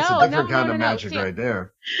 That's a different kind of magic right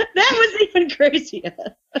there. That was even crazier.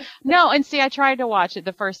 No, and see, I tried to watch it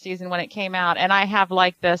the first season when it came out, and I have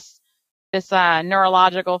like this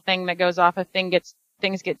neurological thing that goes off if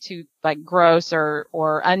things get too like gross or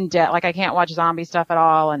undead. Like I can't watch zombie stuff at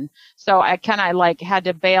all, and so I kind of like had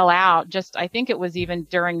to bail out. I think it was even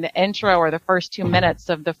during the intro or the first 2 minutes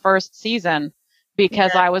of the first season.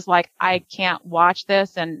 Because I was like, I can't watch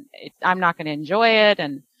this, and I'm not going to enjoy it.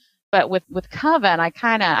 But with Coven, I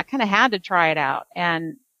kind of had to try it out.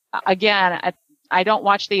 And again, I don't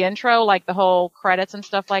watch the intro, like the whole credits and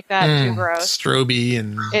stuff like that. Too gross, stroby,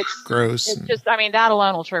 and it's gross. It's just, I mean, that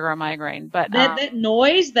alone will trigger a migraine. But that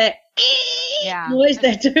noise, noise,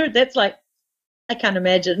 that's like, I can't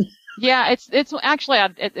imagine. Yeah, it's actually,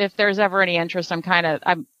 if there's ever any interest,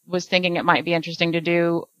 I was thinking it might be interesting to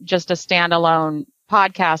do just a standalone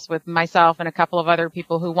podcast with myself and a couple of other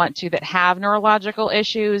people who want to, that have neurological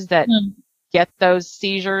issues, that get those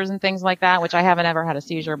seizures and things like that, which I haven't ever had a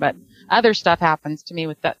seizure, but other stuff happens to me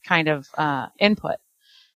with that kind of input.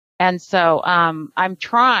 And so I'm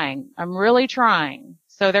really trying.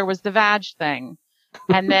 So there was the vag thing.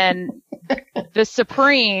 And then the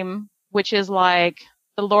Supreme, which is like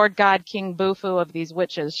the Lord God King Bufu of these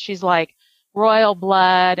witches. She's like royal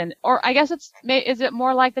blood, or I guess is it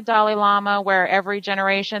more like the Dalai Lama, where every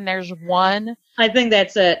generation there's one? I think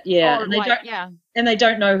that's it. Yeah, and they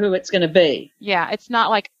don't know who it's going to be. Yeah, it's not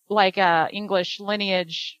like a English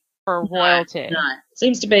lineage for royalty. No, it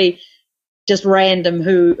seems to be just random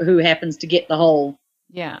who happens to get the whole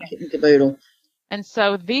caboodle. And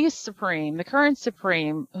so the current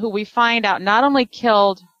Supreme, who we find out not only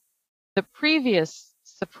killed the previous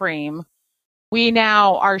Supreme, we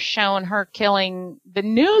now are shown her killing the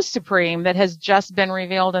new Supreme that has just been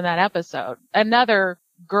revealed in that episode. Another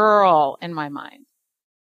girl in my mind.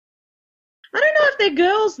 I don't know if they're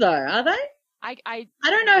girls though, are they? I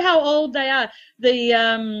don't know how old they are.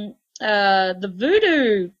 The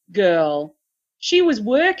voodoo girl, she was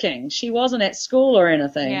working. She wasn't at school or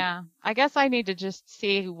anything. Yeah, I guess I need to just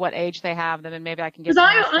see what age they have them, and maybe I can get.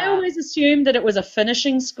 Because I always assumed that it was a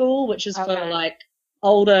finishing school, which is for like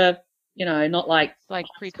older, not like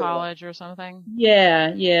pre-college or something.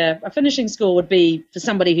 Yeah. A finishing school would be for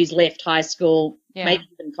somebody who's left high school, maybe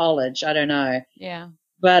even college. I don't know. Yeah.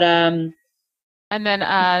 But And then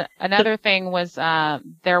another thing was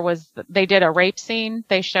they did a rape scene.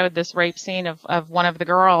 They showed this rape scene of one of the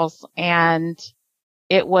girls, and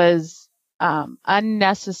it was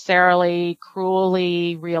unnecessarily,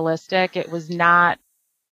 cruelly realistic. It was not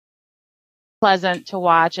pleasant to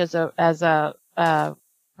watch as a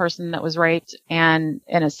person that was raped and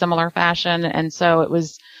in a similar fashion. And so it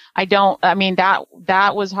was.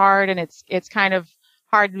 That was hard, and it's kind of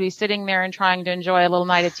hard to be sitting there and trying to enjoy a little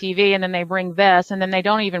night of TV, and then they bring this, and then they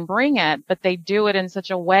don't even bring it, but they do it in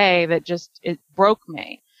such a way that it broke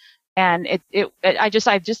me. And I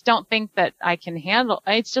just don't think that I can handle.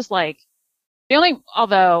 It's just like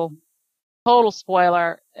although total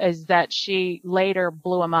spoiler is that she later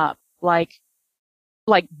blew him up,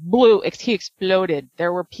 he exploded.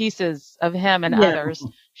 There were pieces of him and others.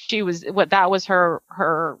 That was her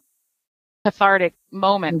cathartic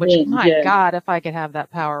moment, which God, if I could have that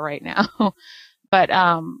power right now. But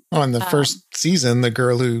in the first season, the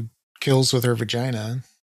girl who kills with her vagina.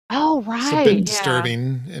 Oh, right. It's a bit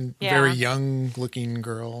disturbing and very young looking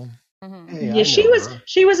girl. Mm-hmm. Hey,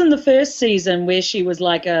 she was in the first season where she was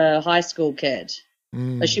like a high school kid.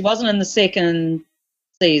 But she wasn't in the second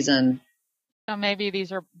season. So maybe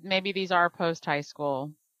these are post high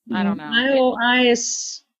school. I don't know. I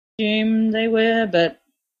assume they were, but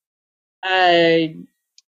I'm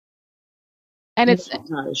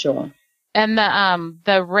not sure. And the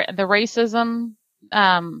racism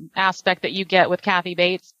aspect that you get with Kathy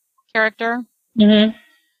Bates' character,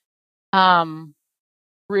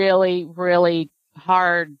 really, really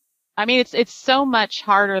hard. I mean, it's so much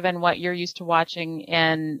harder than what you're used to watching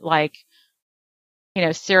in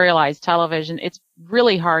serialized television. It's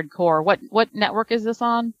really hardcore. What network is this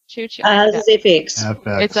on, Chooch? This is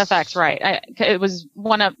FX. It's FX, right? It was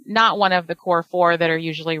not one of the core four that are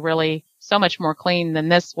usually really so much more clean than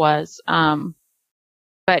this was. But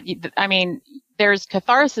I mean, there's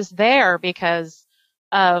catharsis there because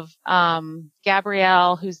of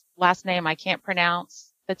Gabrielle, whose last name I can't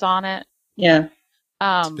pronounce. That's on it. Yeah.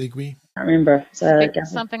 Bigby. I remember.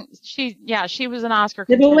 Something. She was an Oscar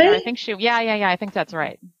contender. I think I think that's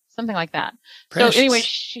right. Something like that. Precious. So anyway,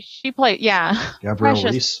 she played. Yeah. Gabrielle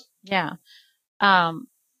Reese. Yeah.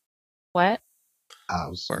 What? I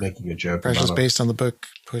was making a joke. Precious based on the book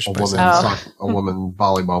Push a by woman, a woman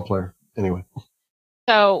volleyball player. Anyway.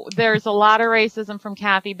 So there's a lot of racism from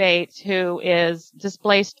Kathy Bates, who is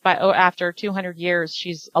displaced after 200 years.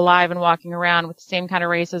 She's alive and walking around with the same kind of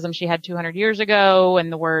racism she had 200 years ago.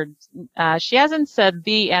 And the word, she hasn't said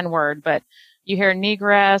the N-word, but you hear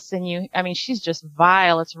negress and she's just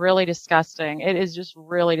vile. It's really disgusting. It is just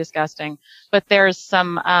really disgusting. But there's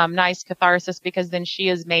some nice catharsis because then she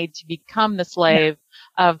is made to become the slave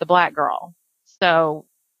of the black girl. So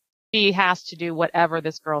she has to do whatever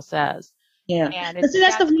this girl says. Yeah, but see,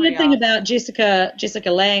 that's the weird thing about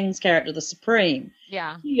Jessica Lange's character, the Supreme.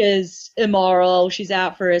 Yeah, she is immoral. She's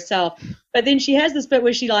out for herself, but then she has this bit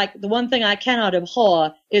where she the one thing I cannot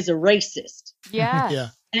abhor is a racist. Yeah,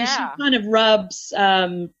 and she kind of rubs.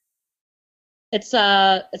 It's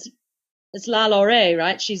La Lorraine,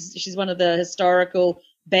 right? She's one of the historical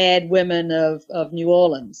bad women of New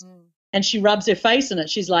Orleans. And she rubs her face in it.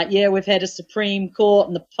 She's like, yeah, we've had a Supreme Court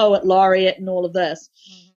and the poet laureate and all of this.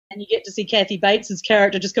 And you get to see Kathy Bates'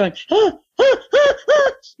 character just going, every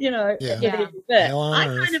bit. I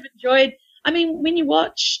kind of enjoyed, when you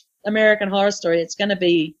watch American Horror Story, it's going to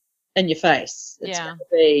be in your face. It's going to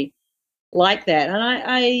be like that. And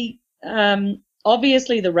I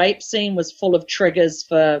obviously the rape scene was full of triggers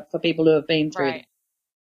for people who have been through it.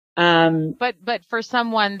 But for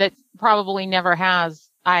someone that probably never has,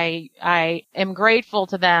 I am grateful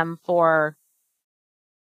to them for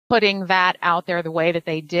putting that out there the way that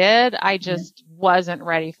they did. I just wasn't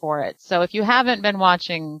ready for it. So if you haven't been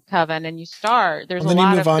watching Coven and you start, there's a lot of good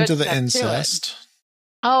then you move on to stuff the incest.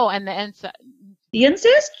 Oh, and the incest. The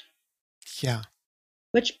incest? Yeah.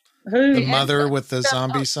 Which Who? The mother with the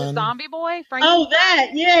zombie son. The zombie boy? Frankie? Oh,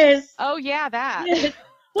 that, yes. Oh, yeah, that. Yes.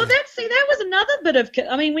 Well, that was another bit of,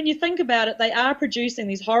 I mean, when you think about it, they are producing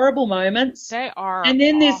these horrible moments. They are. And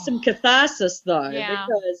then there's some catharsis, though. Yeah.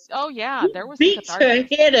 Because there was beats some her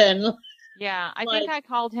catharsis. head in. Yeah, I think I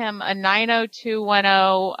called him a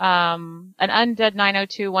 90210, an undead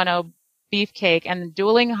 90210 beefcake, and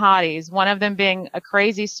dueling hotties, one of them being a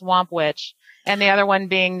crazy swamp witch, and the other one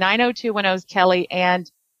being 90210's Kelly and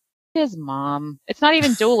his mom. It's not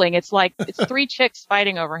even dueling. It's like, it's three chicks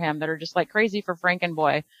fighting over him that are just like crazy for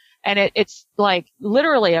Frankenboy. And it's like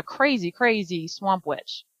literally a crazy, crazy swamp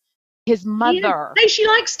witch. His mother. Yeah. Hey, she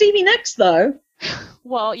likes Stevie Nicks, though.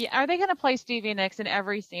 Well, yeah, are they going to play Stevie Nicks in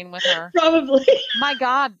every scene with her? Probably. My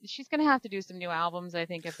God, she's going to have to do some new albums, I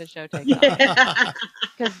think, if the show takes off.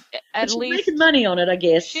 Because she's making money on it, I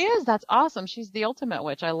guess. She is. That's awesome. She's the ultimate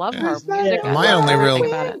witch. I love her Yeah. music. My only real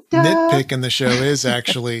nitpick nitpick in the show is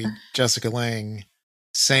actually Jessica Lange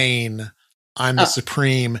saying, "I'm the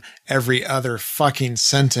supreme," every other fucking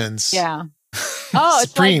sentence. Yeah. Oh,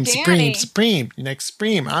 it's supreme, like supreme, supreme. You're next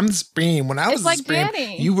supreme. I'm the supreme. When I was It's the like supreme,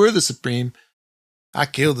 Danny. you were the supreme. I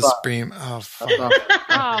killed the supreme. Oh, fuck.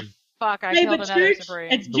 Oh, fuck. I killed another supreme.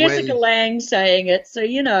 It's Jessica Lange saying it, so,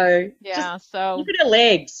 you know. Yeah, just so. look at her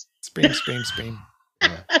legs. Supreme, supreme, supreme.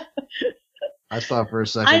 Yeah. I thought for a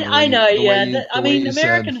second. I know, yeah. I mean,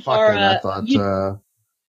 American horror. I thought, the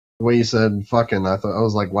way you said fucking, I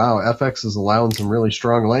was like, wow, FX is allowing some really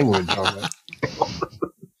strong language on it.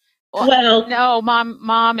 Well, no,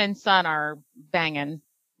 mom and son are banging,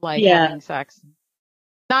 like having sex.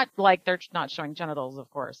 Not like they're not showing genitals, of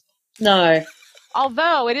course. No.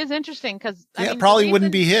 Although it is interesting because it probably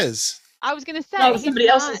wouldn't be his. I was going to say somebody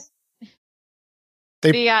else's.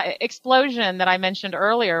 The explosion that I mentioned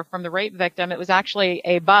earlier from the rape victim, it was actually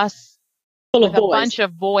a bus full with of boys. A bunch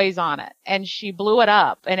of boys on it, and she blew it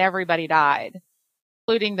up, and everybody died,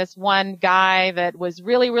 including this one guy that was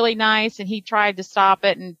really, really nice, and he tried to stop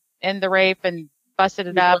it and end the rape and busted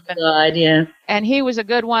it up. And he was a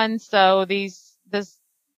good one, so he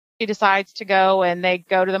decides to go, and they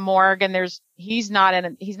go to the morgue, and he's not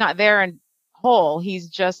there in whole. He's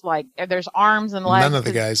just like, there's arms and legs. None of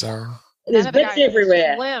the guys are. There's bits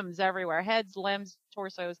everywhere. Limbs everywhere. Heads, limbs,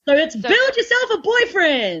 torsos. So it's build yourself a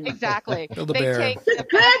boyfriend. Exactly. Build a bear. Just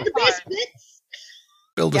grab the best bits.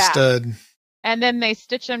 Build a stud. And then they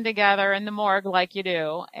stitch them together in the morgue like you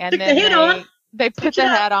do. And Stick then the head on. They put the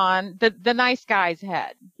head on, the nice guy's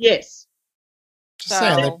head. Yes. Just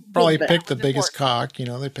saying, they probably picked the biggest cock. You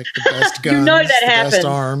know, they picked the best guns, that the happens. best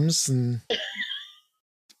arms, and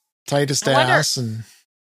tightest ass. And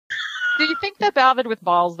do you think that bothered with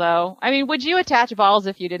balls, though? I mean, would you attach balls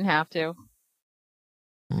if you didn't have to?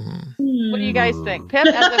 What do you guys think? Pip,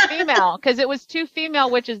 as a female, because it was two female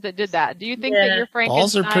witches that did that. Do you think that your Frankenstein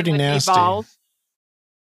balls are pretty would nasty. Be balls?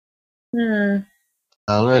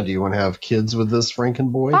 I don't know. Do you want to have kids with this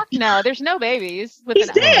Frankenboy? Fuck no. There's no babies. He's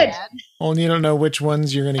dead. Well, you don't know which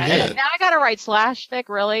ones you're going to get. Now I got to write slash fic,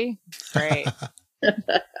 really? Great.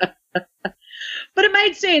 But it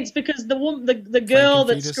made sense because the girl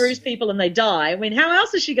that screws people and they die. I mean, how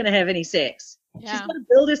else is she going to have any sex? Yeah. She's going to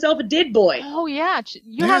build herself a dead boy. Oh, yeah.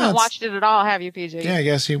 You haven't watched it at all, have you, PG? Yeah, I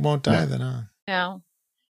guess he won't die then, huh? No.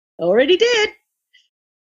 Already did.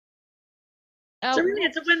 Oh. So really,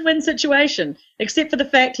 it's a win-win situation, except for the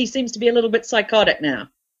fact he seems to be a little bit psychotic now.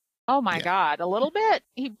 Oh, my God. A little bit?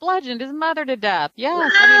 He bludgeoned his mother to death.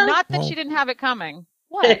 Yes. I mean, not that she didn't have it coming.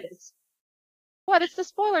 What? Yes. What? It's the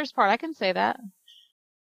spoilers part. I can say that.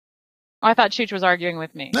 Oh, I thought Chooch was arguing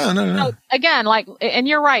with me. No. So, again, and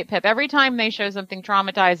you're right, Pip. Every time they show something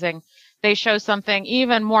traumatizing, they show something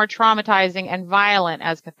even more traumatizing and violent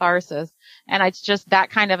as catharsis. And it's just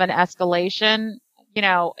that kind of an escalation. You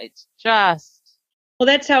know, it's just. Well,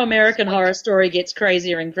 that's how American Horror Story gets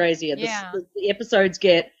crazier and crazier. Yeah. The episodes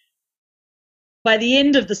get. By the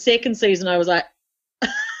end of the second season, I was like.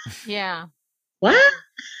 Yeah. What?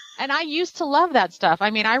 And I used to love that stuff.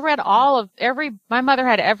 I mean, I read my mother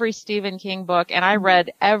had every Stephen King book, and I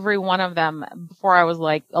read every one of them before I was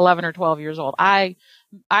like 11 or 12 years old. I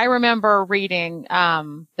remember reading,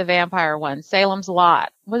 the vampire one, Salem's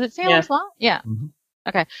Lot. Was it Salem's Lot? Yeah. Mm-hmm.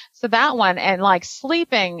 Okay. So that one, and like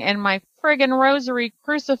sleeping in my friggin' rosary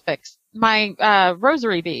crucifix, my,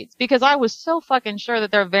 rosary beads, because I was so fucking sure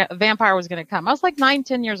that their vampire was going to come. I was like 9,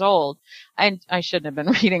 10 years old, and I shouldn't have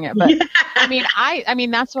been reading it, but I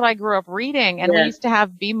mean, that's what I grew up reading. And we used to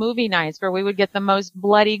have B-movie nights where we would get the most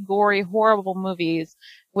bloody, gory, horrible movies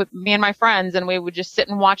with me and my friends, and we would just sit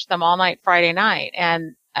and watch them all night Friday night.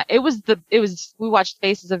 And we watched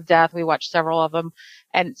Faces of Death. We watched several of them.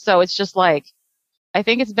 And so it's just like, I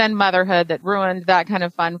think it's been motherhood that ruined that kind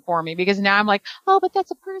of fun for me, because now I'm like, oh, but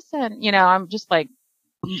that's a person. You know, I'm just like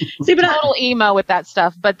total emo with that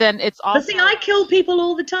stuff. But then it's also. But see, I kill people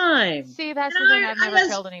all the time. See, that's the thing. I've never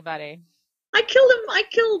killed anybody. I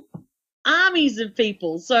kill armies of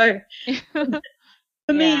people. So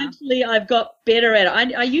for me, actually, I've got better at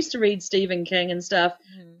it. I used to read Stephen King and stuff,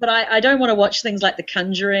 but I don't want to watch things like The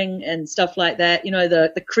Conjuring and stuff like that. You know,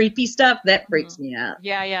 the creepy stuff, that freaks me out.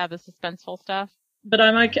 Yeah, the suspenseful stuff. But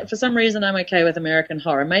I'm okay. For some reason, I'm okay with American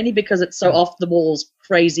Horror, mainly because it's so off the walls,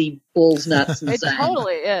 crazy, balls, nuts, and It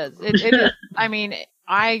totally is. It is. I mean,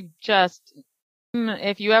 I just,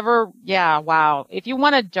 if you ever, wow. If you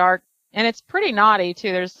want a dark, and it's pretty naughty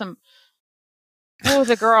too. There's some,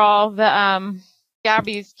 the girl,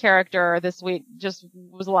 Gabby's character this week just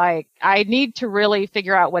was like, I need to really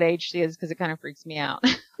figure out what age she is, because it kind of freaks me out.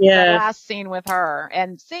 Yeah. The last scene with her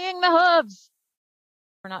and seeing the hooves.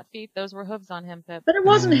 Were not feet; those were hooves on him, Pip. But it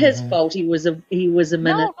wasn't his fault. He was a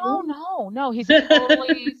minute. No. He's a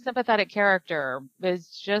totally sympathetic character.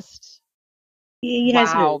 It's just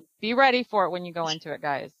wow. Be ready for it when you go into it,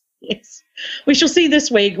 guys. Yes, we shall see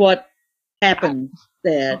this week what happened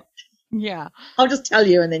there. Yeah, I'll just tell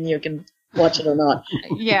you, and then you can watch it or not.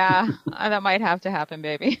 Yeah, that might have to happen,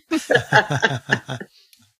 baby.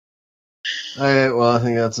 All right, well, I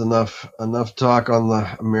think that's enough talk on the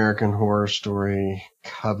American Horror Story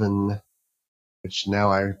Coven, which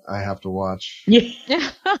now I have to watch. Yeah.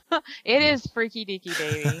 It is freaky deaky,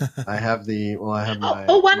 baby. I have my...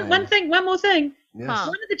 one more thing. Yes. One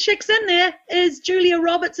of the chicks in there is Julia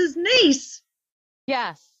Roberts' niece.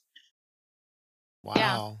 Yes. Wow.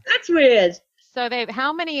 Yeah. That's weird. So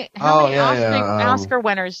how many Oscar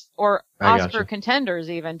winners or Oscar contenders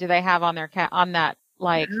even do they have on their on that?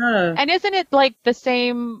 Like, and isn't it like the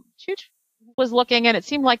same? Chooch was looking, and it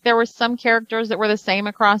seemed like there were some characters that were the same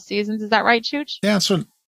across seasons. Is that right, Chooch? Yeah, that's what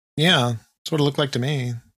it looked like to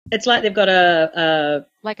me. It's like they've got a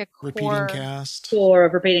repeating cast. Core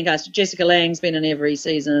of repeating cast. Jessica Lange's been in every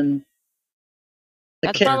season.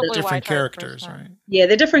 That's probably different characters, right? Yeah,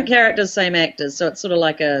 they're different characters, same actors. So it's sort of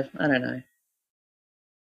like I don't know,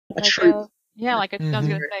 a troupe. I was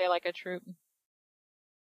gonna say like a troupe.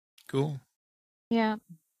 Cool. Yeah.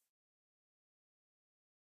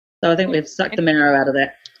 So I think we've sucked the marrow out of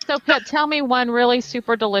that. So, Pip, tell me one really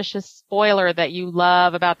super delicious spoiler that you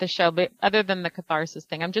love about the show, but other than the catharsis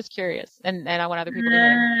thing. I'm just curious, and I want other people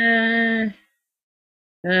to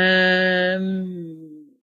know.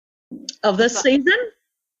 Of this season?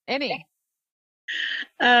 Any.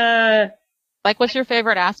 Like, what's your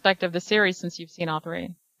favorite aspect of the series since you've seen all three?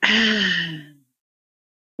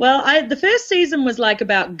 Well, the first season was like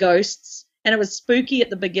about ghosts. And it was spooky at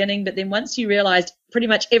the beginning, but then once you realized pretty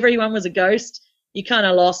much everyone was a ghost, you kind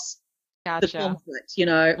of lost the conflict. You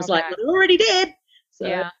know, it was like, they're already dead.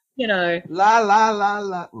 So, you know. La, la, la,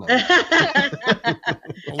 la. No. And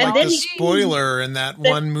then the spoiler in that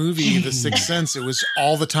one movie, The Sixth Sense, it was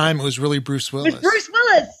all the time, it was really Bruce Willis. It was Bruce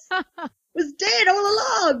Willis. Was dead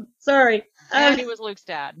all along. Sorry. And he was Luke's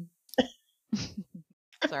dad.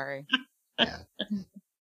 Sorry. Yeah.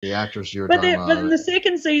 The actress you were talking about. But in the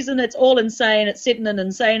second season, it's all insane. It's set in an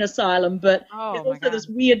insane asylum. But there's also this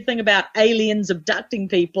weird thing about aliens abducting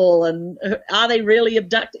people. And are they really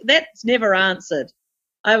abducting? That's never answered.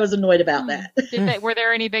 I was annoyed about that. Were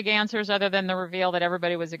there any big answers other than the reveal that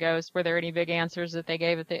everybody was a ghost? Were there any big answers that they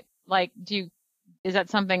gave? Is that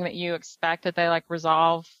something that you expect that they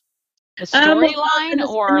resolve a storyline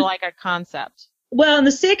or like a concept? Well, in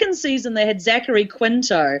the second season, they had Zachary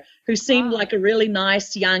Quinto, who seemed like a really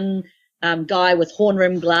nice young guy with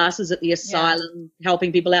horn-rimmed glasses at the asylum,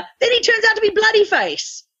 helping people out. Then he turns out to be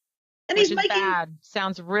Bloodyface. And he's making bad.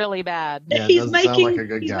 Sounds really bad. Yeah, he's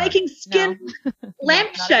making skin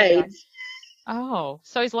lampshades. Oh,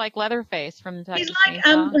 so he's like Leatherface from Texas. He's like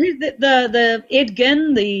who's the Ed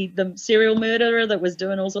Gein, the serial murderer that was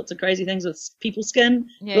doing all sorts of crazy things with people's skin.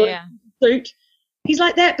 Suit. He's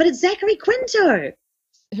like that, but it's Zachary Quinto.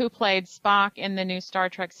 Who played Spock in the new Star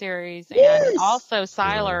Trek series and also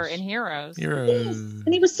Sylar in Heroes. Yes.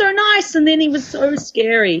 And he was so nice, and then he was so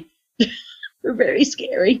scary. Very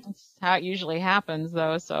scary. That's how it usually happens,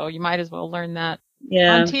 though, so you might as well learn that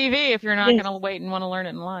on TV if you're not going to wait and want to learn it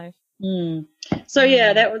in life. So,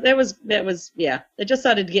 that was It just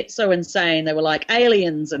started to get so insane. They were like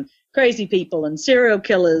aliens and crazy people and serial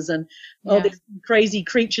killers and all these crazy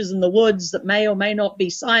creatures in the woods that may or may not be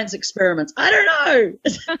science experiments. I don't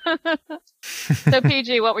know. So,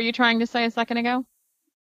 PG, what were you trying to say a second ago?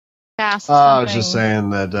 I was just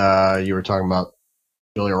saying that you were talking about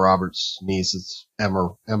Julia Roberts' niece. It's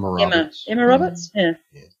Emma Roberts. Emma Roberts? Yeah.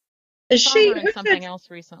 Is she doing something else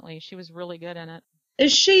recently? She was really good in it.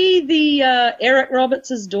 Is she the Eric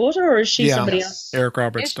Roberts' daughter, or is she Yeah. somebody Yes. else? Eric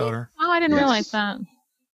Roberts' daughter. Oh, I didn't Yes. realize that.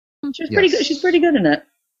 She's pretty good. She's pretty good in it.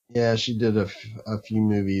 Yeah, she did a few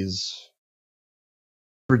movies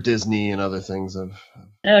for Disney and other things.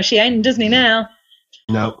 Oh, she ain't in Disney now.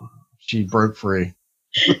 Nope, she broke free.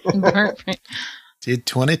 Did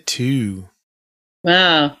 22.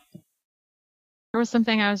 Wow. There was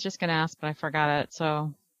something I was just going to ask, but I forgot it.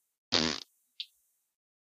 So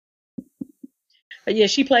But yeah,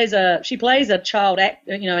 she plays a child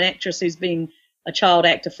actor, an actress who's been a child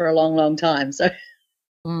actor for a long, long time. So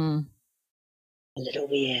a little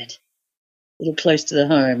weird, a little close to the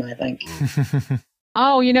home, I think.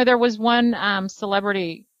 Oh, there was one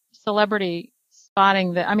celebrity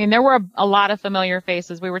spotting that. I mean, there were a lot of familiar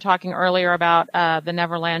faces. We were talking earlier about the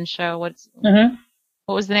Neverland show. What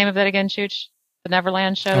was the name of that again, Chooch? The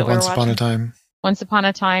Neverland show that we were Once watching. Upon a Time. Once Upon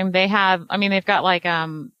a Time. They have. I mean, they've got like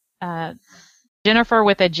Jennifer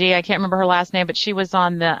with a G. I can't remember her last name, but she was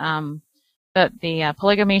on the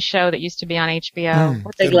polygamy show that used to be on HBO.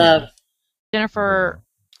 What's Big Love. Jennifer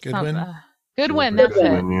Goodwin. Goodwin, that's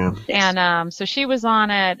Goodwin, it. yeah. And so she was on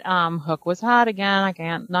it. Hook was hot again.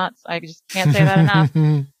 I just can't say that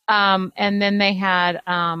enough. And then they had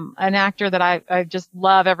an actor that I just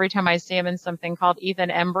love every time I see him in something, called Ethan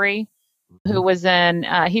Embry, who was in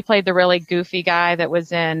he played the really goofy guy that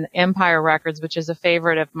was in Empire Records, which is a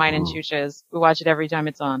favorite of mine and Chooch's. We watch it every time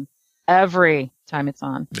it's on. Every time it's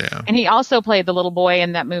on. Yeah. And he also played the little boy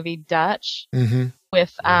in that movie Dutch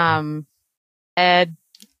with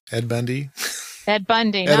Ed Bundy. Ed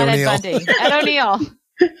Bundy, Ed not O'Neill. Ed Bundy. Ed O'Neill.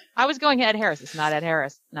 I was going Ed Harris. It's not Ed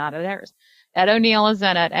Harris. Not Ed Harris. Ed O'Neill is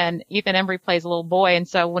in it, and Ethan Embry plays a little boy. And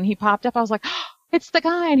so when he popped up, I was like, oh, it's the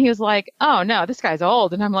guy. And he was like, oh, no, this guy's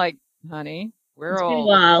old. And I'm like, honey, we're It's been a old.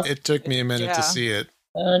 while. It took me a minute to see it.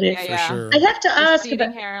 Yeah. For sure. I have to ask Receding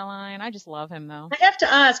about. hairline. I just love him, though. I have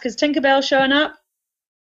to ask, is Tinkerbell showing up?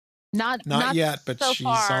 Not yet, but so she's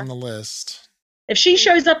far. on the list. If she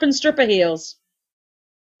shows up in stripper heels,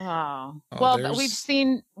 Oh, Oh, well, there's- we've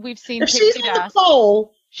seen if Pixie she's on the Dust.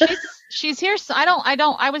 pole, She's here. So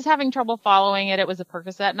I was having trouble following it. It was a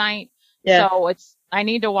Percocet night. yeah. So I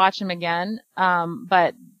need to watch him again.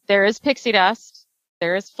 But there is Pixie Dust.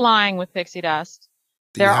 There is Flying with Pixie Dust.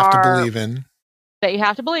 That you have to believe in. That you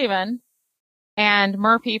have to believe in. And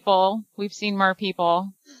Mer People. We've seen Mer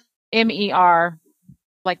People. MER.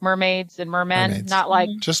 Like mermaids and mermen. Mermaids. Not like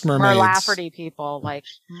Just mermaids. Lafferty people. Like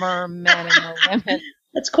mermen and merwomen.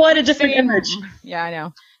 That's quite a different image. Yeah, I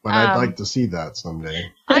know. But I'd like to see that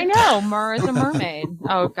someday. I know. Mer is a mermaid.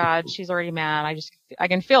 Oh, God. She's already mad. I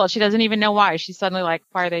can feel it. She doesn't even know why. She's suddenly like,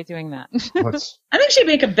 why are they doing that? I think she'd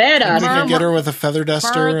make a badass. We can get her with a feather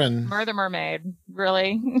duster and Mer the mermaid.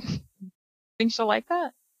 Really? Think she'll like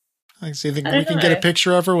that? I think I we don't can know. get a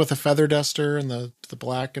picture of her with a feather duster and the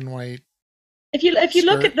black and white. If you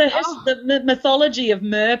look at Skirt. the mythology of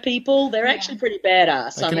mer people, they're actually pretty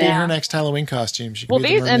badass. That I could mean, be her next Halloween costume. She could Well,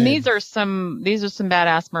 be the mermaid. these are some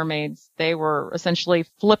badass mermaids. They were essentially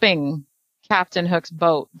flipping Captain Hook's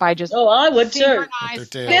boat by just I would too. synchronized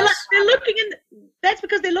With their They're, tails. they're looking in. That's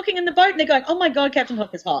because they're looking in the boat and they're going, "Oh my God, Captain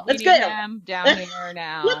Hook is hot. Let's leading go. them down here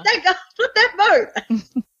now. Flip that boat."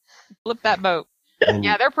 Flip that boat. And,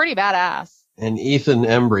 Yeah, they're pretty badass. and Ethan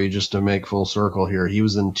Embry, just to make full circle here, he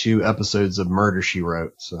was in 2 episodes of Murder, She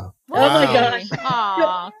Wrote. So Oh my Wow. gosh.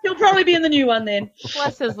 Aw, He'll probably be in the new one then.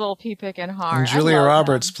 bless his little pea picking heart. And I Julia love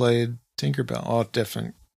Roberts him. played Tinkerbell. All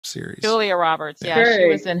different series. Julia Roberts. Yeah, she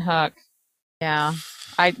Great. was in Hook. Yeah,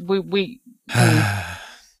 we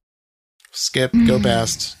Skip, go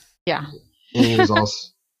past. yeah. and he was also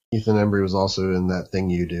Ethan Embry was also in That Thing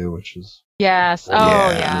You Do, which is Yes. Oh,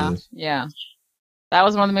 Yeah. yeah. That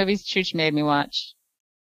was one of the movies Chooch made me watch.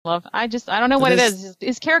 I don't know what That it is is.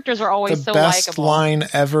 His characters are always The so best likable. line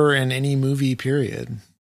ever in any movie, period.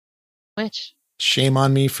 Which? Shame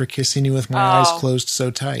on me for kissing you with my eyes closed so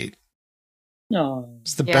tight. No.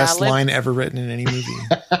 It's the Yeah, best Liv- line ever written in any movie.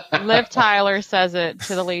 Liv Tyler says it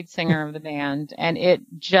to the lead singer of the band, and it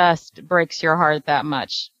just breaks your heart that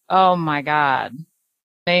much. Oh my God.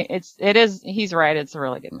 He's right. It's a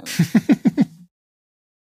really good movie.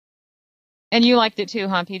 And you liked it too,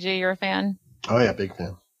 huh, PG? You're a fan? Oh yeah, big fan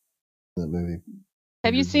of that movie.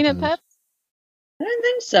 Have you seen it, Pep? I don't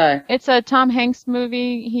think so. It's a Tom Hanks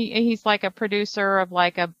movie. He's like a producer of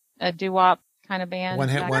like a doo-wop kind of band. One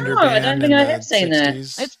hit back wonder No, I band. don't think in I the have seen that.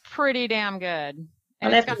 60s. It's pretty damn good. And I'll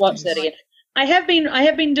it's have to got watch some, that like- again. I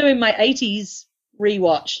have been doing my 80s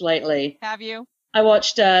rewatch lately. Have you? I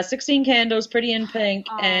watched 16 Candles, Pretty in Pink,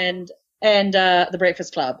 Oh. and The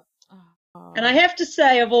Breakfast Club. Oh. And I have to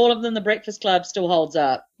say, of all of them, The Breakfast Club still holds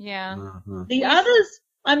up. Yeah. Mhm. The others,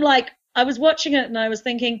 I'm like, I was watching it and I was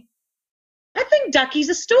thinking, I think Ducky's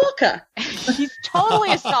a stalker. He's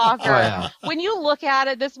totally a stalker. Oh, yeah. When you look at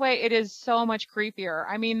it this way, it is so much creepier.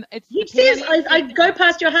 I mean, it's He the says, panties- I'd go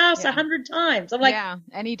past your house Yeah. 100 times. I'm like, yeah,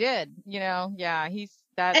 and he did. You know, yeah, he's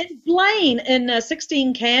that. and Blaine in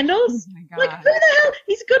 16 Candles. Oh my Like, god. who the hell?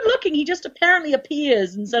 He's good looking. He just apparently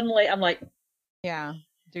appears, and suddenly I'm like, Yeah,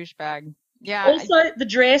 douchebag. Yeah, also the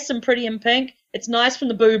dress in Pretty in Pink. It's nice from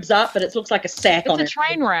the boobs up, but it looks like a sack it's on a it.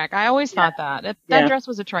 train wreck. I always thought that. That Yeah. dress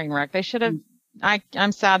was a train wreck. They should have.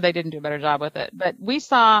 I'm sad they didn't do a better job with it. But we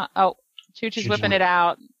saw. Oh, Chooch is whipping it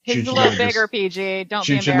out. His Chooch a little just- bigger, PG. Don't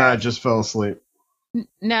be Chooch and I embarrassed. just fell asleep.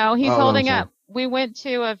 No, he's Oh, holding I'm sorry. up. We went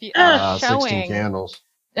to a 16 showing Candles.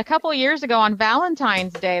 a couple of years ago on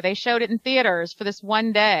Valentine's Day. They showed it in theaters for this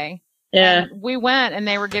one day. Yeah. And we went and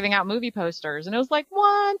they were giving out movie posters, and it was like,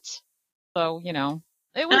 what? So it And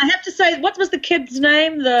was. I have to say, what was the kid's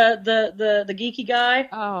name? The geeky guy?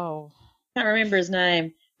 Oh. Can't remember his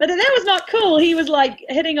name. But that was not cool. He was like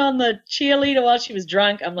hitting on the cheerleader while she was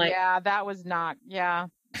drunk. I'm like, Yeah, that was not. Yeah,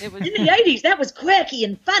 it was. in the 80s, that was quirky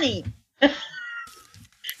and funny.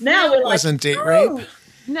 Now we're It like, wasn't date oh. rape.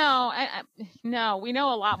 No, no, we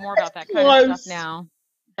know a lot more about that That's kind of close. stuff now.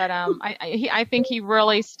 But I think he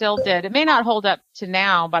really still did. It may not hold up to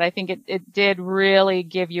now, but I think it did really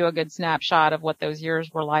give you a good snapshot of what those years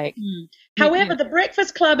were like. However, The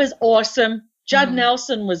Breakfast Club is awesome. Judd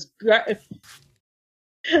Nelson was great.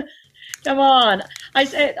 Come on.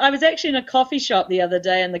 I was actually in a coffee shop the other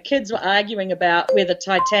day, and the kids were arguing about whether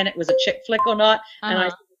Titanic was a chick flick or not, and I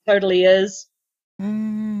said it totally is.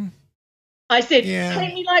 I said, Yeah.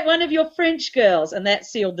 paint me like one of your French girls, and that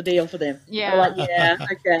sealed the deal for them. Yeah. They're like, yeah,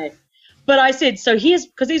 okay. But I said, so here's,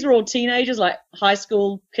 because these were all teenagers, like high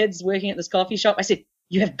school kids working at this coffee shop. I said,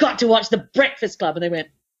 you have got to watch The Breakfast Club. And they went,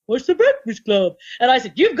 what's The Breakfast Club? And I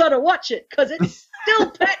said, you've got to watch it because it's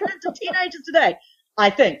still pertinent to teenagers today, I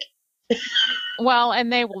think. Well,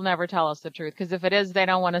 and they will never tell us the truth because if it is, they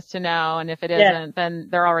don't want us to know, and if it Yeah. isn't, then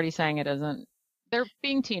they're already saying it isn't. They're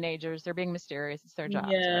being teenagers. They're being mysterious. It's their job.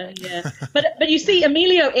 Yeah, right? yeah. But you see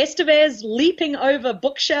Emilio Estevez leaping over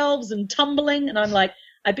bookshelves and tumbling, and I'm like,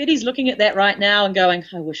 I bet he's looking at that right now and going,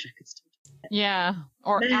 I wish I could still do that. Yeah.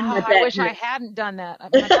 Or Man, "Ow, my I back wish I hurts." hadn't done that. My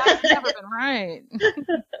back's never been right.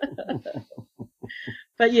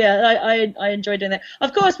 But yeah, I enjoy doing that.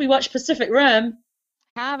 Of course, we watch Pacific Rim.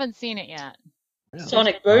 Haven't seen it yet.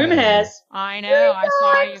 Sonic Boom has I know. I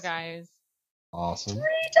saw times. you guys. Awesome. 3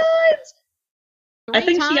 times. I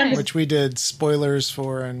Three think she times. Which we did spoilers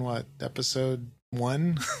for in what, episode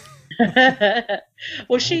 1?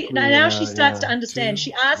 Well, now she starts to yeah, understand. 2,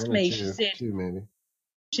 She asked 1 or me. 2, She said, 2 maybe.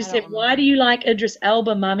 She I said, don't why remember. do you like Idris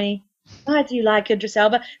Elba, Mummy? Why do you like Idris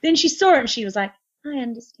Elba? Then she saw it and she was like, I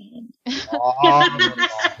understand. Awesome.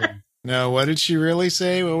 No, what did she really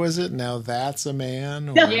say? What was it? Now that's a man?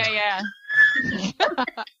 Or... Yeah.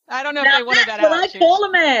 I don't know if Now they wanted that's that what out. I Chooch. call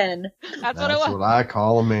a man. That's what it That's was. what I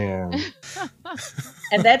call a man.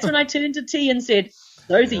 And that's when I turned to T and said,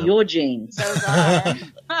 those are your genes. Those are.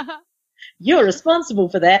 You're responsible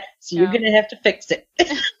for that, so you're Yeah. going to have to fix it.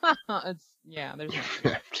 There's no.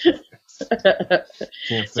 Can't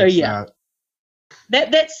fix So, yeah.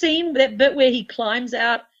 that. That scene, that bit where he climbs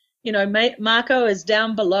out, Marco is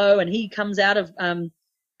down below and he comes out of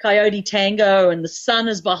Coyote Tango and the sun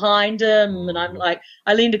is behind him. And I'm like,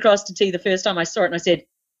 I leaned across to T the first time I saw it and I said,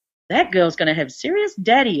 that girl's going to have serious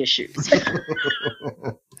daddy issues.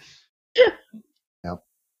 Yep.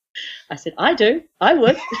 I said, I do. I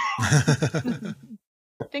would.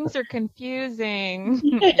 Things are confusing.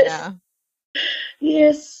 Yes. Yeah.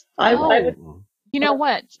 Yes. I would. You know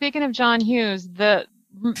what? Speaking of John Hughes, the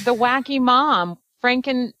wacky mom,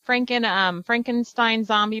 Frankenstein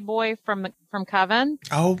zombie boy from Coven.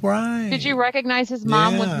 Oh, right. Did you recognize his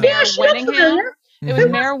mom with Yeah. Mare Yeah, she looks Winningham? familiar. It was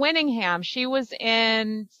Mare Winningham. She was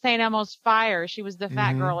in St. Elmo's Fire. She was the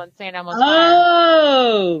fat Mhm. girl in St. Elmo's Fire.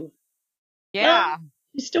 Oh. Yeah.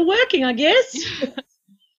 She's still working, I guess.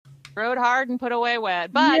 Rode hard and put away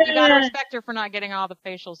wet. But you got to Yeah. respect her for not getting all the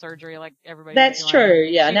facial surgery like everybody. That's true.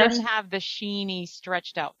 Yeah. She Now didn't have the sheeny,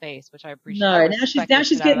 stretched out face, which I appreciate. no. I Now she's respect the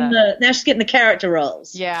shit out of that. now she's getting the character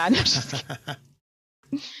roles. Yeah.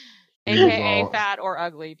 AKA all- fat or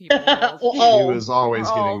ugly people. roles. Or He old. was always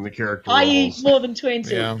We're getting old. the character I eat roles. more than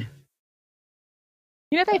 20. Yeah.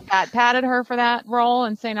 You know they fat patted her for that role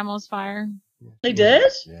in St. Elmo's Fire. They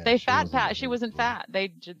did? Yeah, They she fat wasn't pat. good. She wasn't fat.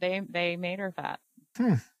 They made her fat.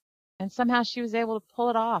 Hmm. And somehow she was able to pull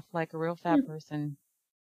it off like a real fat person.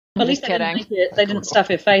 At I'm least just they didn't, kidding. they didn't stuff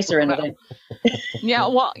her face or anything. Yeah.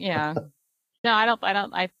 Well. Yeah. No, I don't.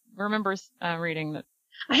 I remember reading that.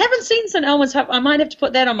 I haven't seen St. Elmo's Fire. I might have to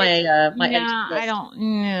put that on my my Yeah, extra list. I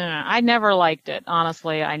don't. Yeah, I never liked it.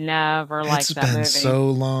 Honestly, I never liked It's that been movie.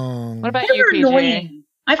 so long. What about They you, were PJ? annoying.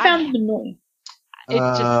 I found them annoying. It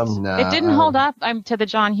just Nah, it didn't hold up to the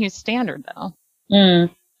John Hughes standard though.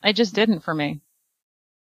 Mm. It just didn't for me.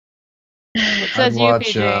 It I'd says you,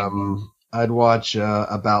 watch. PJ. I'd watch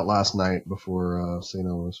About Last Night before St.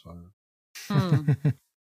 Elmo's Fire.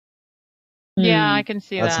 Yeah, I can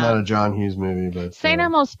see That's that. not a John Hughes movie, but St.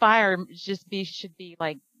 Elmo's Fire should be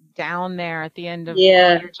like down there at the end of all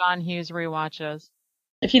Yeah. your John Hughes rewatches.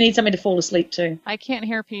 If you need something to fall asleep to. I can't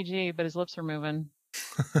hear PG, but his lips are moving.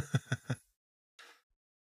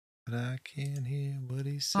 But I can't hear what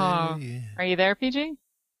he said. Oh, are you there, PG?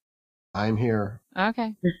 I'm here.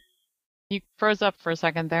 Okay. You froze up for a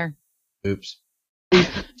second there. Oops.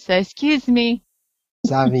 So excuse me.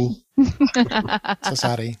 Sorry. So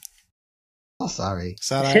sorry. Oh, sorry.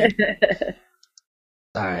 Sorry.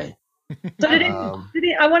 Sorry. So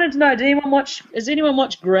I wanted to know, has anyone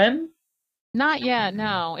watched Grimm? Not yet,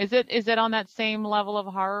 no. Is it on that same level of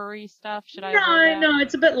horror-y stuff? Should I avoid that? No,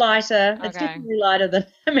 it's a bit lighter. It's Okay. definitely lighter than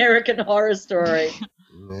American Horror Story.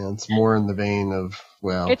 Man, it's more in the vein of,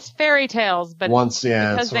 well, It's fairy tales, but once,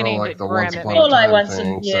 yeah, because it's they sort of named like it the Grimm, Once it Upon made a All I Time Want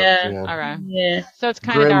thing. to- yeah. Okay. Yeah. So it's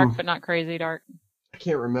kind of Grimm- dark, but not crazy dark. I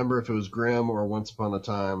can't remember if it was Grimm or Once Upon a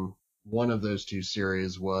Time. One of those two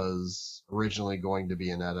series was originally going to be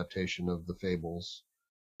an adaptation of the Fables,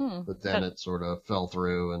 but then it sort of fell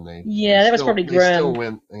through, and they That was probably They still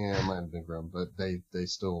Grimm. went, it might have been Grimm, but they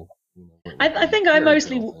still. I think I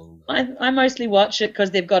mostly watch it because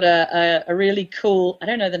they've got a really cool, I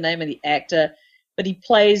don't know the name of the actor, but he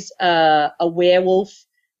plays a werewolf,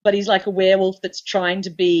 but he's like a werewolf that's trying to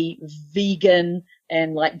be vegan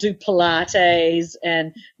and like do Pilates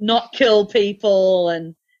and not kill people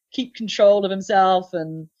and keep control of himself,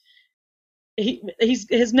 and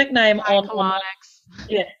his nickname on colonics.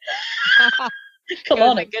 Yeah.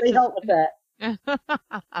 Colonics, they help with that.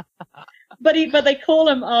 But they call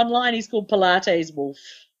him online, he's called Pilates Wolf.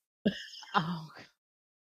 Oh,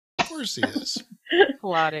 of course he is.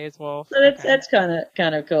 Pilates Wolf. So that's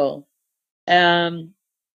kind of cool. And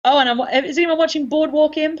is anyone watching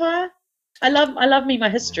Boardwalk Empire? I love me my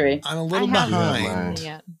history. I'm a little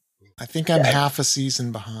behind. I think I'm half a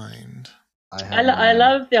season behind. I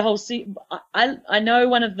love the whole season. I know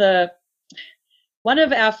one of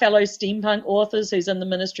our fellow steampunk authors who's in the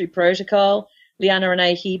Ministry Protocol, Liana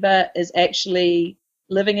Renee Heber, is actually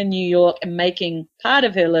living in New York and making part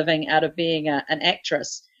of her living out of being an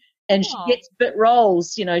actress. And she gets bit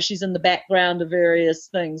roles, she's in the background of various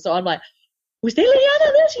things. So I'm like, was there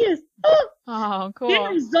Liana? There she is. Oh, cool.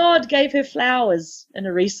 Henry Zod gave her flowers in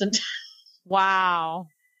a recent. Wow.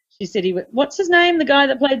 She said what's his name? The guy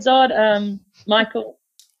that played Zod? Michael.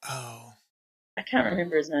 Oh. I can't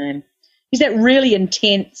remember his name. He's that really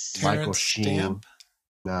intense. Michael Sheen.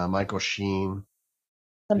 Nah, Michael Sheen.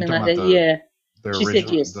 Something like that, yeah. She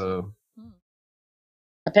said yes.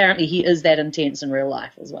 Apparently he is that intense in real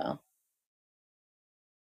life as well.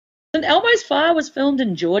 St. Elmo's Fire was filmed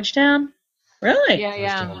in Georgetown? Really?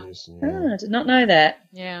 Yeah. Oh, I did not know that.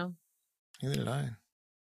 Yeah. Neither did I.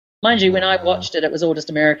 Mind you, when I watched it, it was all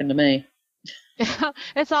just American to me.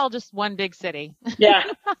 It's all just one big city. Yeah,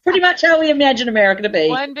 pretty much how we imagine America to be.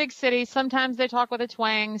 One big city. Sometimes they talk with a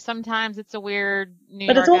twang. Sometimes it's a weird New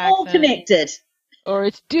York accent. But it's all connected. Or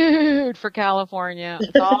it's dude for California.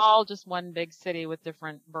 It's all just one big city with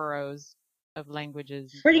different boroughs of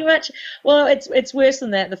languages. Pretty much. Well, it's worse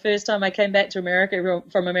than that. The first time I came back to America,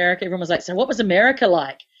 everyone was like, so what was America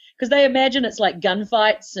like? Because they imagine it's like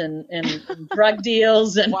gunfights and drug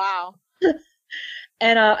deals. And wow.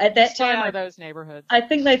 And at that time, those neighborhoods. I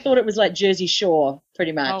think they thought it was like Jersey Shore,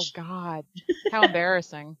 pretty much. Oh, God. How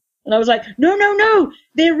embarrassing. And I was like, no,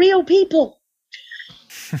 they're real people.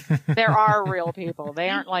 There are real people. They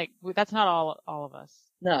aren't like, that's not all of us.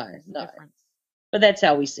 No. But that's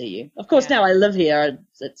how we see you. Of course, now I live here,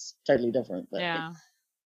 it's totally different. But yeah.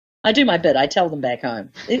 I do my bit. I tell them back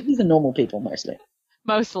home. These are normal people, mostly.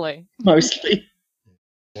 Mostly.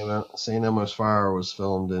 St. Elmo's Fire was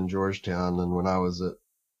filmed in Georgetown, and when I was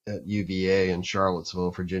at UVA in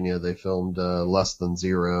Charlottesville, Virginia, they filmed Less Than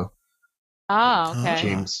Zero. Oh, okay.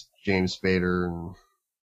 James Spader and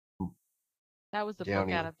that was the book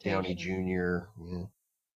adaptation. Downey Jr. Yeah,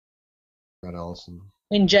 Fred Ellison.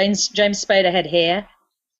 When James Spader had hair.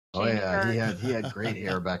 Oh yeah, he had great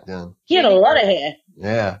hair back then. He had a lot of hair.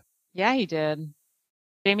 Yeah. Yeah, he did.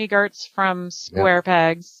 Jamie Gertz from Square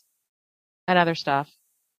Pegs and other stuff.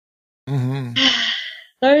 Mm-hmm.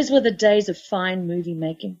 Those were the days of fine movie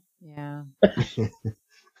making. Yeah.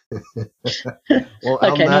 Well, Okay,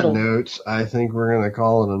 on that not note, I think we're going to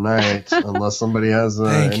call it a night, unless somebody has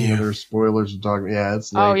any other spoilers to talk about. Yeah,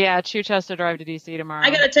 it's late. Oh, yeah. Chooch has to drive to D.C. tomorrow.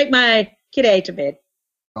 I got to take my kitty to bed.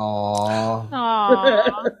 Aww.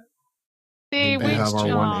 Aww. See, We have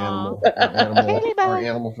our one animal. Our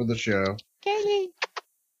animal for the show. Kaylee.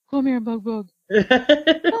 Come here, Bug.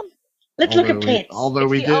 Let's look at pets. Although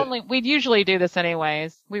we'd usually do this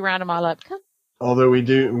anyways. We round them all up. Come. Although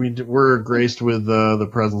we're graced with the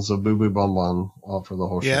presence of Boo Boo Bum Bum for the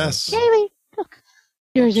whole show. Yes. Kaylee, look.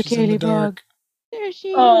 There's a She's in the Kaylee bug. dark. There she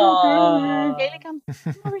is. Aww. Kaylee, come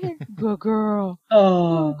over here. Good girl.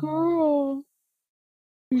 Oh. Good girl.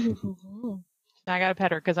 Beautiful girl. Now I gotta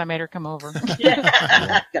pet her because I made her come over.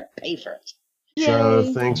 Yeah. Gotta pay for it.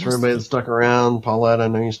 So thanks for everybody that stuck around. Paulette, I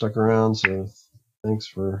know you stuck around, so thanks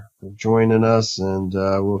for joining us, and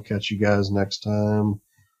we'll catch you guys next time.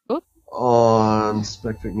 On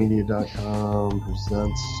SpecFicMedia.com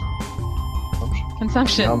presents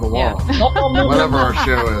Consumption. Down the Wall. Yeah. Whatever our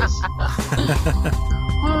show is.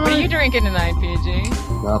 What are you drinking tonight, PG?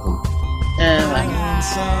 Nothing. Bye,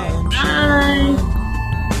 guys. Bye.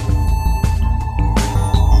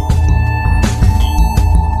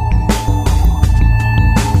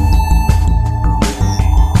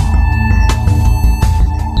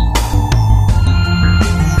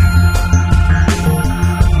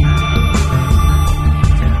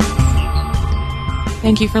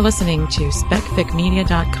 Thank you for listening to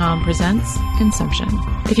SpecFicMedia.com presents Consumption.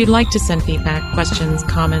 If you'd like to send feedback, questions,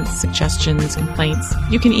 comments, suggestions, complaints,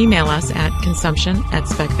 you can email us at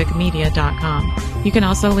consumption@SpecFicMedia.com. You can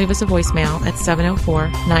also leave us a voicemail at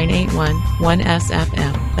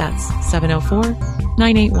 704-981-1SFM. That's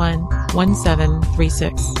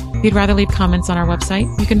 704-981-1736. If you'd rather leave comments on our website,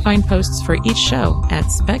 you can find posts for each show at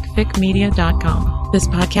SpecFicMedia.com. This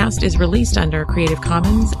podcast is released under Creative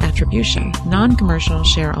Commons Attribution, Non-Commercial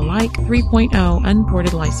Share Alike 3.0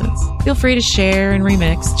 Unported License. Feel free to share and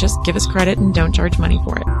remix, just give us credit and don't charge money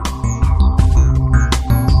for it.